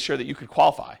DTI to make sure that you could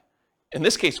qualify. In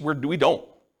this case, we don't,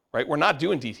 right? We're not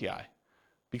doing DTI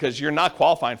because you're not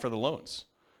qualifying for the loans.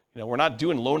 We're not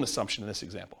doing loan assumption in this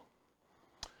example.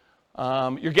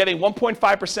 You're getting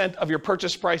 1.5% of your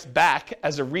purchase price back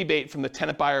as a rebate from the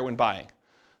tenant buyer when buying.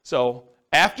 So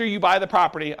after you buy the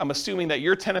property, I'm assuming that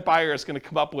your tenant buyer is going to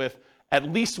come up with at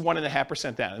least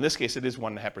 1.5% down. In this case, it is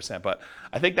 1.5%, but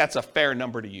I think that's a fair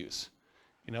number to use.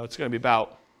 It's going to be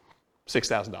about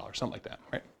 $6,000, something like that,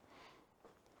 right?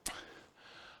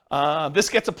 This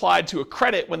gets applied to a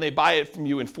credit when they buy it from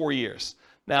you in 4 years.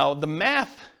 Now, the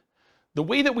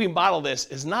way that we model this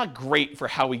is not great for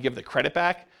how we give the credit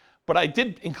back, but I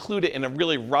did include it in a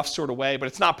really rough sort of way, but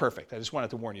it's not perfect. I just wanted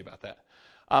to warn you about that.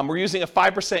 We're using a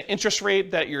 5% interest rate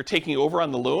that you're taking over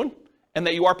on the loan and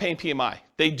that you are paying PMI.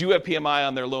 They do have PMI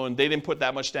on their loan. They didn't put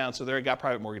that much down, so they got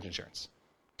private mortgage insurance.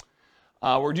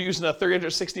 We're using a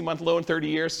 360-month loan, 30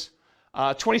 years.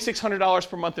 $2,600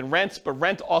 per month in rent, but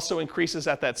rent also increases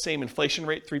at that same inflation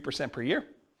rate, 3% per year.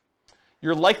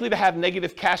 You're likely to have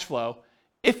negative cash flow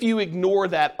if you ignore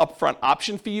that upfront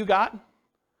option fee you got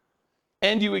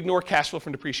and you ignore cash flow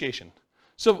from depreciation.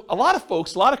 So a lot of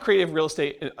folks, a lot of creative real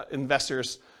estate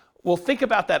investors will think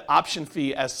about that option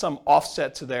fee as some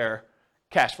offset to their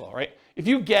cash flow, right? If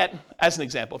you get, as an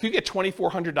example, if you get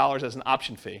 $2,400 as an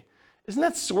option fee, isn't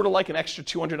that sort of like an extra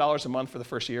 $200 a month for the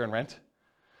first year in rent?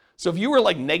 So if you were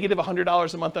like negative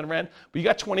 $100 a month on rent, but you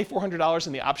got $2,400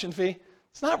 in the option fee,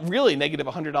 it's not really negative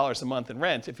 $100 a month in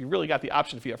rent if you really got the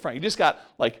option fee up front. You just got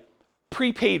like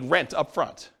prepaid rent up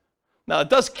front. Now it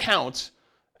does count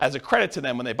as a credit to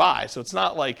them when they buy, so it's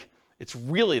not like it's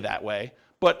really that way,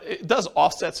 but it does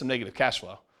offset some negative cash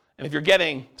flow. And if you're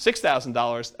getting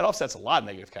 $6,000, that offsets a lot of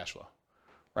negative cash flow,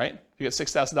 right? If you get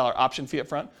 $6,000 option fee up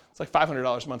front, it's like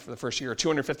 $500 a month for the first year, or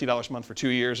 $250 a month for 2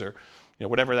 years, or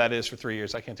whatever that is for 3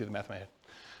 years. I can't do the math in my head.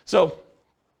 So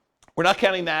we're not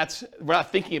counting that. We're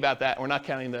not thinking about that. We're not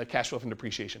counting the cash flow from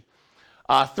depreciation.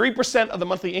 3% of the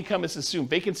monthly income is the assumed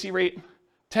vacancy rate.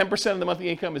 10% of the monthly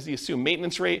income is the assumed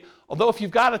maintenance rate. Although if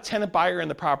you've got a tenant buyer in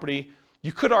the property,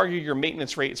 you could argue your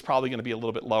maintenance rate is probably going to be a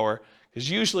little bit lower, because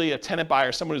usually a tenant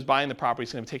buyer, someone who's buying the property,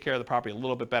 is going to take care of the property a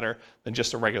little bit better than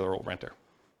just a regular old renter.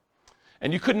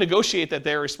 And you could negotiate that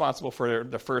they're responsible for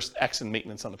the first X in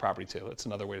maintenance on the property too. That's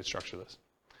another way to structure this.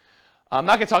 I'm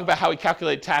not going to talk about how we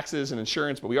calculate taxes and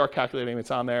insurance, but we are calculating,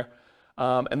 it's on there.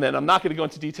 And then I'm not going to go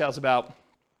into details about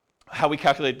how we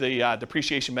calculate the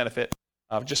depreciation benefit,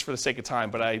 just for the sake of time,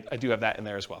 but I do have that in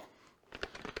there as well.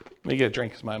 Let me get a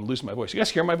drink because I'm losing my voice. You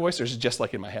guys hear my voice, or is it just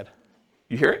like in my head?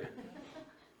 You hear it?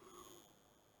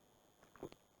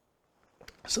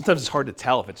 Sometimes it's hard to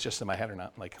tell if it's just in my head or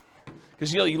not.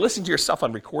 Because you listen to yourself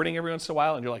on recording every once in a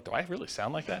while, and you're like, do I really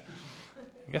sound like that?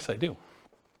 I guess I do.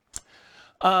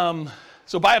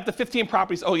 So buy up to 15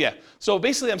 properties. Oh yeah. So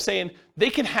basically I'm saying they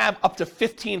can have up to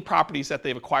 15 properties that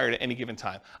they've acquired at any given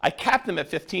time. I cap them at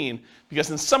 15 because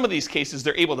in some of these cases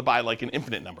they're able to buy like an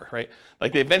infinite number, right?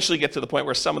 Like they eventually get to the point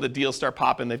where some of the deals start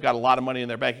popping, they've got a lot of money in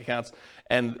their bank accounts,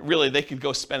 and really they could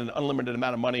go spend an unlimited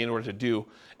amount of money in order to do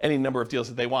any number of deals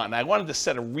that they want. And I wanted to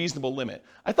set a reasonable limit.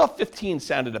 I thought 15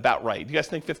 sounded about right. Do you guys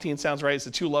think 15 sounds right? Is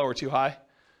it too low or too high?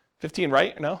 15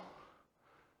 right or no?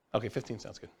 Okay, 15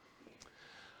 sounds good.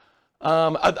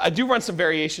 I do run some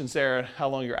variations there, how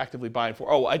long you're actively buying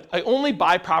for. Oh, I only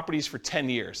buy properties for 10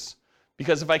 years.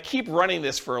 Because if I keep running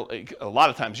this for, a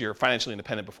lot of times you're financially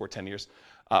independent before 10 years,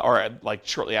 or like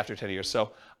shortly after 10 years.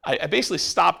 So I basically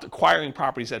stopped acquiring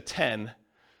properties at 10,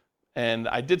 and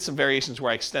I did some variations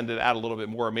where I extended it out a little bit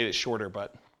more, made it shorter,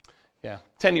 but yeah,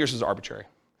 10 years is arbitrary.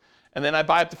 And then I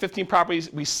buy up to 15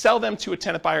 properties. We sell them to a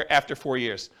tenant buyer after 4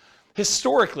 years.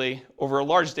 Historically, over a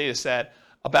large data set,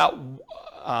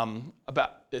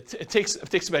 it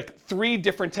takes about 3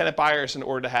 different tenant buyers in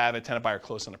order to have a tenant buyer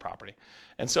close on the property.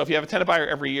 And so if you have a tenant buyer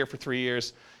every year for 3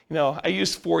 years, I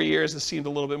used 4 years. This seemed a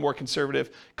little bit more conservative.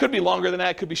 Could be longer than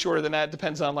that, could be shorter than that.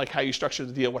 Depends on how you structure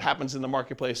the deal, what happens in the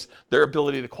marketplace, their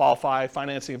ability to qualify,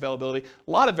 financing availability.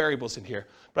 A lot of variables in here.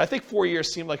 But I think 4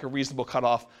 years seemed like a reasonable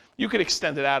cutoff. You could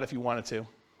extend it out if you wanted to.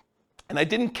 And I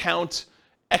didn't count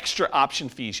extra option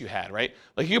fees you had, right?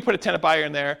 Like you put a tenant buyer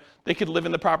in there, they could live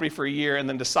in the property for a year and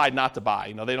then decide not to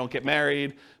buy. They don't get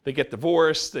married, they get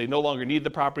divorced, they no longer need the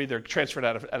property, they're transferred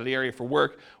out of the area for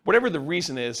work, whatever the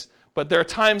reason is. But there are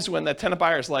times when that tenant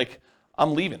buyer is like,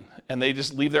 I'm leaving, and they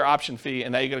just leave their option fee,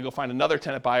 and now you got to go find another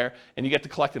tenant buyer, and you get to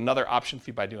collect another option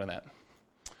fee by doing that.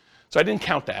 So I didn't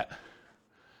count that.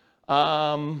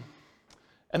 And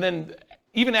then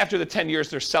even after the 10 years,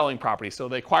 they're selling property. So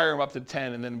they acquire them up to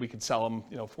 10, and then we could sell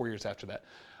them 4 years after that.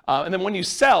 And then when you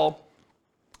sell,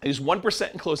 use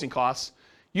 1% in closing costs.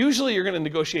 Usually you're going to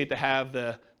negotiate to have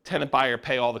the tenant buyer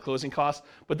pay all the closing costs,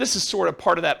 but this is sort of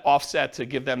part of that offset to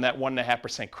give them that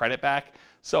 1.5% credit back.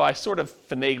 So I sort of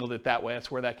finagled it that way. That's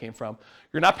where that came from.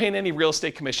 You're not paying any real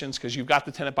estate commissions because you've got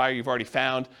the tenant buyer you've already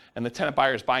found, and the tenant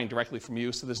buyer is buying directly from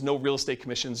you, so there's no real estate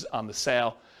commissions on the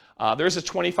sale. There's a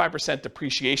 25%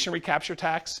 depreciation recapture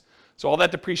tax. So all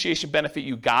that depreciation benefit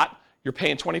you got, you're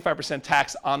paying 25%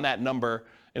 tax on that number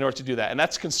in order to do that. And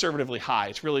that's conservatively high.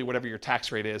 It's really whatever your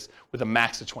tax rate is with a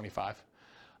max of 25.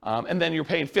 And then you're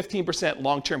paying 15%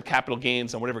 long-term capital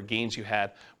gains on whatever gains you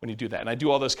had when you do that. And I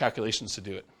do all those calculations to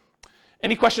do it.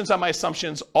 Any questions on my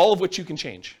assumptions, all of which you can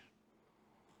change?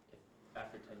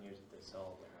 After 10 years, if they sell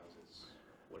all their houses,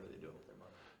 what do they do with their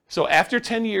money? So after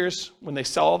 10 years, when they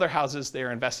sell all their houses, they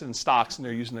are invested in stocks and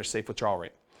they're using their safe withdrawal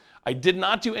rate. I did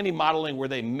not do any modeling where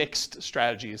they mixed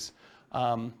strategies.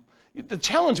 The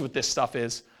challenge with this stuff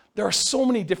is there are so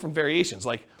many different variations.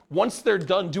 Like once they're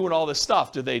done doing all this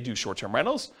stuff, do they do short-term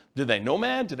rentals? Do they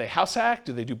nomad? Do they house hack?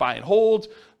 Do they do buy and hold?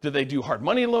 Do they do hard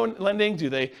money loan lending? Do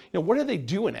they, what are they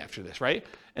doing after this, right?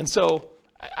 And so,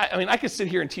 I mean, I could sit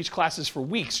here and teach classes for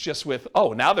weeks just with,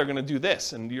 oh, now they're going to do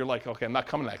this. And you're like, okay, I'm not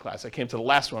coming to that class. I came to the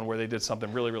last one where they did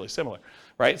something really, really similar,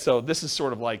 right? So this is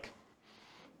sort of like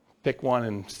pick one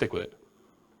and stick with it.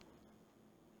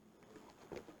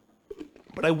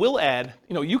 But I will add,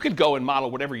 you could go and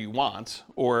model whatever you want,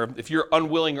 or if you're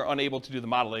unwilling or unable to do the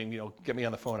modeling, get me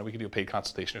on the phone and we can do a paid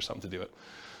consultation or something to do it.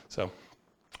 So, all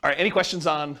right, any questions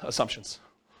on assumptions?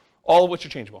 All of which are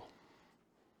changeable.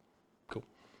 Cool.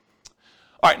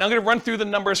 All right, now I'm going to run through the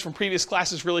numbers from previous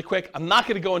classes really quick. I'm not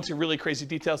going to go into really crazy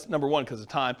details, number one, because of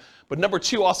time, but number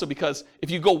two, also because if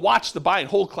you go watch the buy and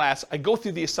hold class, I go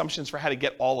through the assumptions for how to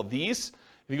get all of these.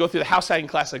 If you go through the house hacking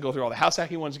class, I go through all the house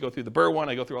hacking ones. You go through the Burr one,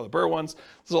 I go through all the Burr ones.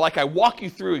 So like I walk you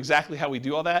through exactly how we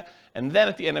do all that, and then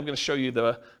at the end I'm going to show you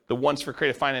the ones for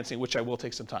creative financing, which I will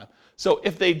take some time. So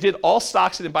if they did all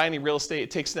stocks and didn't buy any real estate,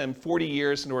 it takes them 40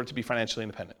 years in order to be financially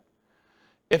independent.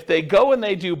 If they go and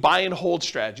they do buy and hold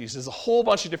strategies, there's a whole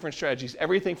bunch of different strategies,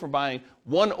 everything from buying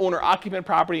one owner-occupant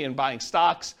property and buying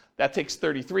stocks, that takes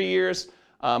 33 years.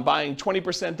 Buying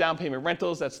 20% down payment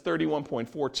rentals, that's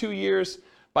 31.42 years.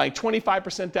 Buying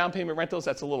 25% down payment rentals,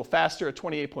 that's a little faster at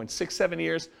 28.67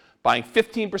 years. Buying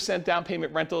 15% down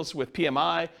payment rentals with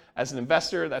PMI as an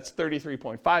investor, that's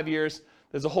 33.5 years.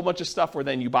 There's a whole bunch of stuff where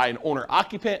then you buy an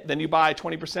owner-occupant, then you buy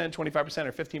 20%, 25%,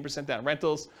 or 15% down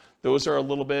rentals. Those are a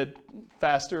little bit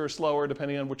faster or slower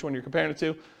depending on which one you're comparing it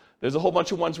to. There's a whole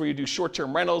bunch of ones where you do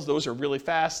short-term rentals. Those are really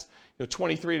fast,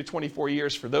 23 to 24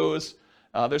 years for those.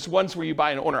 There's ones where you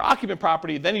buy an owner-occupant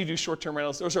property, then you do short-term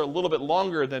rentals. Those are a little bit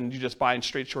longer than you just buying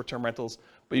straight short-term rentals,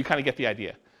 but you kind of get the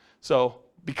idea. So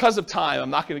because of time, I'm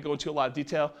not going to go into a lot of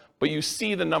detail, but you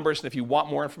see the numbers, and if you want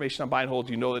more information on buy and hold,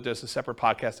 you know that there's a separate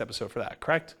podcast episode for that,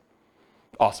 correct?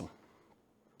 Awesome.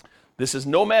 This is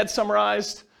Nomad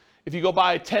summarized. If you go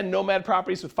buy 10 Nomad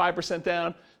properties with 5%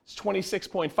 down, it's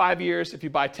 26.5 years. If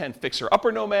you buy 10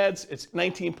 fixer-upper Nomads, it's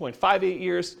 19.58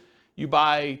 years. You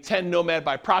buy 10 Nomad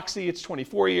by proxy, it's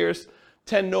 24 years.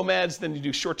 10 Nomads, then you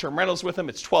do short-term rentals with them,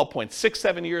 it's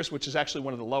 12.67 years, which is actually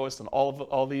one of the lowest in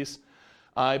all these.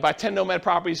 You buy 10 Nomad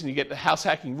properties and you get the house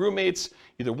hacking roommates,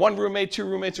 either one roommate, two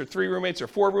roommates, or three roommates, or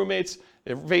four roommates.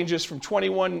 It ranges from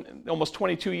 21, almost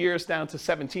 22 years down to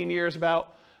 17 years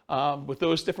about with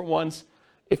those different ones.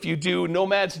 If you do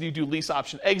Nomads and you do lease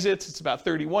option exits, it's about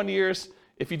 31 years.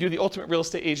 If you do the Ultimate Real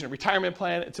Estate Agent Retirement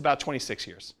Plan, it's about 26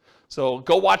 years. So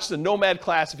go watch the Nomad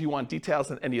class if you want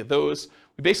details on any of those.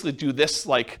 We basically do this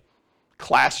like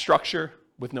class structure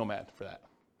with Nomad for that.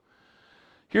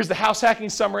 Here's the house hacking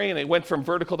summary, and it went from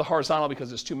vertical to horizontal because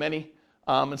there's too many.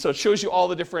 And so it shows you all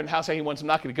the different house hacking ones. I'm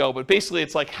not going to go, but basically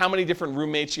it's like how many different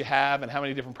roommates you have and how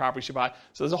many different properties you buy.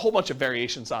 So there's a whole bunch of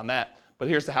variations on that, but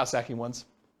here's the house hacking ones.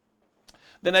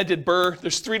 Then I did Burr.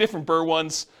 There's 3 different Burr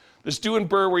ones. There's doing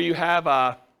Burr where you have,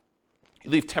 you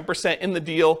leave 10% in the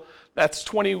deal. That's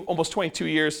almost 22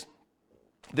 years.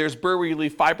 There's Burr where you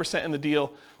leave 5% in the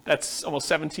deal. That's almost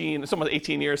 17, it's almost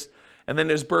 18 years. And then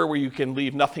there's Burr where you can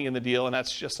leave nothing in the deal, and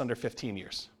that's just under 15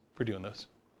 years for doing those.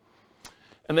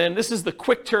 And then this is the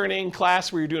quick turning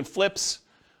class where you're doing flips,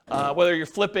 whether you're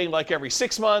flipping like every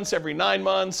 6 months, every 9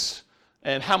 months,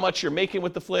 and how much you're making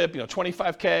with the flip,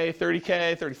 25K,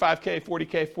 30K, 35K,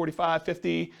 40K, 45,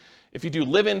 50. If you do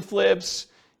live-in flips,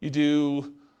 you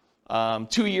do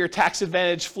 2-year tax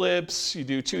advantage flips, you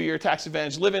do 2-year tax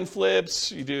advantage live-in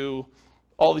flips, you do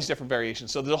all these different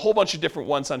variations. So there's a whole bunch of different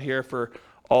ones on here for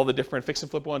all the different fix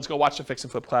and flip ones. Go watch the fix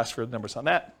and flip class for the numbers on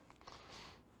that.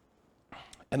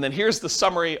 And then here's the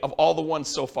summary of all the ones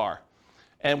so far.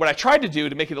 And what I tried to do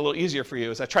to make it a little easier for you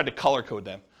is I tried to color code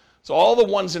them. So all the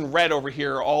ones in red over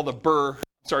here are all the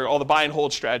all the buy and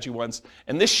hold strategy ones.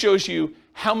 And this shows you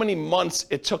how many months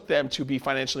it took them to be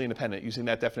financially independent using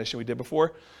that definition we did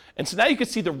before. And so now you can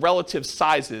see the relative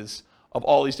sizes of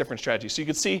all these different strategies. So you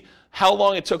can see how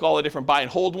long it took all the different buy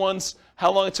and hold ones,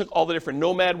 how long it took all the different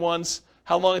Nomad ones,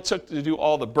 how long it took to do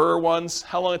all the Burr ones,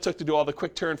 how long it took to do all the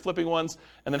quick turn flipping ones,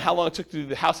 and then how long it took to do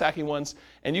the house hacking ones.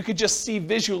 And you could just see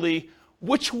visually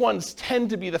which ones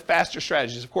tend to be the faster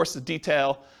strategies. Of course, the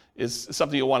detail is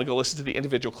something you'll want to go listen to the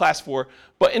individual class for.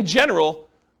 But in general,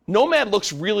 Nomad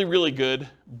looks really, really good.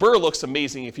 Burr looks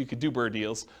amazing if you could do Burr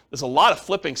deals. There's a lot of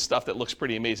flipping stuff that looks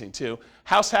pretty amazing too.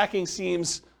 House hacking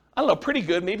seems, I don't know, pretty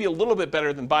good, maybe a little bit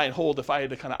better than buy and hold if I had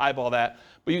to kind of eyeball that.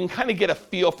 But you can kind of get a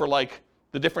feel for like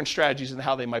the different strategies and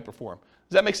how they might perform.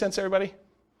 Does that make sense, everybody?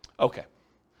 Okay.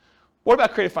 What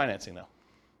about creative financing though?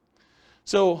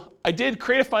 So I did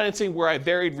creative financing where I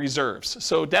varied reserves.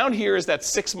 So down here is that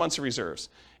 6 months of reserves.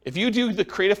 If you do the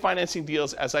creative financing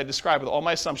deals as I described with all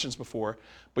my assumptions before,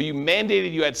 but you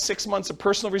mandated you had 6 months of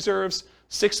personal reserves,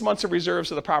 6 months of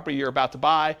reserves of the property you're about to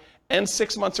buy, and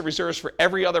 6 months of reserves for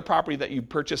every other property that you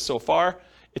purchased so far,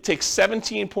 it takes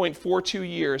 17.42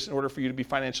 years in order for you to be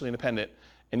financially independent.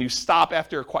 And you stop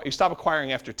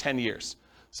acquiring after 10 years.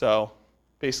 So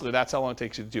basically that's how long it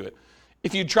takes you to do it.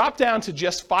 If you drop down to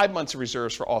just 5 months of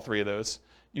reserves for all 3 of those,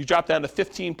 you drop down to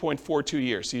 15.42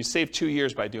 years. So you save 2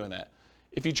 years by doing that.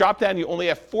 If you drop down, you only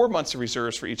have 4 months of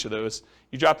reserves for each of those.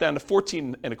 You drop down to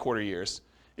 14.25 years.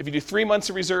 If you do 3 months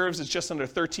of reserves, it's just under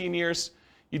 13 years.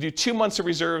 You do 2 months of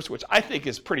reserves, which I think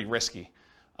is pretty risky.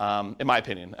 in my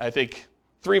opinion. I think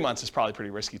 3 months is probably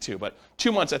pretty risky too, but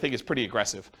 2 months I think is pretty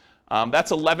aggressive.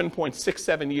 That's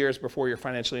 11.67 years before you're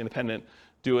financially independent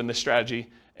doing this strategy.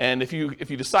 And if you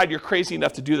decide you're crazy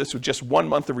enough to do this with just 1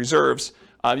 month of reserves,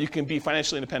 you can be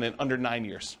financially independent under 9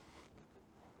 years.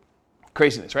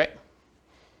 Craziness, right?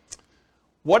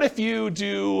 What if you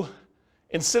do,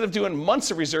 instead of doing months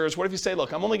of reserves, what if you say,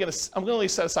 look, I'm only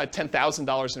set aside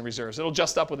 $10,000 in reserves. It'll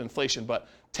adjust up with inflation, but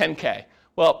 10K.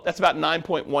 Well, that's about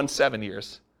 9.17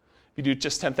 years. If you do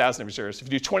just 10,000 in reserves.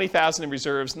 If you do 20,000 in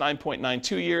reserves,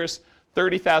 9.92 years.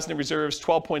 30,000 in reserves,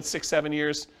 12.67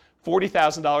 years.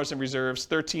 $40,000 in reserves,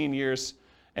 13 years.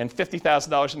 And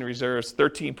 $50,000 in reserves,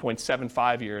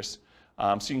 13.75 years.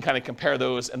 So you can kind of compare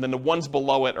those. And then the ones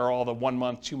below it are all the 1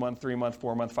 month, 2 month, 3 month,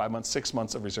 4 month, 5 month, 6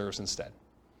 months of reserves instead.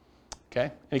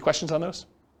 Okay, any questions on those?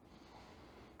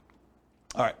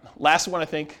 All right, last one I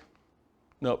think.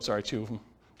 Nope, sorry, two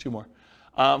more.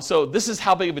 So this is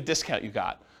how big of a discount you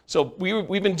got. So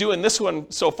we've been doing this one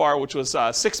so far, which was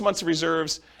 6 months of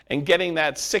reserves and getting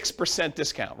that 6%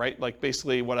 discount, right? Like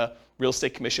basically what a real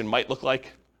estate commission might look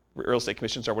like. Real estate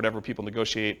commissions are whatever people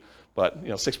negotiate, but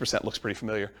 6% looks pretty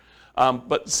familiar.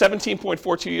 But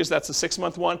 17.42 years, that's the 6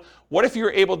 month one. What if you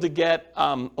were able to get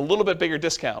a little bit bigger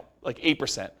discount, like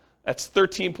 8%? That's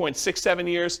 13.67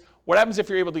 years. What happens if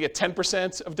you're able to get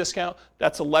 10% of discount?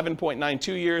 That's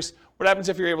 11.92 years. What happens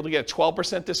if you're able to get a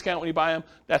 12% discount when you buy them?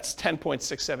 That's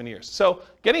 10.67 years. So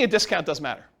getting a discount does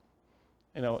matter,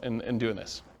 in doing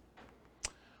this.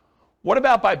 What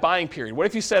about by buying period? What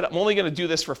if you said, I'm only going to do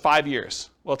this for 5 years?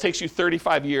 Well, it takes you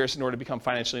 35 years in order to become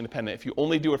financially independent. If you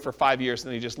only do it for 5 years,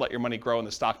 then you just let your money grow in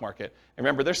the stock market. And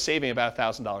remember, they're saving about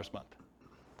 $1,000 a month.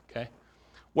 Okay?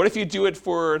 What if you do it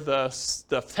for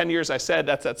the 10 years I said?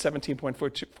 That's at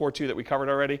 17.42 that we covered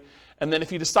already. And then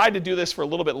if you decide to do this for a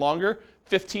little bit longer,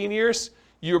 15 years,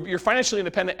 you're financially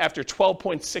independent after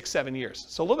 12.67 years.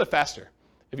 So a little bit faster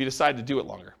if you decide to do it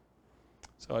longer.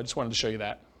 So I just wanted to show you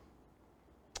that.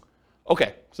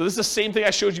 Okay, so this is the same thing I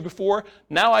showed you before.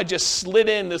 Now I just slid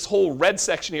in this whole red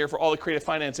section here for all the creative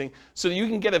financing so that you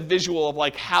can get a visual of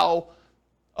like how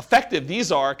effective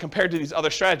these are compared to these other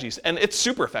strategies. And it's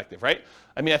super effective, right?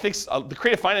 I mean, I think the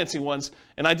creative financing ones,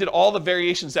 and I did all the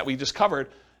variations that we just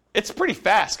covered, it's pretty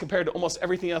fast compared to almost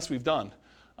everything else we've done.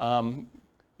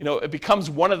 It becomes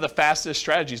one of the fastest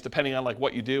strategies depending on like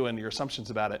what you do and your assumptions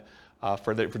about it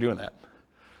for doing that.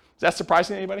 Is that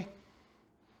surprising to anybody? A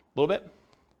little bit?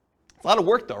 It's a lot of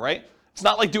work though, right? It's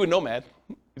not like doing Nomad.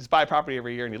 You just buy a property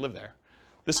every year and you live there.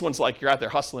 This one's like you're out there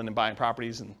hustling and buying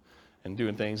properties and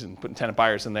doing things and putting tenant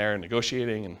buyers in there and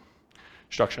negotiating and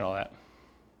structuring all that.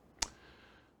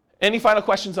 Any final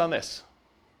questions on this?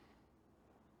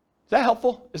 Is that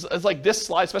helpful? Is like this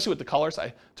slide, especially with the colors,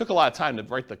 I took a lot of time to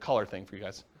write the color thing for you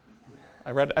guys.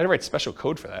 I had to write special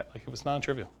code for that. Like it was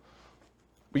non-trivial.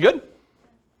 We good?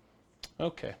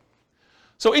 Okay.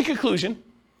 So in conclusion,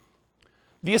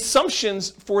 the assumptions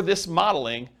for this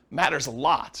modeling matters a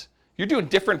lot. You're doing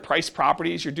different price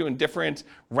properties, you're doing different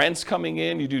rents coming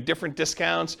in, you do different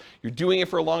discounts, you're doing it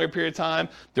for a longer period of time,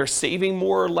 they're saving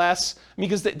more or less,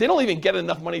 because they don't even get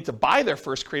enough money to buy their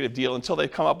first creative deal until they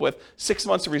come up with 6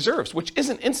 months of reserves, which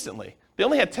isn't instantly. They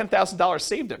only had $10,000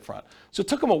 saved up front. So it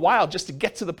took them a while just to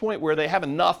get to the point where they have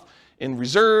enough in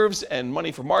reserves and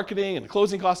money for marketing and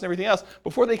closing costs and everything else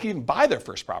before they can even buy their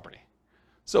first property.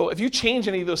 So if you change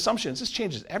any of those assumptions, this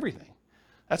changes everything.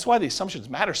 That's why the assumptions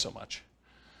matter so much.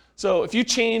 So if you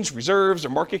change reserves or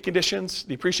market conditions,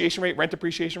 the appreciation rate, rent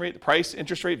appreciation rate, the price,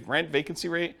 interest rate, rent, vacancy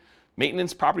rate,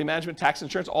 maintenance, property management, tax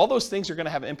insurance, all those things are going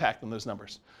to have an impact on those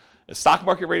numbers. The stock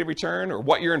market rate of return or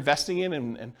what you're investing in,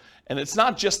 and it's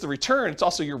not just the return, it's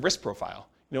also your risk profile.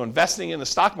 Investing in the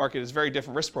stock market is a very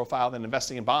different risk profile than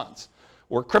investing in bonds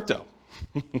or crypto,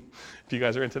 if you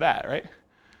guys are into that, right?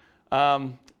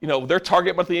 Their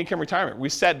target monthly income retirement, we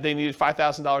said they needed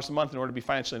 $5,000 a month in order to be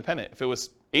financially independent. If it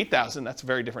was $8,000, that's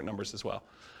very different numbers as well.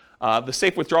 The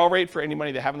safe withdrawal rate for any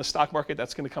money they have in the stock market,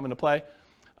 that's going to come into play.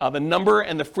 The number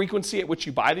and the frequency at which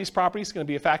you buy these properties is going to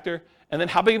be a factor. And then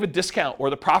how big of a discount or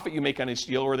the profit you make on each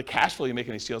deal or the cash flow you make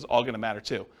on each deal is all going to matter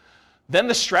too. Then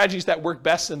the strategies that work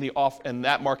best in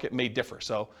that market may differ.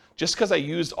 So just because I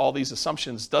used all these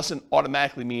assumptions doesn't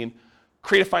automatically mean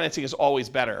creative financing is always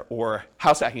better, or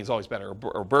house hacking is always better, or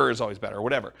BRRRR is always better, or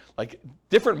whatever. Like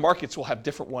different markets will have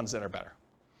different ones that are better.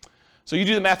 So you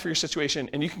do the math for your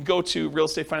situation, and you can go to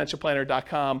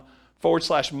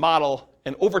realestatefinancialplanner.com/model,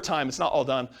 and over time, it's not all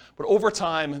done, but over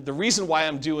time, the reason why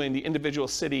I'm doing the individual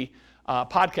city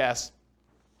podcast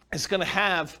is going to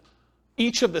have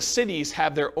each of the cities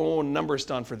have their own numbers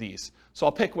done for these. So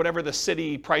I'll pick whatever the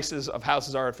city prices of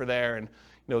houses are for there, and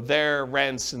their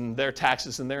rents and their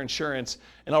taxes and their insurance,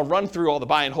 and I'll run through all the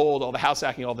buy and hold, all the house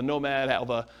hacking, all the nomad, all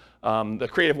the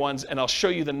creative ones, and I'll show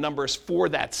you the numbers for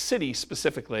that city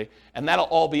specifically, and that'll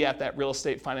all be at that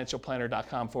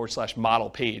realestatefinancialplanner.com/model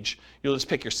page. You'll just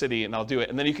pick your city and I'll do it,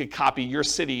 and then you can copy your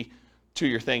city to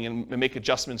your thing and make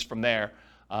adjustments from there.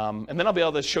 And then I'll be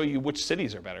able to show you which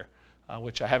cities are better,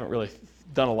 which I haven't really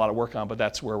done a lot of work on, but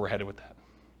that's where we're headed with that.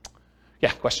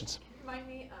 Yeah, questions? Can you remind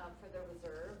me for the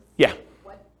reserves? Yeah.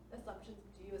 What assumptions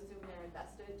do you assume they're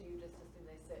invested? Do you just assume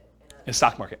they sit in In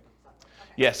stock market. Okay.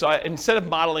 Yeah, so instead of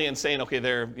modeling and saying, okay,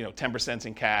 they're 10%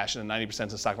 in cash and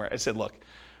 90% in stock market, I said, look,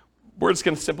 we're just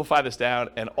going to simplify this down,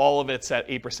 and all of it's at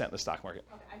 8% in the stock market.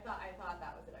 Okay, I thought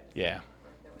that was it. I just Yeah. there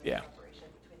was Yeah. a separation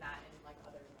between that and like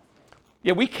other investments.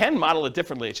 Yeah, we can model it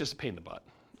differently. It's just a pain in the butt.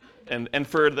 And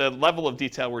for the level of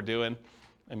detail we're doing,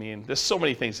 I mean, there's so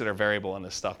many things that are variable in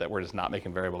this stuff that we're just not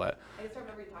making variable at. I just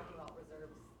remember you talking about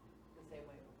reserves the same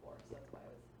way before, so that's why I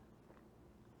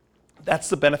was. That's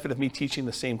the benefit of me teaching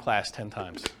the same class 10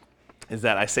 times, is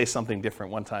that I say something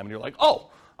different one time and you're like, oh,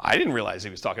 I didn't realize he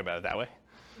was talking about it that way.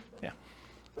 Yeah.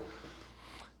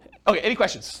 Okay, any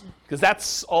questions? Because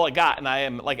that's all I got, and I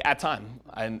am like at time,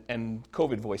 and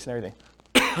COVID voice and everything.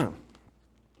 Is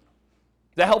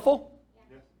that helpful?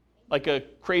 Like a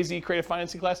crazy creative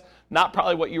financing class? Not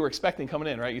probably what you were expecting coming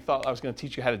in, right? You thought I was going to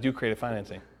teach you how to do creative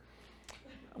financing,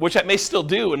 which I may still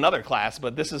do another class,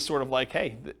 but this is sort of like,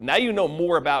 hey, now you know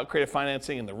more about creative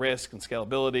financing and the risk and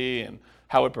scalability and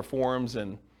how it performs,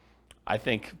 and I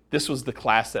think this was the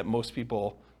class that most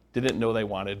people didn't know they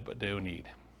wanted but do need.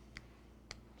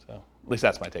 So at least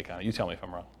that's my take on it. You tell me if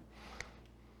I'm wrong.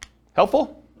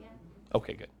 Helpful? Yeah.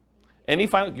 Okay, good.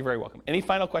 You're very welcome. Any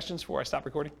final questions before I stop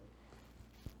recording?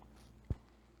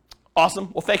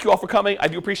 Awesome. Well, thank you all for coming. I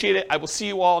do appreciate it. I will see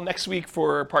you all next week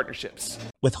for partnerships.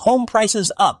 With home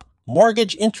prices up,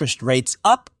 mortgage interest rates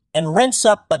up, and rents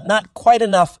up but not quite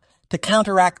enough to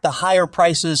counteract the higher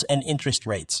prices and interest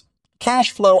rates,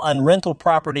 cash flow on rental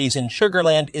properties in Sugar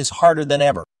Land is harder than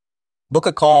ever. Book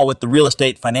a call with the Real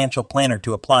Estate Financial Planner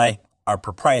to apply our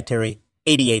proprietary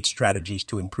 88 strategies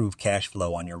to improve cash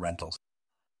flow on your rentals.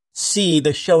 See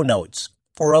the show notes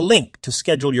for a link to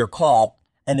schedule your call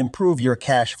and improve your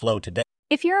cash flow today.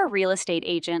 If you're a real estate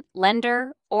agent,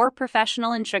 lender, or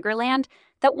professional in Sugar Land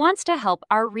that wants to help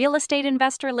our real estate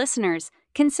investor listeners,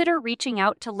 consider reaching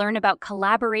out to learn about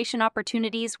collaboration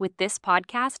opportunities with this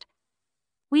podcast.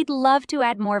 We'd love to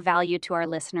add more value to our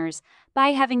listeners by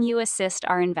having you assist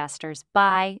our investors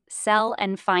buy, sell,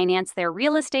 and finance their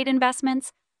real estate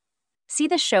investments. See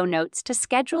the show notes to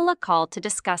schedule a call to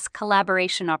discuss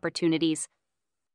collaboration opportunities.